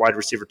ascending to the wide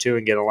receiver 2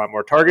 and getting a lot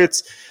more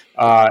targets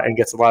and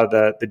gets a lot of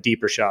the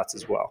deeper shots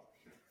as well.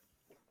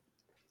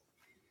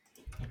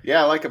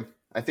 Yeah, I like him.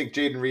 I think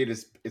Jaden Reed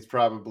is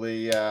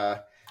probably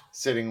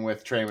sitting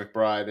with Trey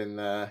McBride,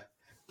 and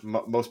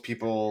most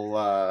people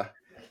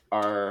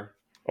are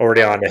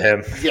already on to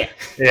him.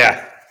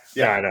 Yeah.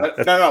 I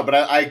know. But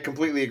I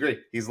completely agree.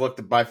 He's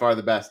looked by far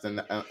the best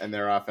in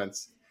their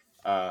offense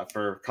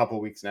for a couple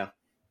of weeks now.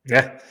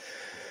 Yeah.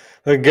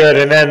 Good.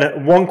 And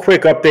then one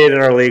quick update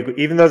in our league.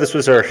 Even though this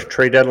was our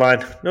trade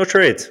deadline, no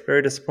trades.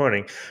 Very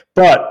disappointing.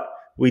 But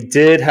we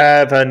did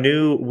have a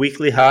new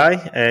weekly high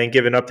and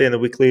give an update on the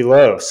weekly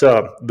low.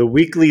 So the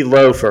weekly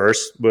low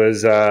first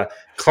was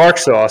Clark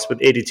Sauce with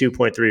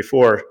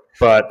 82.34,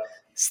 but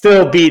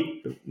still beat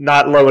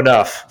not low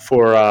enough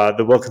for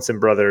the Wilkinson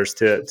brothers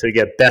to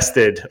get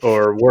bested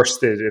or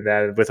worsted in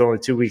that with only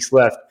 2 weeks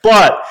left.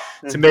 But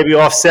to maybe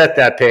offset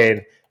that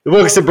pain, the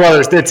Wilkinson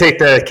brothers did take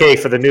the cake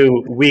for the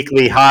new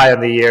weekly high on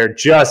the year,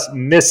 just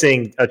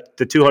missing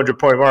the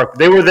 200-point mark.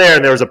 They were there,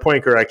 and there was a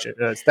point correction,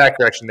 stat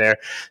correction there.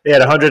 They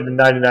had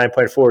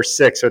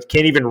 199.46, so it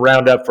can't even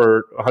round up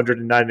for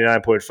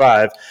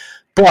 199.5.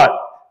 But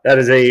that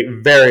is a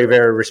very,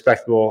 very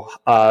respectable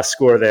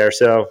score there.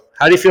 So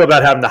how do you feel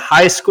about having the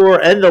high score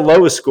and the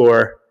lowest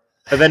score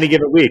of any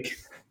given week?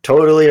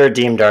 Totally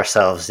redeemed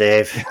ourselves,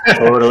 Dave.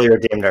 Totally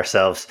redeemed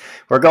ourselves.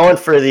 We're going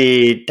for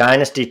the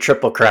Dynasty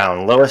Triple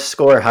Crown: lowest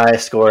score,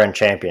 highest score, and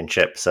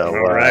championship. So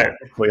right.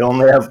 we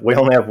only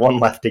have one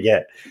left to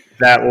get.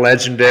 That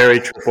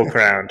legendary Triple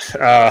Crown.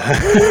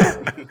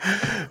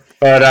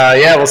 But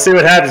we'll see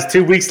what happens.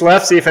 2 weeks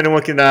left. See if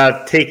anyone can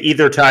take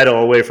either title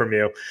away from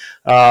you.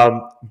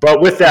 But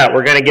with that,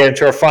 we're going to get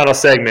into our final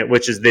segment,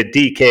 which is the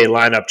DK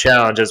lineup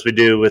challenge, as we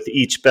do with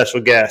each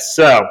special guest.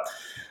 So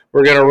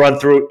we're going to run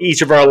through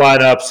each of our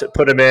lineups,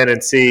 put them in,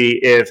 and see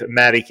if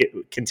Maddie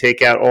can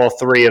take out all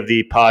three of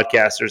the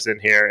podcasters in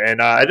here.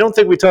 And I don't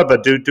think we talked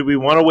about, do we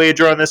want to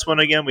wager on this one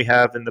again? We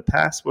have in the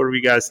past. What are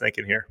you guys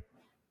thinking here?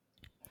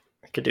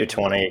 I could do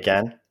 20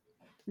 again.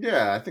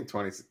 Yeah, I think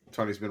 20's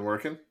been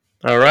working.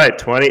 All right,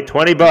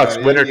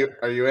 $20. Winner.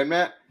 Are you in,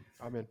 Matt?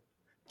 I'm in.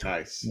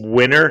 Nice.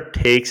 Winner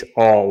takes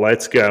all.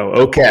 Let's go.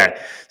 Okay,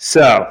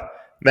 so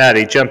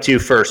Maddie, jump to you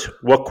first.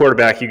 What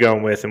quarterback you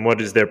going with, and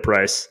what is their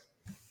price?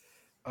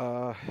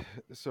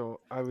 So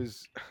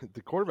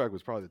the quarterback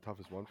was probably the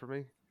toughest one for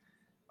me.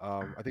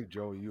 I think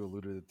Joe, you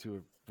alluded to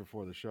it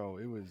before the show.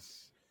 It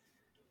was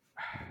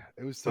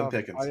tough.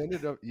 Pickens. I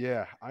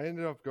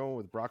ended up going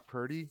with Brock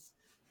Purdy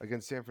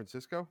against San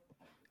Francisco.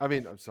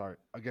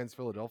 Against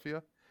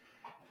Philadelphia.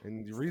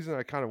 And the reason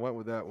I kind of went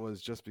with that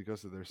was just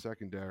because of their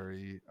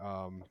secondary.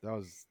 That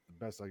was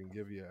the best I can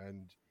give you,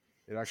 and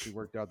it actually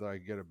worked out that I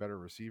could get a better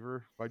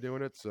receiver by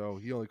doing it. So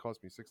he only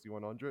cost me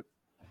 $6,100.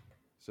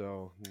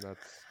 So that's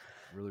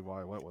really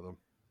why I went with him.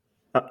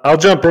 I'll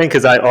jump in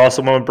because I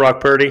also went with Brock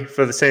Purdy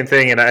for the same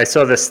thing, and I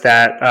saw the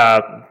stat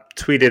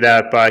tweeted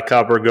out by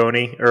Kyle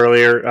Bergoni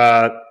earlier,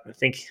 I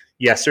think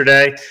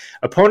yesterday.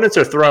 Opponents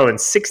are throwing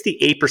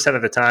 68%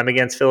 of the time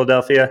against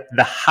Philadelphia,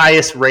 the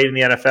highest rate in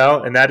the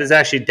NFL, and that is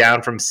actually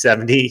down from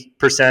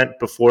 70%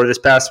 before this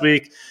past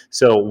week.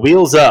 So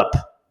wheels up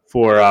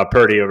for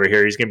Purdy over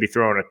here. He's going to be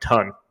throwing a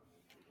ton.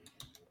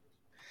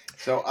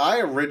 So I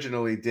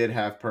originally did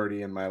have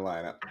Purdy in my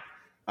lineup.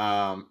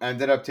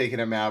 Ended up taking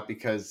him out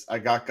because I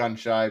got gun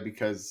shy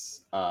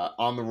because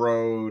on the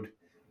road,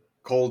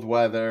 cold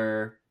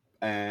weather,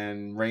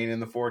 and rain in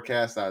the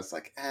forecast. I was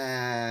like,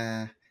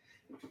 like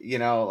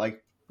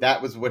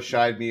that was what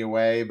shied me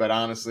away. But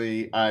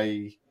honestly,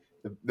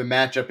 the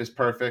matchup is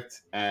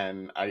perfect,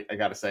 and I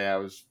got to say,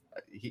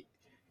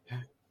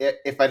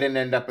 if I didn't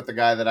end up with the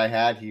guy that I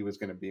had, he was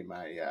going to be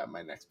my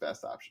next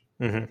best option.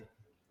 Mm-hmm.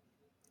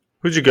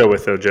 Who'd you go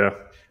with, though, Joe?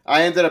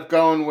 I ended up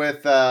going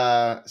with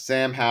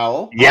Sam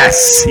Howell.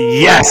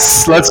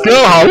 Yes, let's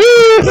go.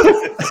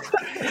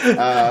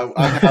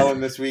 I'm Howell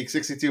this week,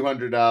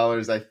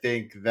 $6,200. I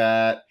think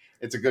that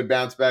it's a good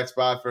bounce back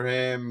spot for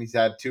him. He's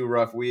had 2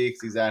 rough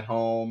weeks. He's at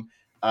home.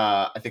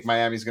 I think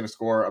Miami's going to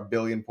score 1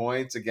 billion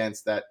points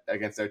against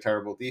their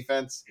terrible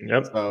defense.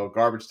 Yep. So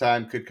garbage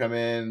time could come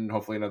in.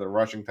 Hopefully another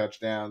rushing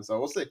touchdown. So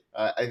we'll see.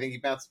 I think he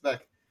bounces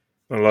back.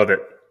 I love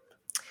it.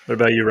 What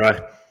about you, Rye?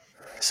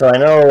 So I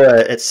know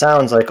it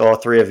sounds like all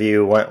three of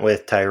you went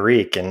with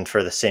Tyreek, and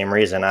for the same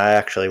reason, I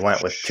actually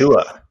went with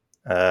Tua.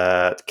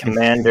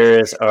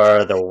 Commanders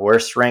are the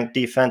worst ranked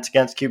defense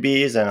against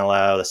QBs and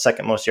allow the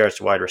second most yards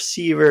to wide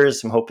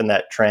receivers. I'm hoping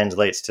that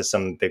translates to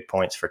some big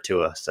points for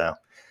Tua. So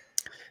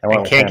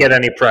I can't get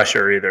any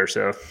pressure either,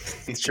 so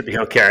it should be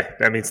okay.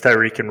 That means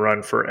Tyreek can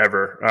run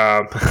forever.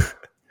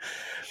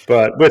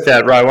 But with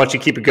that, Ryan, why don't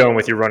you keep it going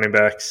with your running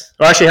backs?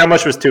 Well, actually, how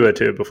much was Tua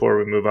too before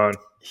we move on?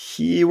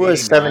 He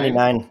was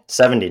 $7,900.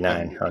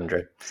 $79.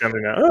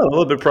 Oh, a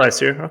little bit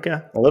pricier. Okay.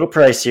 A little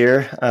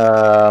pricier.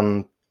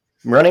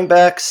 Running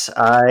backs,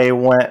 I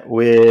went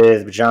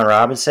with John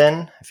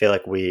Robinson. I feel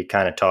like we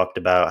kind of talked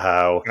about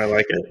how I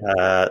like it.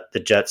 The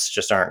Jets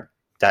just aren't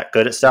that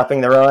good at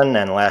stopping the run.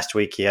 And last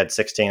week he had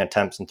 16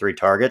 attempts and 3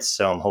 targets.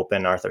 So I'm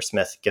hoping Arthur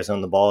Smith gives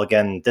him the ball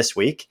again this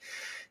week.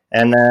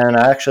 And then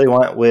I actually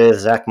went with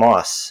Zach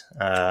Moss.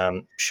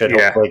 Should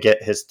hopefully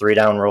get his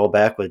 3-down roll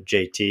back with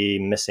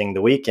JT missing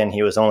the week, and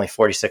he was only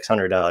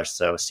 $4,600,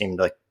 so it seemed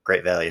like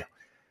great value.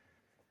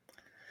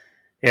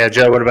 Yeah,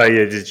 Joe, what about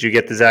you? Did you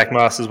get the Zach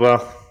Moss as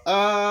well?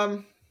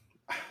 I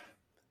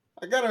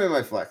got him in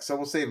my flex, so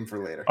we'll save him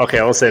for later. Okay,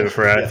 we'll save it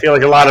for I feel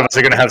like a lot of us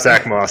are going to have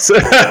Zach Moss.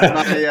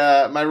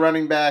 My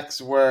running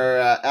backs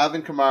were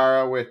Alvin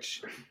Kamara,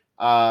 which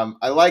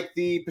I like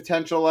the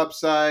potential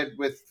upside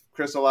with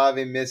Chris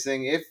Olave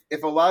missing.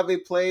 If Olave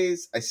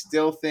plays, I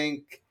still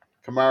think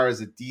Kamara is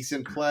a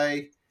decent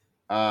play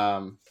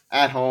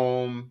at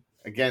home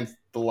against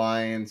the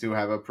Lions, who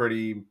have a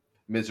pretty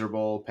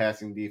miserable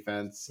passing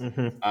defense.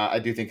 Mm-hmm. I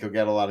do think he'll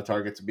get a lot of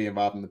targets to be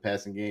involved in the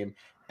passing game.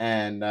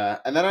 And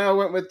then I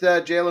went with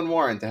Jalen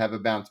Warren to have a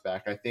bounce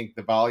back. I think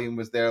the volume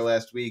was there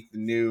last week. The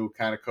new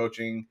kind of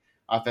coaching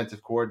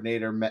offensive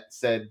coordinator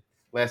said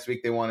last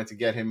week they wanted to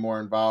get him more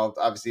involved.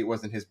 Obviously, it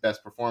wasn't his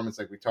best performance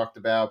like we talked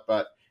about,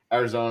 but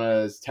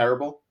Arizona is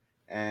terrible,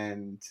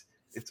 and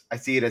I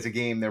see it as a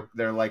game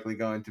they're likely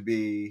going to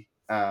be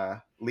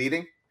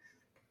leading.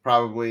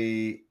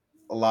 Probably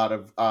a lot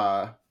of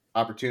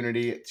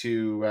opportunity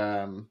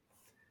to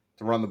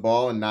run the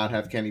ball and not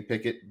have Kenny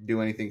Pickett do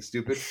anything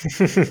stupid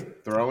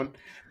throwing.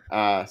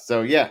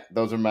 So yeah,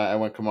 those are I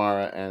went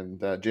Kamara and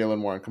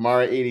Jalen Warren.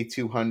 Kamara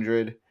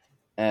 8,200.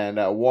 And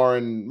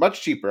Warren,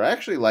 much cheaper. I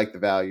actually like the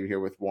value here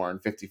with Warren,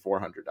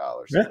 $5,400.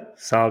 Yeah,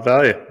 solid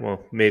value.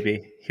 Well,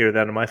 maybe hear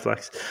that in my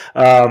flex.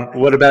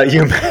 What about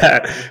you,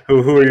 Matt?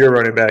 Who are your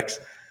running backs?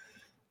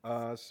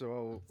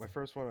 So my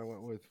first one I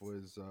went with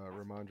was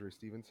Ramondre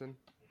Stevenson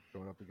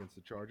going up against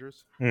the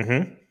Chargers.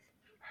 Mm-hmm.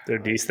 Their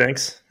D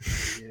stinks.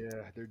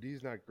 Yeah, their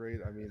D's not great.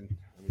 I mean,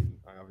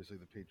 obviously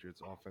the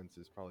Patriots' offense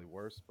is probably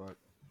worse, but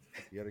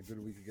He had a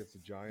good week against the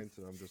Giants,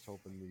 and I'm just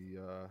hoping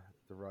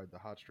to ride the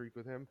hot streak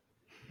with him.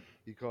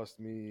 He cost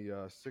me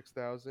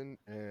 6,000,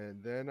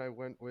 and then I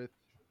went with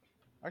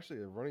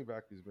actually a running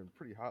back who's been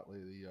pretty hot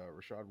lately,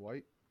 Rashad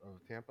White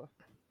of Tampa,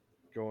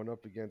 going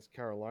up against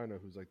Carolina,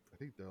 who's like I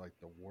think they're like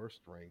the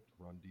worst ranked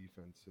run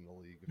defense in the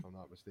league, if I'm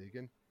not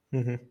mistaken.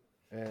 Mm-hmm.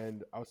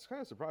 And I was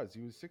kind of surprised.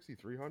 He was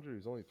 6,300. He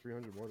was only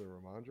 300 more than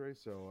Ramondre,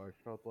 so I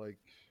felt like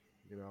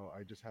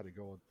I just had to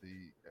go with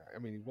the. I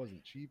mean, he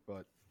wasn't cheap,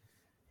 but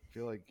I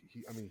feel like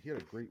he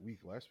had a great week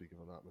last week, if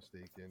I'm not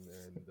mistaken,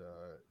 and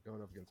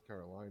going up against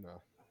Carolina,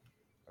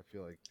 I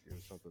feel like it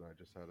was something I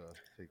just had to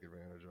take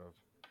advantage of.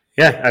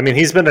 Yeah, I mean,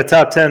 he's been a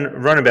top 10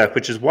 running back,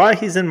 which is why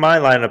he's in my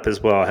lineup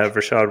as well. I have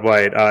Rashad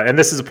White. And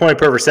this is a point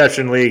per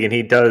reception league, and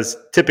he does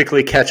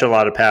typically catch a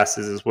lot of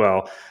passes as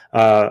well.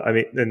 I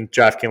mean, in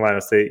DraftKings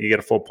lineups, you get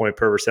a full point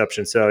per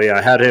reception. So, yeah,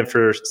 I had him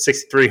for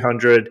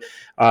 6,300.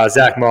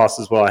 Zach Moss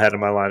as well, I had in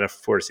my lineup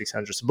for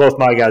 4,600. So both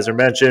my guys are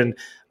mentioned.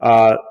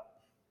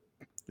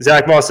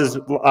 Zach Moss's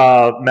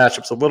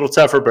matchup's a little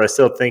tougher, but I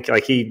still think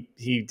like he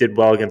did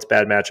well against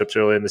bad matchups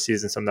early in the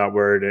season, so I'm not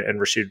worried. And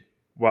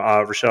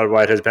Rashad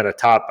White has been a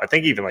top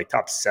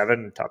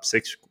 7, top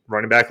 6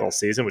 running back all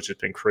season, which has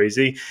been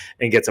crazy,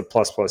 and gets a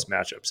plus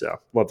matchup. So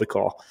love the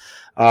call.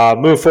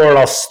 Move forward.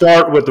 I'll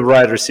start with the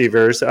wide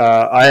receivers.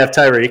 I have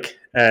Tyreek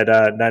at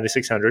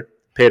 9,600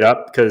 paid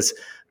up because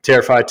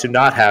terrified to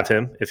not have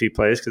him if he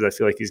plays because I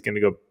feel like he's going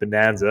to go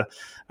bonanza.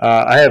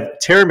 I have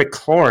Terry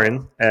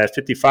McLaurin at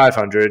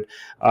 5,500,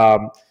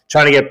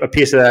 trying to get a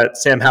piece of that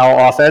Sam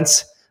Howell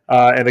offense.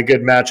 And a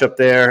good matchup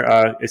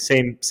there.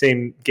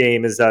 Same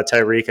game as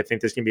Tyreek. I think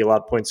there's going to be a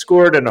lot of points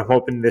scored, and I'm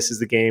hoping this is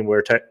the game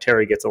where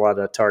Terry gets a lot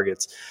of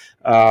targets.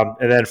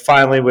 And then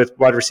finally with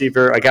wide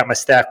receiver, I got my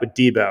stack with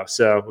Debo.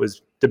 So it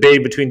was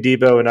debating between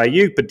Debo and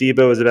Ayuk, but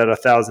Debo is about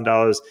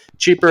 $1,000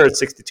 cheaper at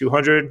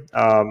 6,200.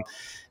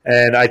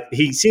 And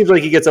he seems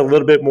like he gets a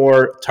little bit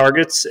more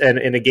targets, and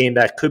in a game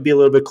that could be a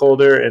little bit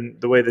colder.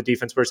 And the way the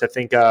defense works, I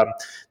think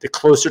the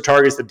closer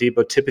targets that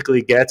Debo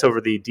typically gets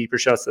over the deeper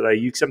shots that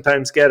Ayuk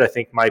sometimes get, I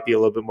think might be a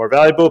little bit more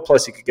valuable.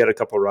 Plus, you could get a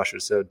couple of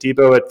rushes. So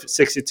Debo at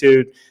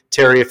 62,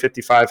 Terry at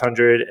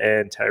 5,500,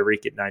 and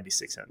Tyreek at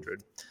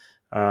 9,600.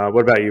 What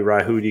about you,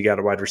 Rye? Who do you got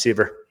a wide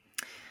receiver?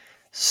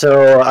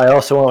 So I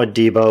also went with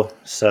Debo.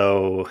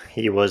 So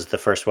he was the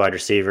first wide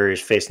receiver.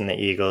 He's facing the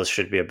Eagles.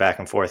 Should be a back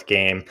and forth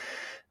game.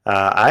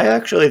 I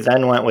actually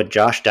then went with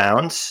Josh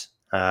Downs,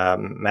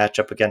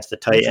 matchup against the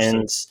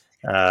Titans.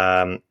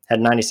 Had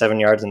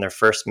 97 yards in their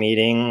first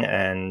meeting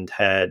and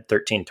had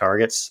 13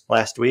 targets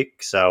last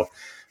week. So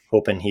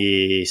hoping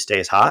he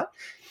stays hot.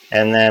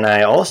 And then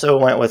I also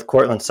went with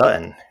Cortland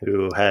Sutton,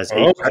 who has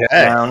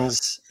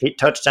 8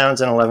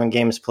 touchdowns in 11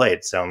 games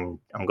played. So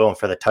I'm going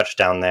for the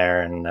touchdown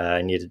there, and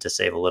I needed to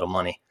save a little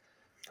money.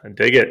 I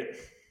dig it.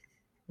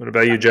 What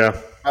about you, Joe?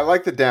 I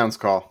like the Downs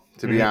call.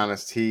 To be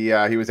honest, he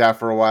was out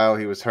for a while.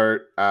 He was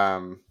hurt.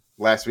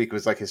 Last week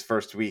was like his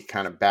first week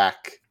kind of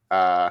back,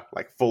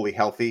 like fully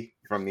healthy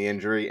from the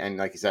injury. And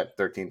like you said,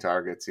 13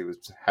 targets. He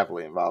was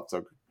heavily involved.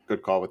 So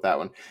good call with that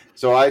one.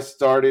 So I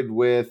started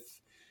with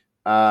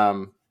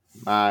my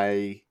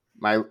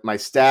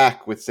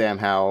stack with Sam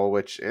Howell,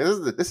 which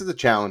this is a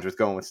challenge with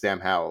going with Sam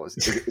Howell.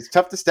 It's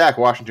tough to stack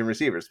Washington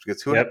receivers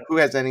because who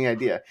has any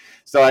idea?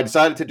 So I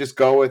decided to just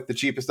go with the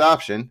cheapest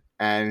option,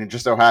 and it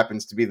just so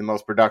happens to be the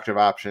most productive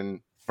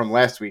option from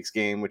last week's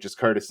game, which is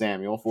Curtis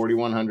Samuel,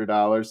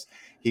 $4,100.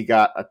 He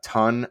got a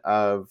ton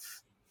of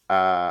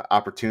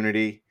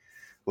opportunity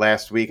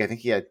last week. I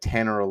think he had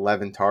 10 or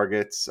 11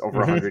 targets, over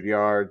 100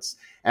 yards.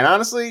 And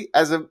honestly,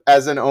 as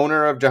an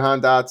owner of Jahan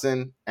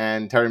Dotson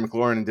and Terry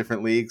McLaurin in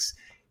different leagues,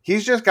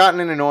 he's just gotten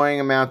an annoying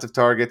amount of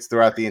targets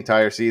throughout the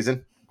entire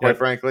season, quite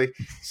frankly.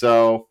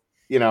 So,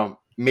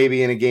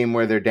 maybe in a game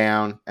where they're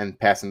down and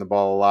passing the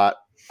ball a lot,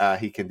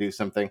 he can do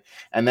something.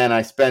 And then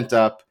I spent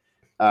up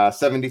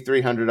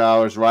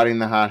 $7,300 riding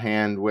the hot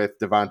hand with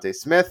Devontae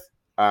Smith.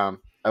 I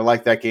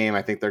like that game.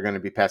 I think they're going to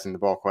be passing the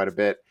ball quite a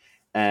bit.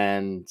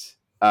 And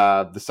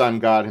the sun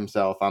god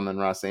himself,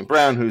 Amon-Ra St.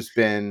 Brown, who's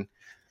been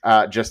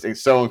just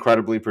so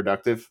incredibly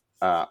productive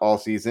all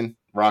season,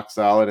 rock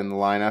solid in the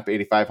lineup,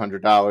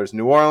 $8,500.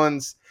 New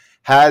Orleans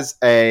has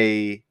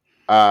a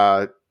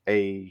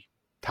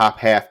top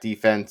half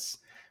defense,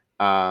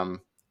 and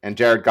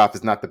Jared Goff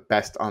is not the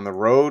best on the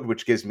road,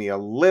 which gives me a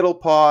little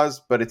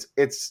pause, but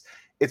it's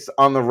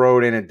on the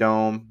road in a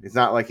dome. It's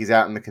not like he's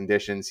out in the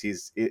conditions.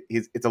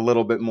 It's a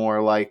little bit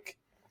more like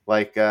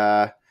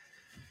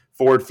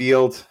Ford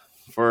Field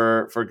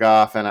for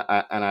Goff, and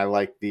I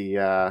like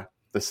the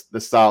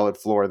solid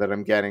floor that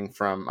I'm getting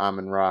from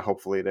Amon-Ra,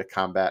 hopefully to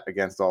combat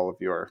against all of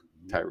your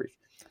Tyreek.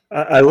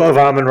 I love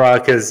Amon-Ra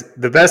because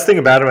the best thing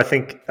about him, I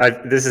think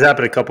this has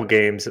happened a couple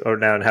games or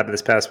now and happened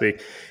this past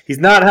week. He's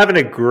not having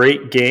a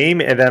great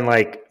game, and then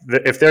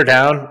if they're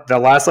down, the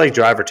last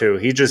drive or two,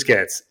 he just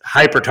gets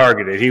hyper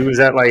targeted. He was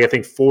at I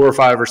think 4 or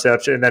 5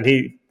 receptions, and then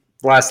he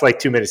last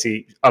 2 minutes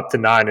he up to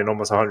 9 and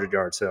almost 100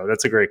 yards. So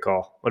that's a great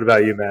call. What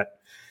about you, Matt?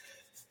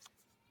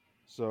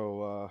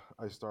 So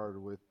I started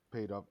with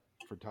paid up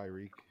for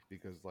Tyreek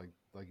because like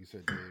you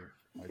said, Dave,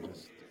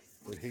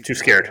 would hate Too to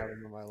scared. have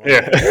him in my lineup.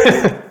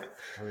 Yeah.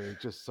 I mean,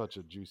 it's just such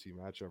a juicy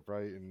matchup,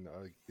 right? And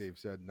like Dave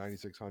said,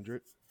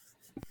 9,600.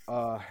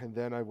 And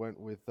then I went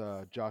with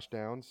Josh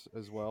Downs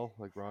as well,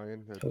 like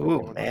Ryan. At Ooh,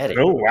 5,100. Maddie.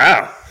 Oh,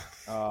 wow.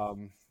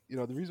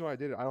 The reason why I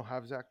did it, I don't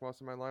have Zach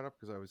Moss in my lineup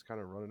because I was kind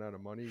of running out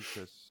of money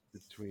because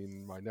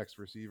between my next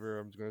receiver,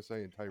 I'm going to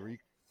say, and Tyreek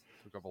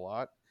took up a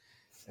lot.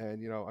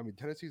 And,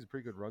 Tennessee's a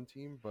pretty good run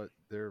team, but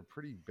they're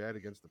pretty bad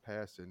against the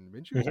pass. And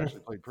Minshew's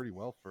actually played pretty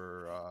well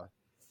for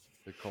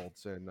the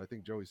Colts. And I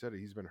think Joey said it.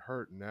 He's been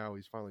hurt, and now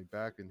he's finally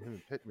back. And him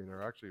and Pittman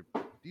are actually a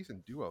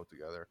decent duo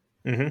together.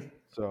 Mm-hmm.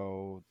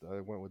 So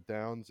I went with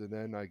Downs, and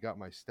then I got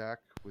my stack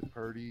with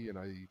Purdy, and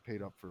I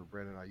paid up for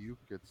Brandon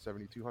Ayuk at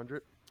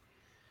 7,200.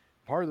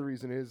 Part of the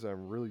reason is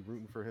I'm really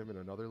rooting for him in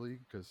another league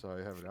because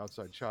I have an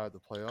outside shot at the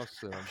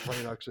playoffs, and I'm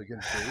playing actually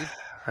against Dave.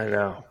 I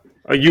know.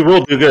 You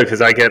will do good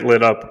because I get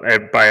lit up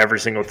by every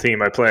single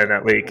team I play in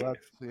that league. Well,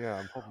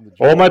 I'm hoping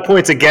to. All my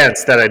points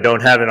against that I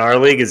don't have in our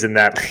league is in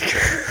that league.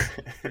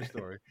 True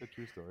story. A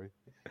true story.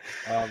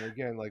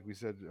 Again, like we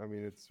said,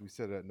 we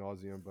said it ad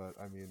nauseum, but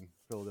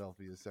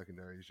Philadelphia's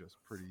secondary is just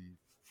pretty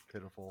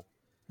pitiful.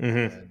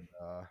 Mm-hmm.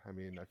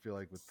 And I feel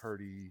like with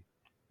Purdy,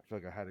 I feel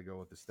like I had to go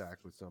with the stack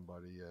with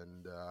somebody,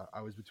 and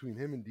I was between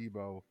him and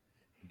Debo.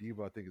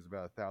 Debo, I think, is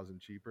about $1,000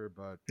 cheaper,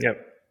 but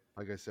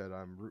like I said,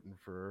 I'm rooting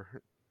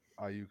for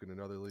Ayuk in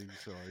another league,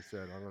 so I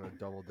said I'm going to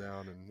double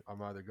down, and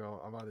I'm either going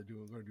to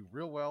do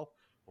real well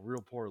or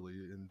real poorly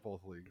in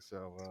both leagues.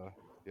 So I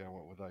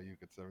went with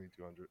Ayuk at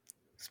 7,200.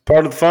 It's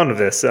part of the fun of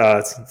this.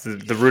 It's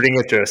the rooting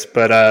interest.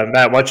 But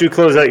Matt, why don't you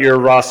close out your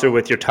roster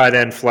with your tight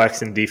end,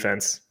 flex, and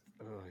defense?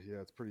 Yeah,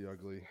 it's pretty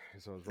ugly.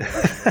 So I was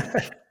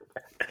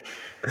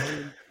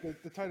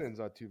the tight end's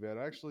not too bad.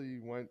 I actually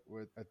went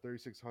with at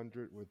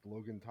 3,600 with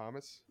Logan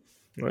Thomas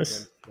Nice.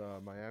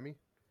 against Miami.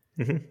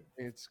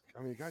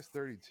 Mm-hmm. The guy's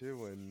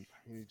 32, and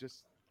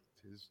he's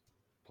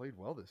played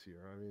well this year.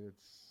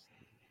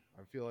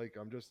 I feel like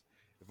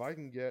if I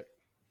can get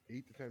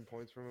 8 to 10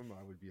 points from him,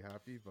 I would be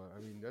happy. But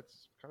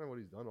that's kind of what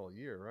he's done all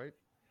year, right?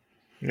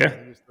 Yeah.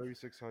 He was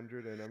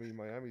 3,600, and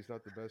Miami's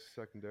not the best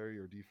secondary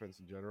or defense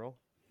in general.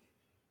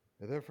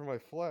 And then for my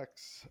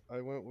flex,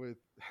 I went with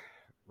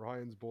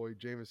Ryan's boy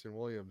Jameson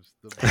Williams.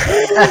 The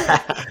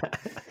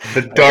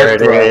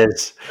dark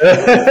is.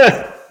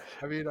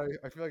 I feel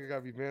like I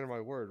gotta be man of my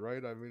word,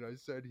 right? I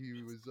said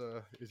he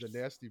is a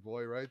nasty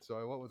boy, right? So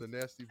I went with a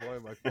nasty boy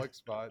in my flex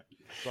spot.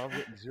 So I'm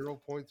getting 0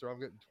 points, or I'm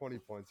getting 20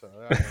 points out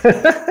of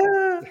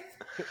that.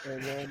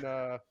 And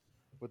then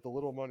with the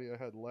little money I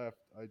had left,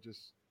 I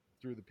just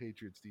threw the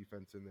Patriots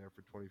defense in there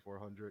for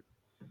 2,400.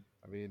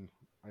 I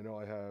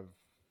know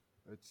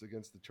it's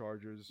against the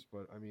Chargers,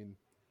 but I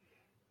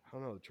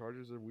don't know. The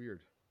Chargers are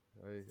weird.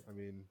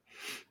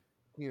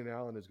 Keenan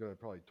Allen is going to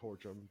probably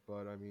torch them,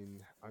 but I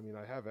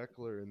have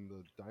Eckler in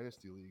the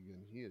Dynasty League,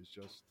 and he is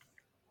just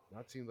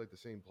not seemed like the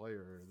same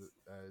player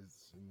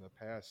as in the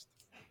past.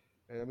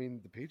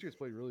 And the Patriots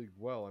played really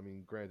well.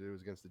 Granted, it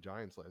was against the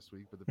Giants last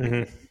week, but the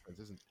Patriots defense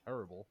isn't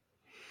terrible.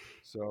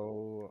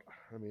 So,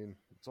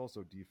 it's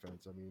also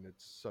defense. I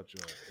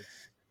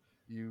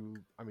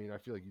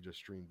feel like you just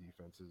stream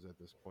defenses at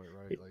this point,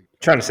 right? Like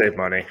trying to save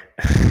money.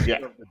 Yeah.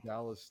 The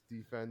Dallas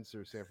defense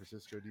or San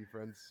Francisco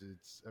defense,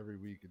 it's every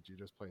week you're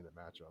just playing the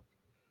matchup.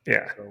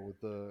 Yeah. So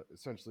with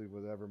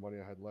whatever money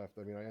I had left,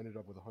 I ended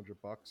up with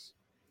 $100.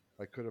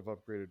 I could have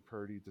upgraded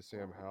Purdy to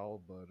Sam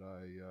Howell, but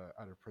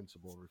I, out of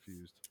principle,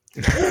 refused.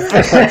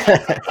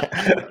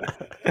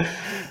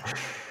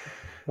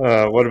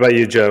 What about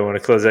you, Joe? Want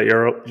to close out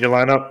your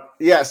lineup?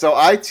 Yeah, so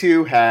I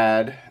too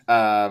had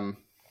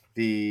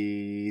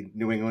the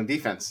New England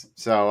defense.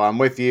 So I'm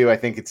with you. I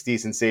think it's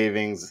decent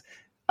savings.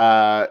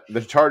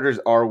 The Chargers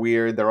are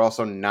weird. They're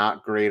also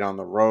not great on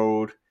the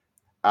road.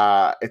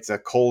 It's a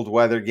cold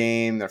weather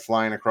game. They're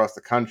flying across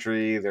the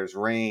country. There's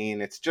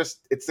rain. It's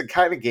the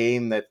kind of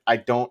game that I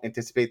don't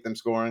anticipate them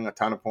scoring a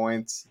ton of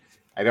points.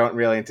 I don't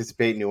really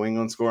anticipate New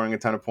England scoring a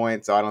ton of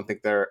points. So I don't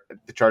think the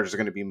Chargers are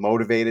going to be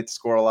motivated to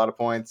score a lot of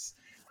points.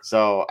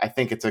 So I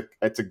think it's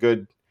a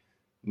good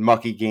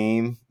mucky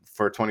game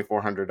for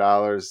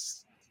 $2,400.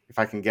 If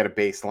I can get a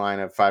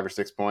baseline of 5 or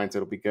 6 points,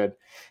 it'll be good.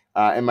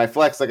 In my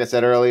flex, like I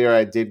said earlier,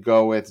 I did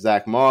go with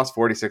Zach Moss,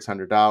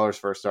 $4,600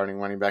 for a starting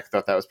running back. I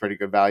thought that was pretty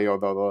good value,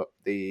 although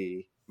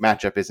the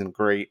matchup isn't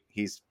great.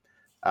 He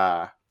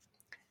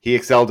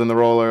excelled in the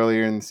role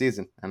earlier in the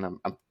season, and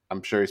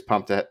I'm sure he's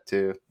pumped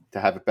to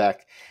have it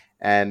back.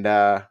 And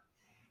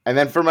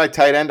then for my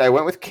tight end, I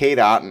went with Cade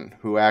Otton,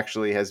 who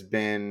actually has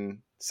been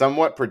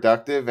somewhat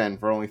productive, and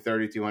for only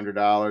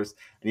 $3,200,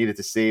 I needed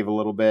to save a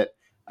little bit.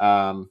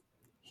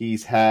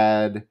 He's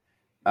had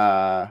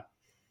 4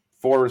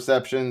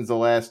 receptions the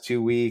last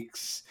 2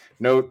 weeks.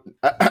 No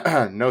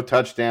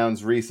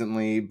touchdowns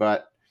recently,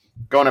 but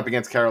going up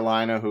against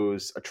Carolina,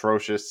 who's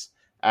atrocious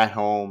at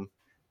home,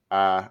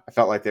 I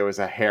felt like there was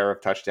a hair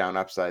of touchdown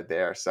upside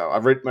there. So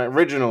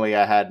originally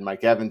I had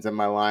Mike Evans in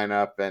my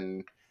lineup,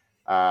 and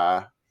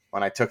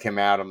when I took him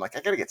out, I'm like,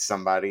 I got to get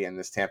somebody in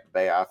this Tampa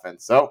Bay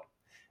offense. So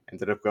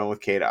ended up going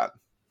with Cade Otton.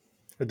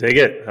 I dig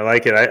it. I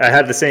like it. I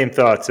had the same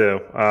thought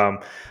too.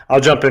 I'll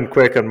jump in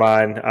quick on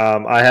mine.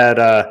 I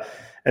had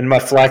in my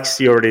flex,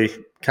 you already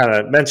kind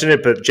of mentioned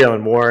it, but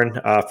Jalen Warren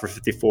for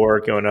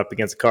 54 going up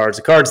against the Cards.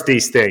 The Cards,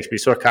 these stinks. We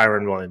saw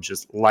Kyron Williams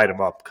just light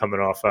him up coming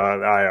off the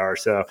IR.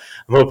 So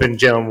I'm hoping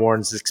Jalen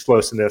Warren's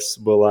explosiveness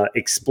will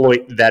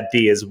exploit that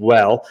D as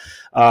well.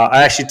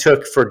 I actually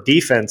took for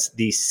defense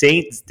the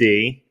Saints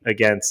D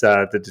against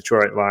the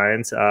Detroit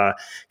Lions,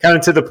 kind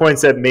of to the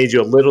points that made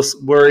you a little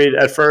worried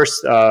at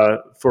first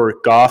for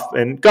Goff.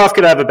 And Goff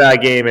could have a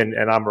bad game and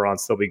Amaron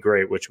still be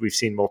great, which we've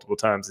seen multiple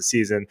times this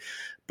season.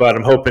 But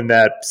I'm hoping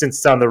that since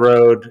it's on the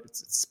road,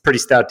 it's pretty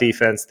stout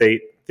defense. They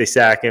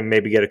sack him,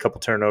 maybe get a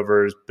couple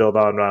turnovers, build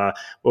on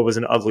what was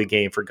an ugly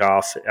game for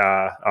Goff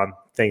on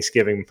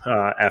Thanksgiving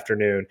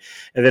afternoon.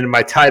 And then in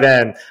my tight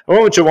end, I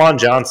went with Jawan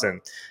Johnson,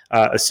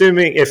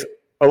 assuming if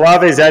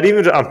Olave's out,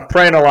 even I'm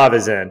praying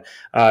Olave's in,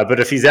 but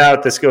if he's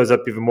out, this goes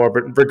up even more.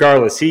 But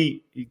regardless,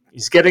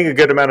 he's getting a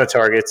good amount of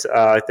targets.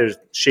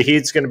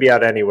 Shaheed's going to be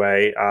out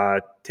anyway.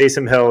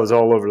 Taysom Hill is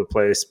all over the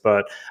place,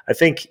 but I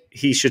think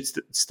he should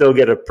still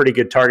get a pretty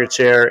good target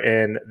share.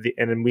 And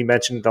we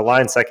mentioned the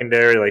line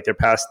secondary, like their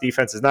pass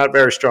defense is not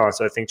very strong,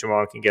 so I think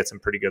Jamal can get some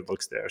pretty good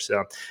looks there.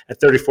 So at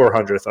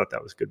 3,400, I thought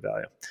that was good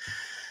value.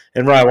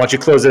 And Ryan, why don't you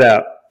close it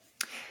out?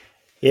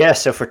 Yeah,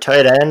 so for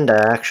tight end,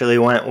 I actually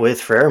went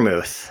with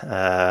Freiermuth.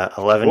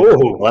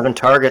 11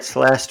 targets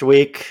last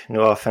week,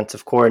 new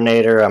offensive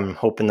coordinator. I'm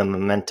hoping the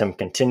momentum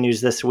continues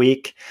this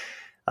week.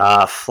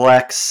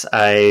 Flex,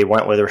 I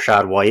went with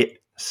Rachaad White.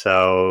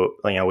 So,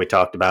 we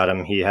talked about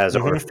him. He has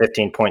over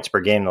 15 points per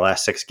game the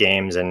last 6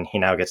 games, and he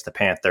now gets the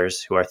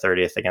Panthers, who are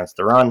 30th against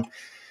the run.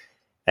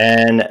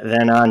 And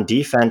then on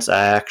defense,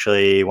 I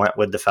actually went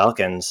with the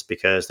Falcons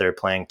because they're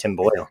playing Tim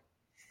Boyle.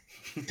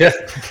 Yeah.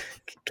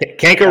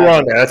 Can't go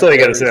wrong there. That's all you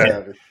got to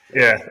say.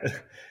 Yeah.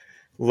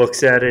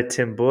 Looks at it,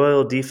 Tim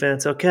Boyle,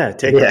 defense. Okay,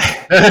 take it.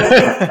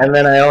 And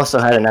then I also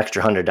had an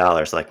extra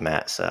 $100 like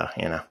Matt. So,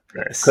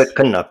 nice.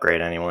 Couldn't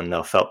upgrade anyone,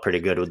 though. Felt pretty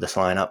good with this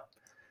lineup.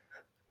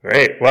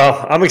 Great.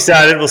 Well, I'm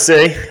excited. We'll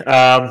see.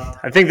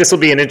 I think this will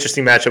be an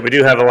interesting matchup. We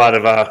do have a lot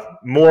of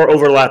more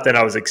overlap than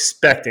I was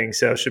expecting.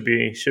 So it should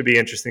be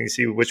interesting to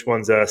see which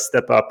ones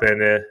step up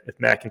and if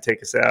Matt can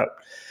take us out.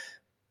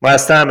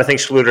 Last time, I think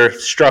Schluter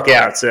struck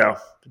out. So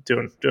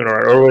doing all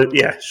right. Or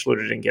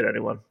Schluter didn't get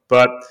anyone.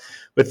 But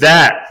with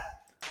that,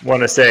 I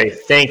want to say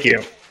thank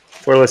you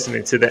for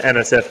listening to the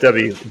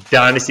NSFW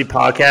Dynasty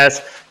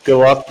Podcast. Good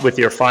luck with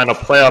your final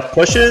playoff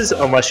pushes,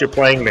 unless you're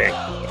playing me.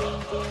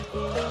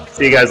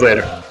 See you guys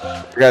later.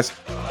 You guys.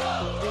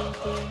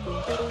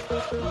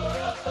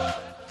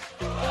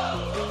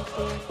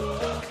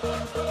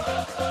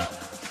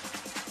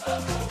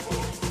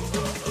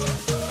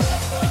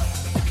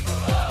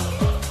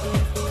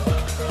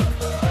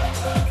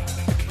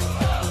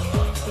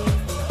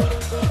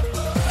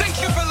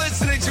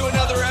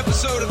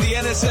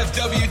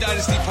 NSFW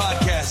Dynasty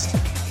Podcast.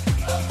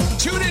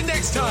 Tune in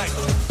next time.